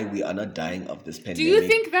why we are not dying of this Do you pandemic.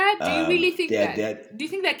 think that? Do you really think they're, that? they're, Do you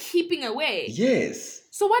think they're keeping away? yes.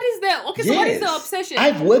 So what is the okay? So what is the obsession?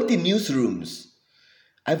 I've worked in newsrooms.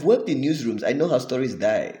 I know how stories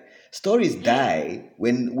die. Stories die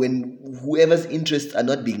when whoever's interests are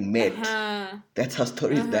not being met. That's how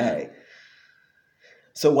stories die.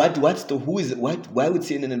 So why would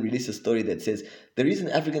CNN release a story that says the reason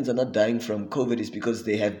Africans are not dying from COVID is because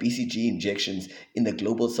they have BCG injections in the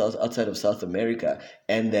global south outside of South America,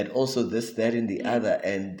 and that also this, that, and the other,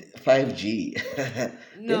 and 5G.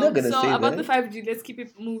 They're not gonna say about that. the 5G, let's keep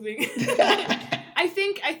it moving. I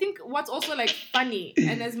think what's also like funny,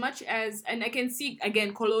 and as much as, and I can see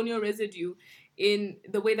again colonial residue in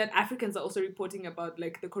the way that Africans are also reporting about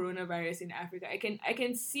like the coronavirus in Africa. I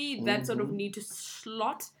can see that sort of need to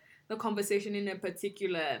slot the conversation in a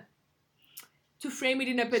particular, to frame it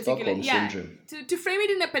in a particular to frame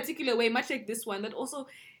it in a particular way, much like this one, that also,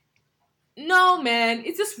 no man,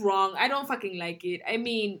 it's just wrong. I don't fucking like it. I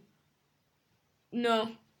mean,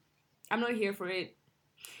 no, I'm not here for it.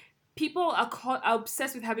 People are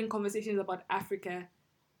obsessed with having conversations about Africa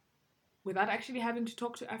without actually having to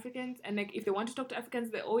talk to Africans. And like, if they want to talk to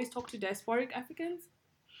Africans, they always talk to diasporic Africans.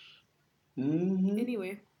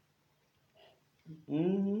 Anyway.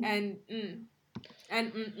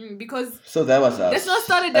 Because so that was us. Let's not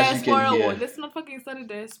start a diaspora war. Let's not fucking start a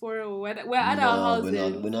diaspora war. We're at our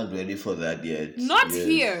houses. We're not ready for that yet.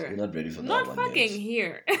 Here. We're not ready for that. Not fucking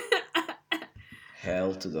here.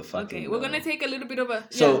 Hell to the fucking. Okay, we're gonna take a little bit of a.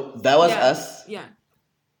 So that was us. Yeah.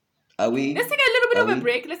 Are we? Let's take a little bit of a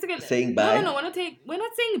break. Let's take a. Saying bye. No. We're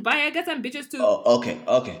not saying bye. I got some bitches too. Oh, okay.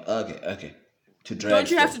 To drag.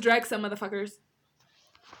 Don't you have to drag some motherfuckers?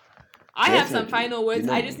 I have some final words.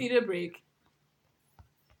 I just need a break.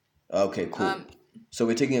 Okay, cool. So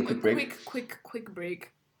we're taking a quick break. Quick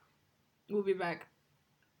break. We'll be back.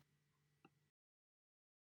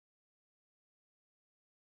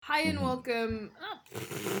 Hi and welcome.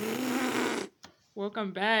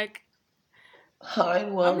 Welcome back. Hi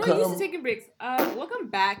and welcome. I'm not used to taking breaks. Welcome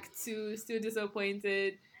back to Still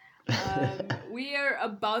Disappointed. We are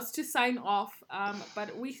about to sign off. But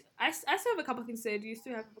I still have a couple things to say. Do you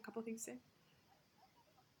still have a couple things to say?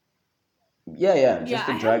 Yeah. Just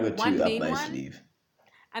a drag or two up my sleeve.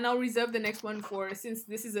 And I'll reserve the next one for, since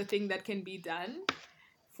this is a thing that can be done,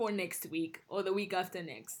 for next week or the week after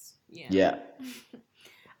next. Yeah.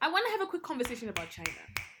 I want to have a quick conversation about China.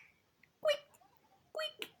 Quick.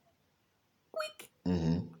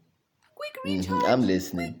 Quick recharge. I'm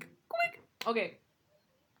listening. Quick. Okay.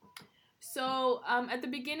 So, at the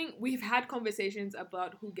beginning, we've had conversations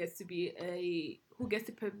about who gets to be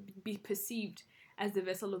perceived as the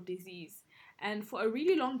vessel of disease. And for a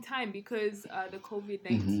really long time, because the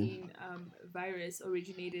COVID-19 virus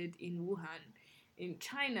originated in Wuhan, in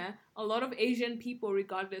China, a lot of Asian people,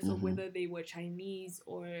 regardless of whether they were Chinese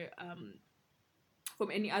or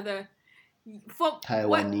from any other,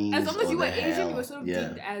 Taiwanese, as long as you were Asian, you were sort of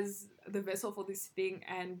deemed as the vessel for this thing,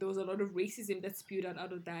 and there was a lot of racism that spewed out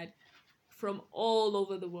of that from all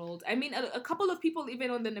over the world. I mean, a couple of people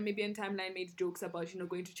even on the Namibian timeline made jokes about,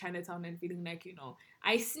 going to Chinatown and feeling like,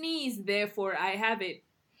 I sneeze, therefore I have it.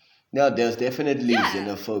 No, there's definitely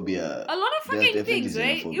xenophobia. A lot of fucking things,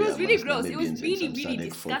 right? It was really gross. It was really, really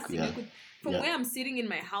disgusting. From where I'm sitting in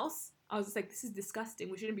my house, I was just like, this is disgusting.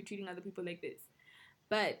 We shouldn't be treating other people like this.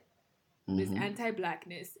 But there's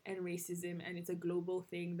anti-blackness and racism, and it's a global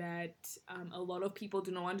thing that a lot of people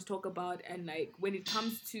do not want to talk about. And like, when it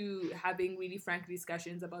comes to having really frank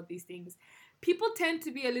discussions about these things, people tend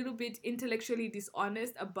to be a little bit intellectually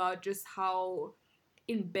dishonest about just how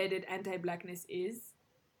embedded anti-blackness is.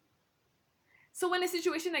 So when a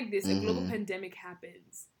situation like this, a global pandemic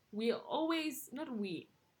happens,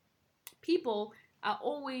 people are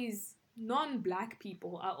always, non-black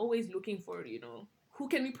people are always looking for, who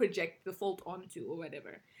can we project the fault onto or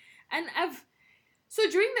whatever. And so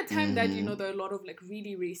during the time that, there are a lot of like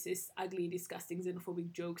really racist, ugly, disgusting,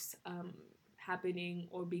 xenophobic jokes happening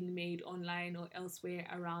or being made online or elsewhere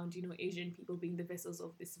around, Asian people being the vessels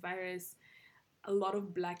of this virus, a lot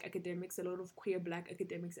of black academics, a lot of queer black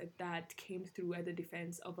academics at that, came through at the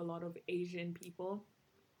defense of a lot of Asian people.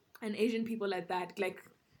 And Asian people at that, like,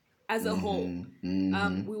 as a whole,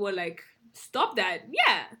 we were like, Stop that.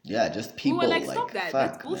 Yeah. Yeah, just We were people. like, Like, stop that.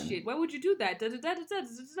 That's fuck, bullshit. man. Why would you do that? Da, da, da, da, da, da,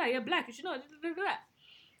 da, da. You're black. You should know. Da, da, da, da.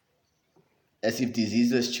 As if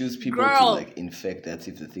diseases choose people to Girl, like infect. That's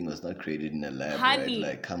if the thing was not created in a lab, right? Like,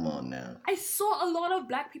 honey, come on now. I saw a lot of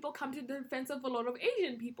black people come to the defense of a lot of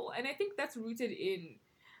Asian people. And I think that's rooted in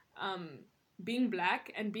um, being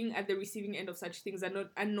black and being at the receiving end of such things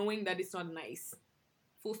and knowing that it's not nice.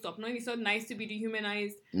 Full stop. Knowing it's not nice to be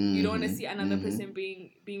dehumanized. You don't want to see Mm-hmm. another Mm-hmm. person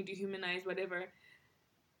being dehumanized, whatever.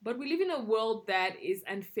 But we live in a world that is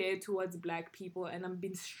unfair towards black people, and I've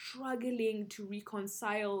been struggling to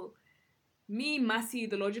reconcile me, Masi,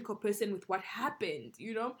 the logical person, with what happened,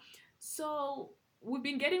 you know? So we've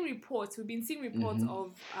been getting reports, we've been seeing reports Mm-hmm.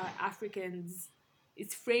 of Africans,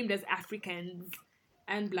 it's framed as Africans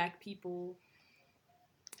and black people,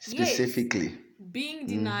 yes, Specifically. being Mm-hmm.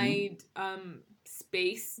 denied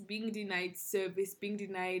space, being denied service, being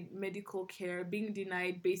denied medical care, being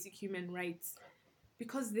denied basic human rights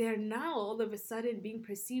because they're now all of a sudden being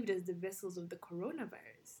perceived as the vessels of the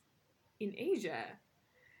coronavirus in Asia.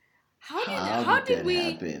 How How did did that we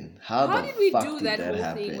happen? How the fuck do did that that whole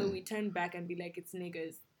thing where we happen? turn back and be like it's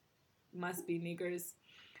niggers, must be niggers?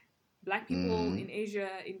 Black people Mm-hmm. in Asia,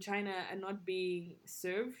 in China, are not being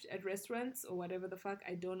served at restaurants or whatever the fuck.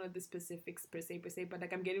 I don't know the specifics per se, but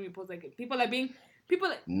like I'm getting reports like people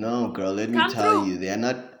No, girl, let me come tell through. you, they're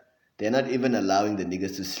not even allowing the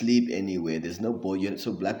niggas to sleep anywhere. There's no board.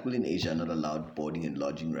 So black people in Asia are not allowed boarding and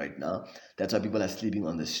lodging right now. That's why people are sleeping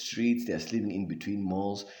on the streets. They're sleeping in between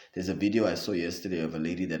malls. There's a video I saw yesterday of a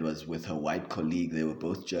lady that was with her white colleague. They were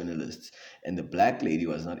both journalists, and the black lady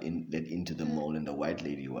was not let into the Mm, mall, and the white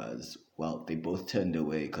lady was. Well, they both turned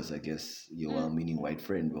away because I guess you are mm, meaning white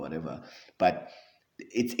friend or whatever. But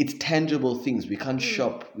it's tangible things. We can't mm.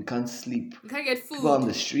 shop, we can't sleep. You can't get People on food.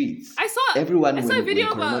 the streets. I Everyone, saw a when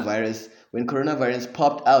video of a coronavirus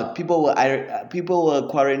popped out, people were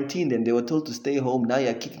quarantined and they were told to stay home. Now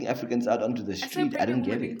you're kicking Africans out onto the I saw a street. I pregnant don't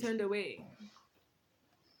woman get being it. turned away.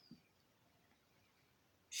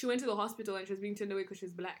 She went to the hospital and she was being turned away because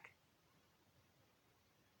she's black.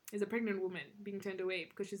 Is a pregnant woman being turned away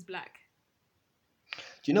because she's black.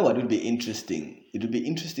 Do you know what would be interesting? It would be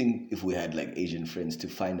interesting if we had like Asian friends to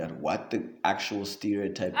find out what the actual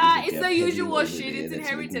stereotype is that It's they're the peddling usual over shit. there It's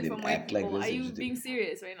that's making inherited them from white act like people. Are this. you being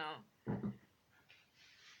serious right now?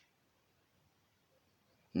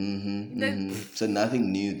 Mm-hmm, The, mm-hmm. So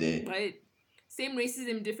nothing new there. right? Same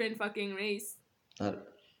racism, different fucking race. Not,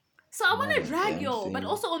 So I want not to a drag damn y'all, but thing.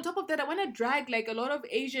 also on top of that, I want to drag like a lot of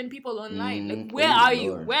Asian people online. Like, Mm-hmm. where Oh are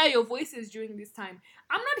you? Lord. Where are your voices during this time?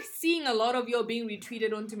 I'm not seeing a lot of y'all being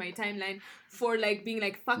retweeted onto my timeline for like being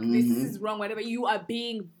like, fuck this is Mm-hmm. wrong, whatever. You are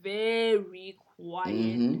being very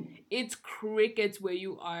quiet. Mm-hmm. It's crickets where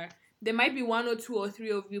you are. There might be one or two or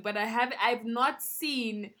three of you, but I've not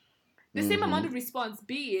seen the same amount of Mm-hmm. response,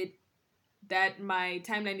 be it that my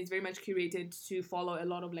timeline is very much curated to follow a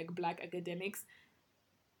lot of like black academics,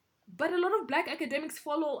 but a lot of black academics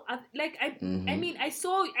follow like I Mm-hmm. mean I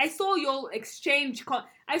saw your exchange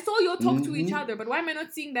I saw your talk to each Mm-hmm. other, but why am I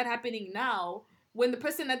not seeing that happening now when the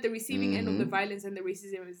person at the receiving end of the Mm-hmm. violence and the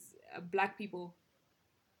racism is black people?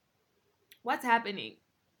 What's happening?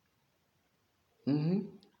 Mm-hmm.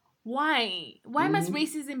 Why must Mm-hmm.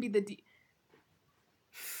 racism be the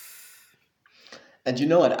And you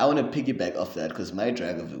know what? I want to piggyback off that because my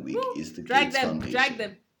drag of the week Woo, is the Gates drag Foundation,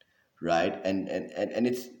 them. right? And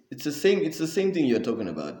it's the same thing you're talking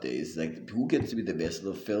about. There is like who gets to be the vessel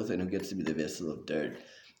of filth and who gets to be the vessel of dirt.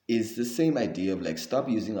 Is the same idea of like stop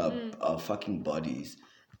using Mm, our fucking bodies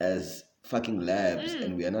as fucking labs,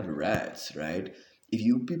 and mm, we are not rats, right?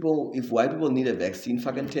 If white people need a vaccine,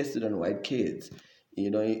 fucking mm, test it on white kids. You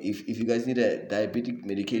know, if you guys need a diabetic mm.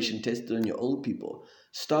 medication, test it on your old people.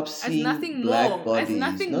 Stop As seeing nothing black more, as bodies.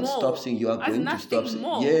 nothing Not stop more, saying you are as going to stop. nothing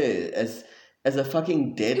more. Yeah, as a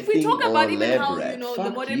fucking If dead we thing talk or a about even lab how rat. the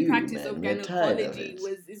Fuck modern you, practice of man. We're tired of gynecology it.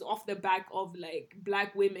 was is off the back of like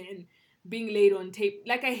black women being laid on tape.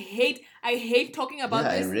 Like I hate talking Yeah, about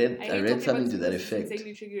this. I I hate read talking about something this to that because it's effect.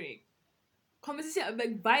 insanely triggering. Conversation of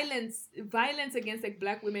like violence against like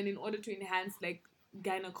black women in order to enhance like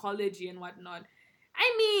gynecology and whatnot.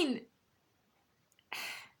 I mean,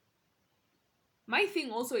 my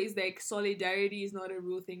thing also is like solidarity is not a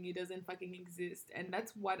real thing. It doesn't fucking exist, and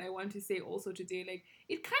that's what I want to say also today. Like,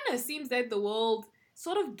 it kind of seems that the world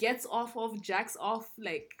sort of gets off of jacks off,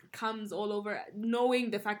 like comes all over,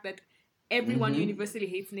 knowing the fact that everyone Mm-hmm. universally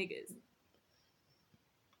hates niggas,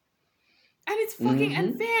 and it's fucking Mm-hmm.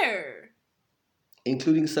 unfair.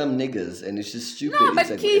 Including some niggas, and it's just No, stupid. It's but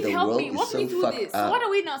like Keith, the help me, world is walk me so through fucked this. So what are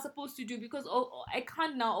up. we now supposed to do? Because I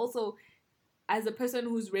can't now also. as a person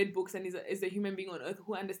who's read books and is a human being on Earth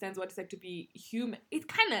who understands what it's like to be human, it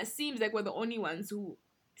kind of seems like we're the only ones who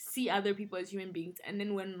see other people as human beings, and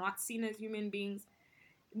then we're not seen as human beings.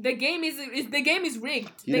 The game is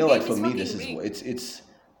rigged. You The know game what? For is me, fucking this is rigged.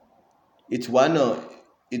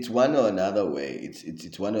 it's one or another way.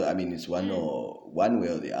 It's one or I mean it's one way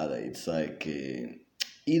or the other. It's like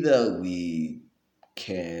either we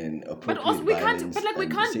can But also appropriate we can't. violence But like we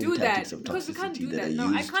and the can't same do tactics that of because we can't toxicity do that are that. No,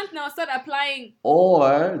 I used, can't now start applying.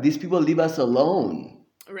 or these people leave us alone,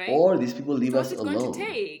 Right. or these people leave So us what's it going to alone,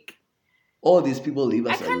 take? or these people leave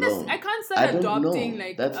us I alone. can't I start don't adopting know.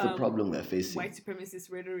 like That's the problem we're facing. white supremacist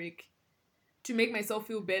rhetoric to make myself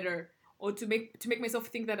feel better, or to make myself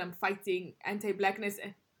think that I'm fighting anti-blackness.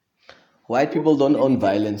 White people don't Let me own drink this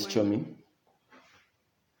violence, wine. Chomi.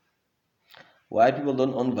 White people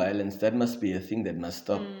don't own violence. That must be a thing that must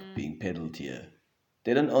stop being peddled here.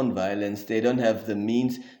 They don't own violence. They don't have the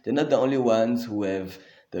means. They're not the only ones who have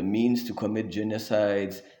the means to commit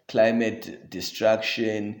genocides, climate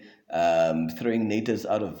destruction, throwing natives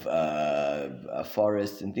out of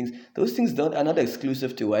forests and things. Those things are not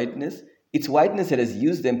exclusive to whiteness. It's whiteness that has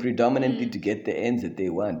used them predominantly to get the ends that they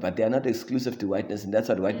want, but they are not exclusive to whiteness, and that's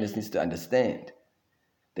what whiteness needs to understand.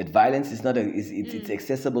 That violence is not it's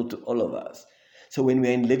accessible to all of us. So when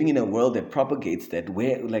we're living in a world that propagates that,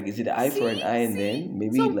 where like is it eye for an eye, and then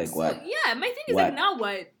maybe like what? Yeah, my thing is What? like, now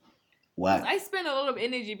what? What? I spend a lot of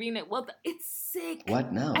energy being like, well, it's sick.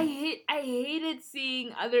 What now? I hated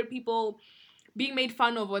seeing other people being made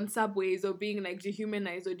fun of on subways or being like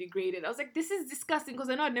dehumanized or degraded. I was like, this is disgusting, because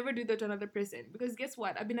I know I'd never do that to another person. Because guess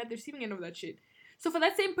what? I've been at the receiving end of that shit. So for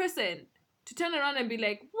that same person to turn around and be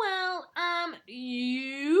like, well,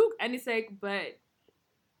 you, and it's like, but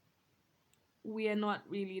we are not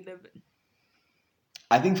really living.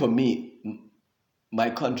 I think for me,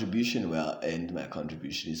 my contribution will end. My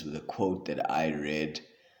contribution is with a quote that I read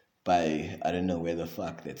by I don't know where the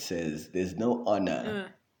fuck, that says, "There's no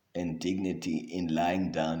honor and dignity in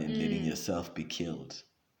lying down and letting yourself be killed."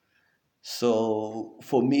 So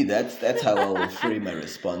for me, that's how I will frame my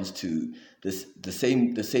response to this. The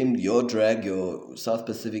same your drag, your South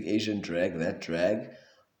Pacific Asian drag, that drag,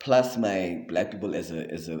 plus my black people as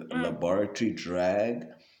a laboratory drag.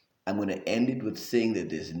 I'm gonna end it with saying that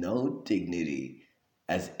there's no dignity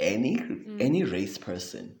as any race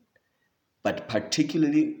person, but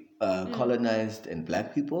particularly colonized and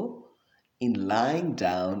black people, in lying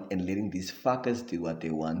down and letting these fuckers do what they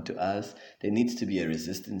want to us. There needs to be a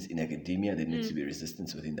resistance in academia. There needs to be a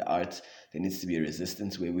resistance within the arts. There needs to be a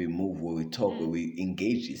resistance where we move, where we talk, where we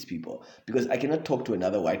engage these people. Because I cannot talk to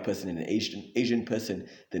another white person and an Asian person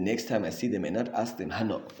the next time I see them and not ask them,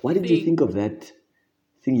 Hano, what did you think of that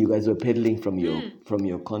thing you guys were peddling from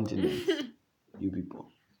your continent, you people?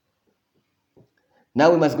 Now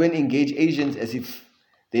we must go and engage Asians as if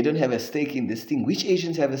they don't have a stake in this thing. Which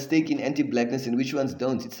Asians have a stake in anti-blackness and which ones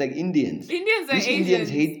don't? It's like Indians. Indians are which Asians. Indians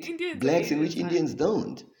hate Indians blacks and which Indians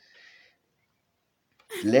don't?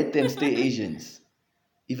 Let them stay Asians.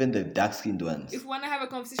 Even the dark-skinned ones. If we want to have a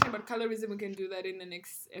conversation about colorism, we can do that in the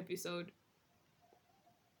next episode.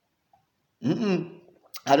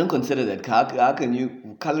 I don't consider that. How can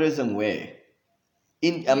you... Colorism where?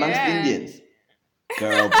 Amongst Indians.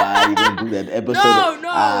 Girl, bye. You don't do that episode.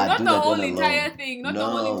 Not the whole entire alone. thing. Not the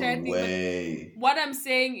whole entire thing. Way. What I'm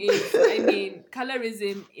saying is, I mean,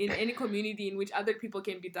 colorism in any community in which other people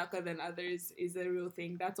can be darker than others is a real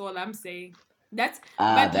thing. That's all I'm saying. But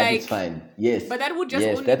that is fine. Yes. But that would just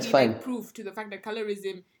only that's be fine. like proof to the fact that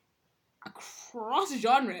colorism across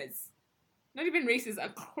genres, not even races,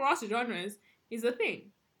 across genres, is a thing.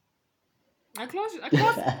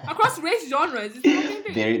 Across race genres, it's a fucking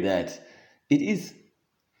thing. Very that. It is.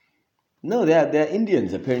 No, there are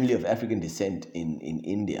Indians apparently of African descent in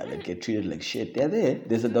India that get treated like shit. They're there.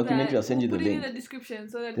 There's a documentary. I'll send you the link. Put it in the description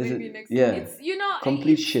so that maybe next. Yeah. It's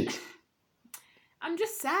complete shit. I'm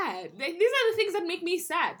just sad. Like, these are the things that make me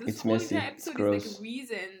sad. It's messy. Entire episode It's gross. is like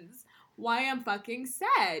reasons why I'm fucking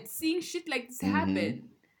sad. Seeing shit like this happen.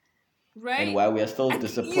 Right? And why we are still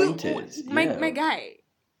disappointed. My guy.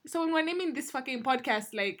 So when we're naming this fucking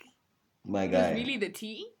podcast, like, my guy, is really the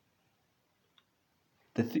tea?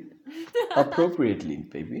 Appropriately,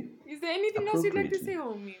 baby. Is there anything else you'd like to say,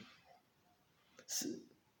 homie?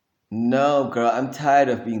 No, girl, I'm tired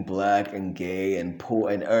of being black and gay and poor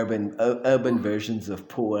and urban versions of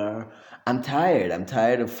poor. I'm tired. I'm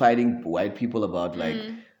tired of fighting white people about like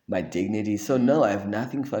my dignity. So no, I have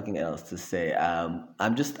nothing fucking else to say. All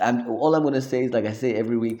I'm gonna say is, like I say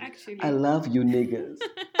every week, Actually, I love you niggas.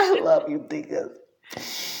 I love you niggas.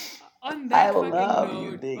 on I that fucking love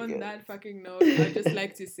you, note, nigga. I'd just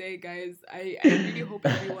like to say, guys, I really hope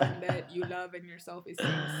everyone that you love and yourself is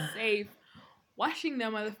staying safe, washing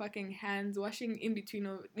their motherfucking hands, washing in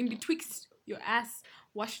betwixt your ass,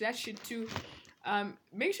 wash that shit too.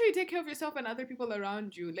 Make sure you take care of yourself and other people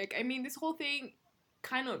around you. Like, I mean, this whole thing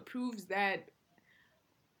kind of proves that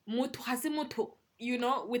moto hase moto, you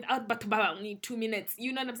know, without batho ba bangwe 2 minutes.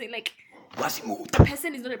 You know what I'm saying? Like, a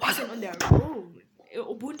person is not a person on their own.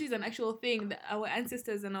 Ubuntu is an actual thing that our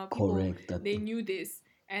ancestors and our people, Correct. they knew this.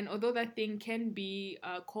 And although that thing can be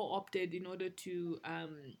co-opted in order to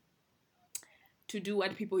do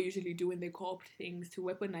what people usually do when they co-opt things, to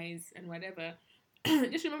weaponize and whatever,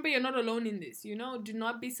 just remember you're not alone in this. You know, do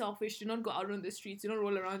not be selfish. Do not go out on the streets. Do not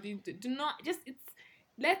roll around. Do not just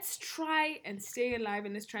let's try and stay alive,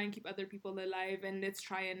 and let's try and keep other people alive, and let's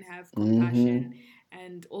try and have compassion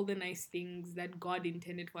and all the nice things that God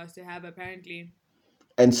intended for us to have, apparently.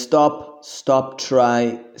 And stop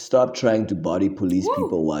trying to body police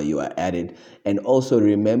people while you are at it. And also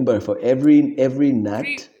remember, for every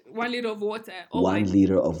nut, 1 liter of water. 1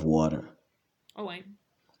 liter of water. Or wine.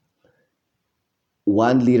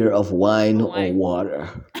 1 liter of wine or water.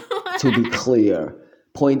 To be clear.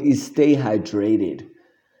 Point is, stay hydrated.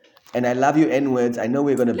 And I love you, N-words. I know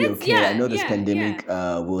we're going to be okay. I know this pandemic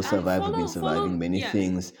will survive. We've been surviving many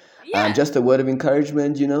things. Just a word of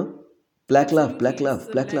encouragement, you know? Black love.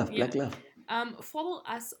 Follow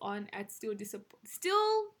us on at podcast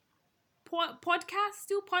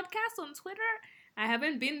on Twitter. I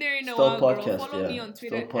haven't been there in a while, girl. Follow me on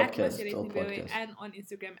Twitter at Maseletnibewe and on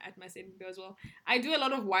Instagram at Maseletnibewe as well. I do a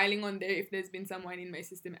lot of whiling on there. If there's been some wine in my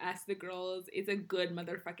system, ask the girls. It's a good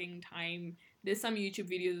motherfucking time. There's some YouTube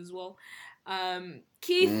videos as well.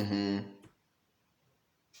 Keith.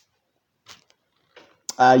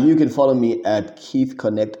 You can follow me at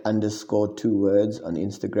KeithConnect_ 2 words on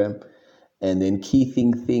Instagram, and then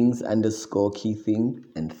Keithing_Things Keithing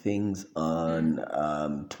and things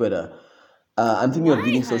on Twitter. I'm thinking of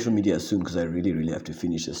leaving social media soon because I really, really have to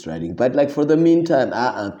finish this writing. But like for the meantime,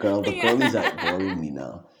 girl, the girlies are boring me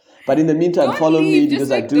now. But in the meantime, follow me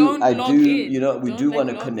because I do, you know, we do want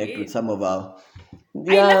to connect with some of our.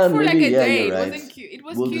 Yeah, I left for like a day. You're right. It wasn't cute. It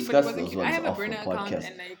was cute, but it wasn't cute. I have a burner account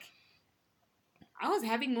and like I was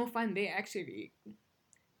having more fun there actually.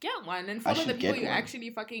 Get one and follow the people you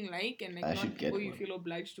actually fucking like, and like not people you feel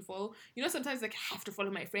obliged to follow. You know, sometimes like I have to follow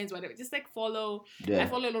my friends, whatever. Just like follow. I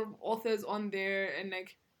follow a lot of authors on there, and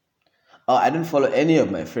like. Oh, I don't follow any of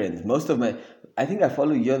my friends. Most of my, I think I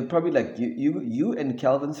follow you. Probably like you and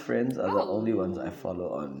Calvin's friends are the only ones I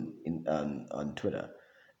follow on Twitter.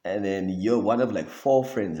 And then you're one of like 4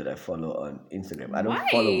 friends that I follow on Instagram. I don't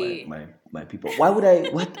follow my people. Why would I?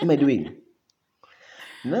 What am I doing?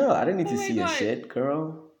 No, I don't need to see your shit,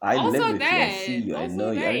 girl. I live with you. I see you. I know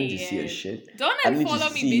you. I don't need to see your shit. Don't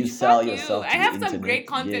unfollow me, bitch. Fuck you. I have some great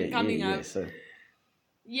content coming up.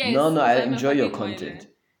 Yes. No, I enjoy your content.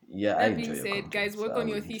 Yeah, I enjoy your content. That being said, guys, work on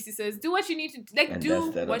your theses. Do what you need to like.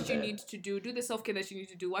 Do what you need to do. Do the self-care that you need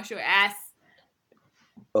to do. Wash your ass.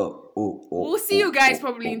 We'll see you guys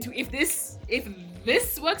probably into if this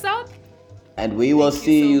works out. And we will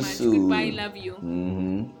see you soon. Goodbye. Love you.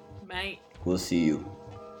 Bye. Bye. We'll see you.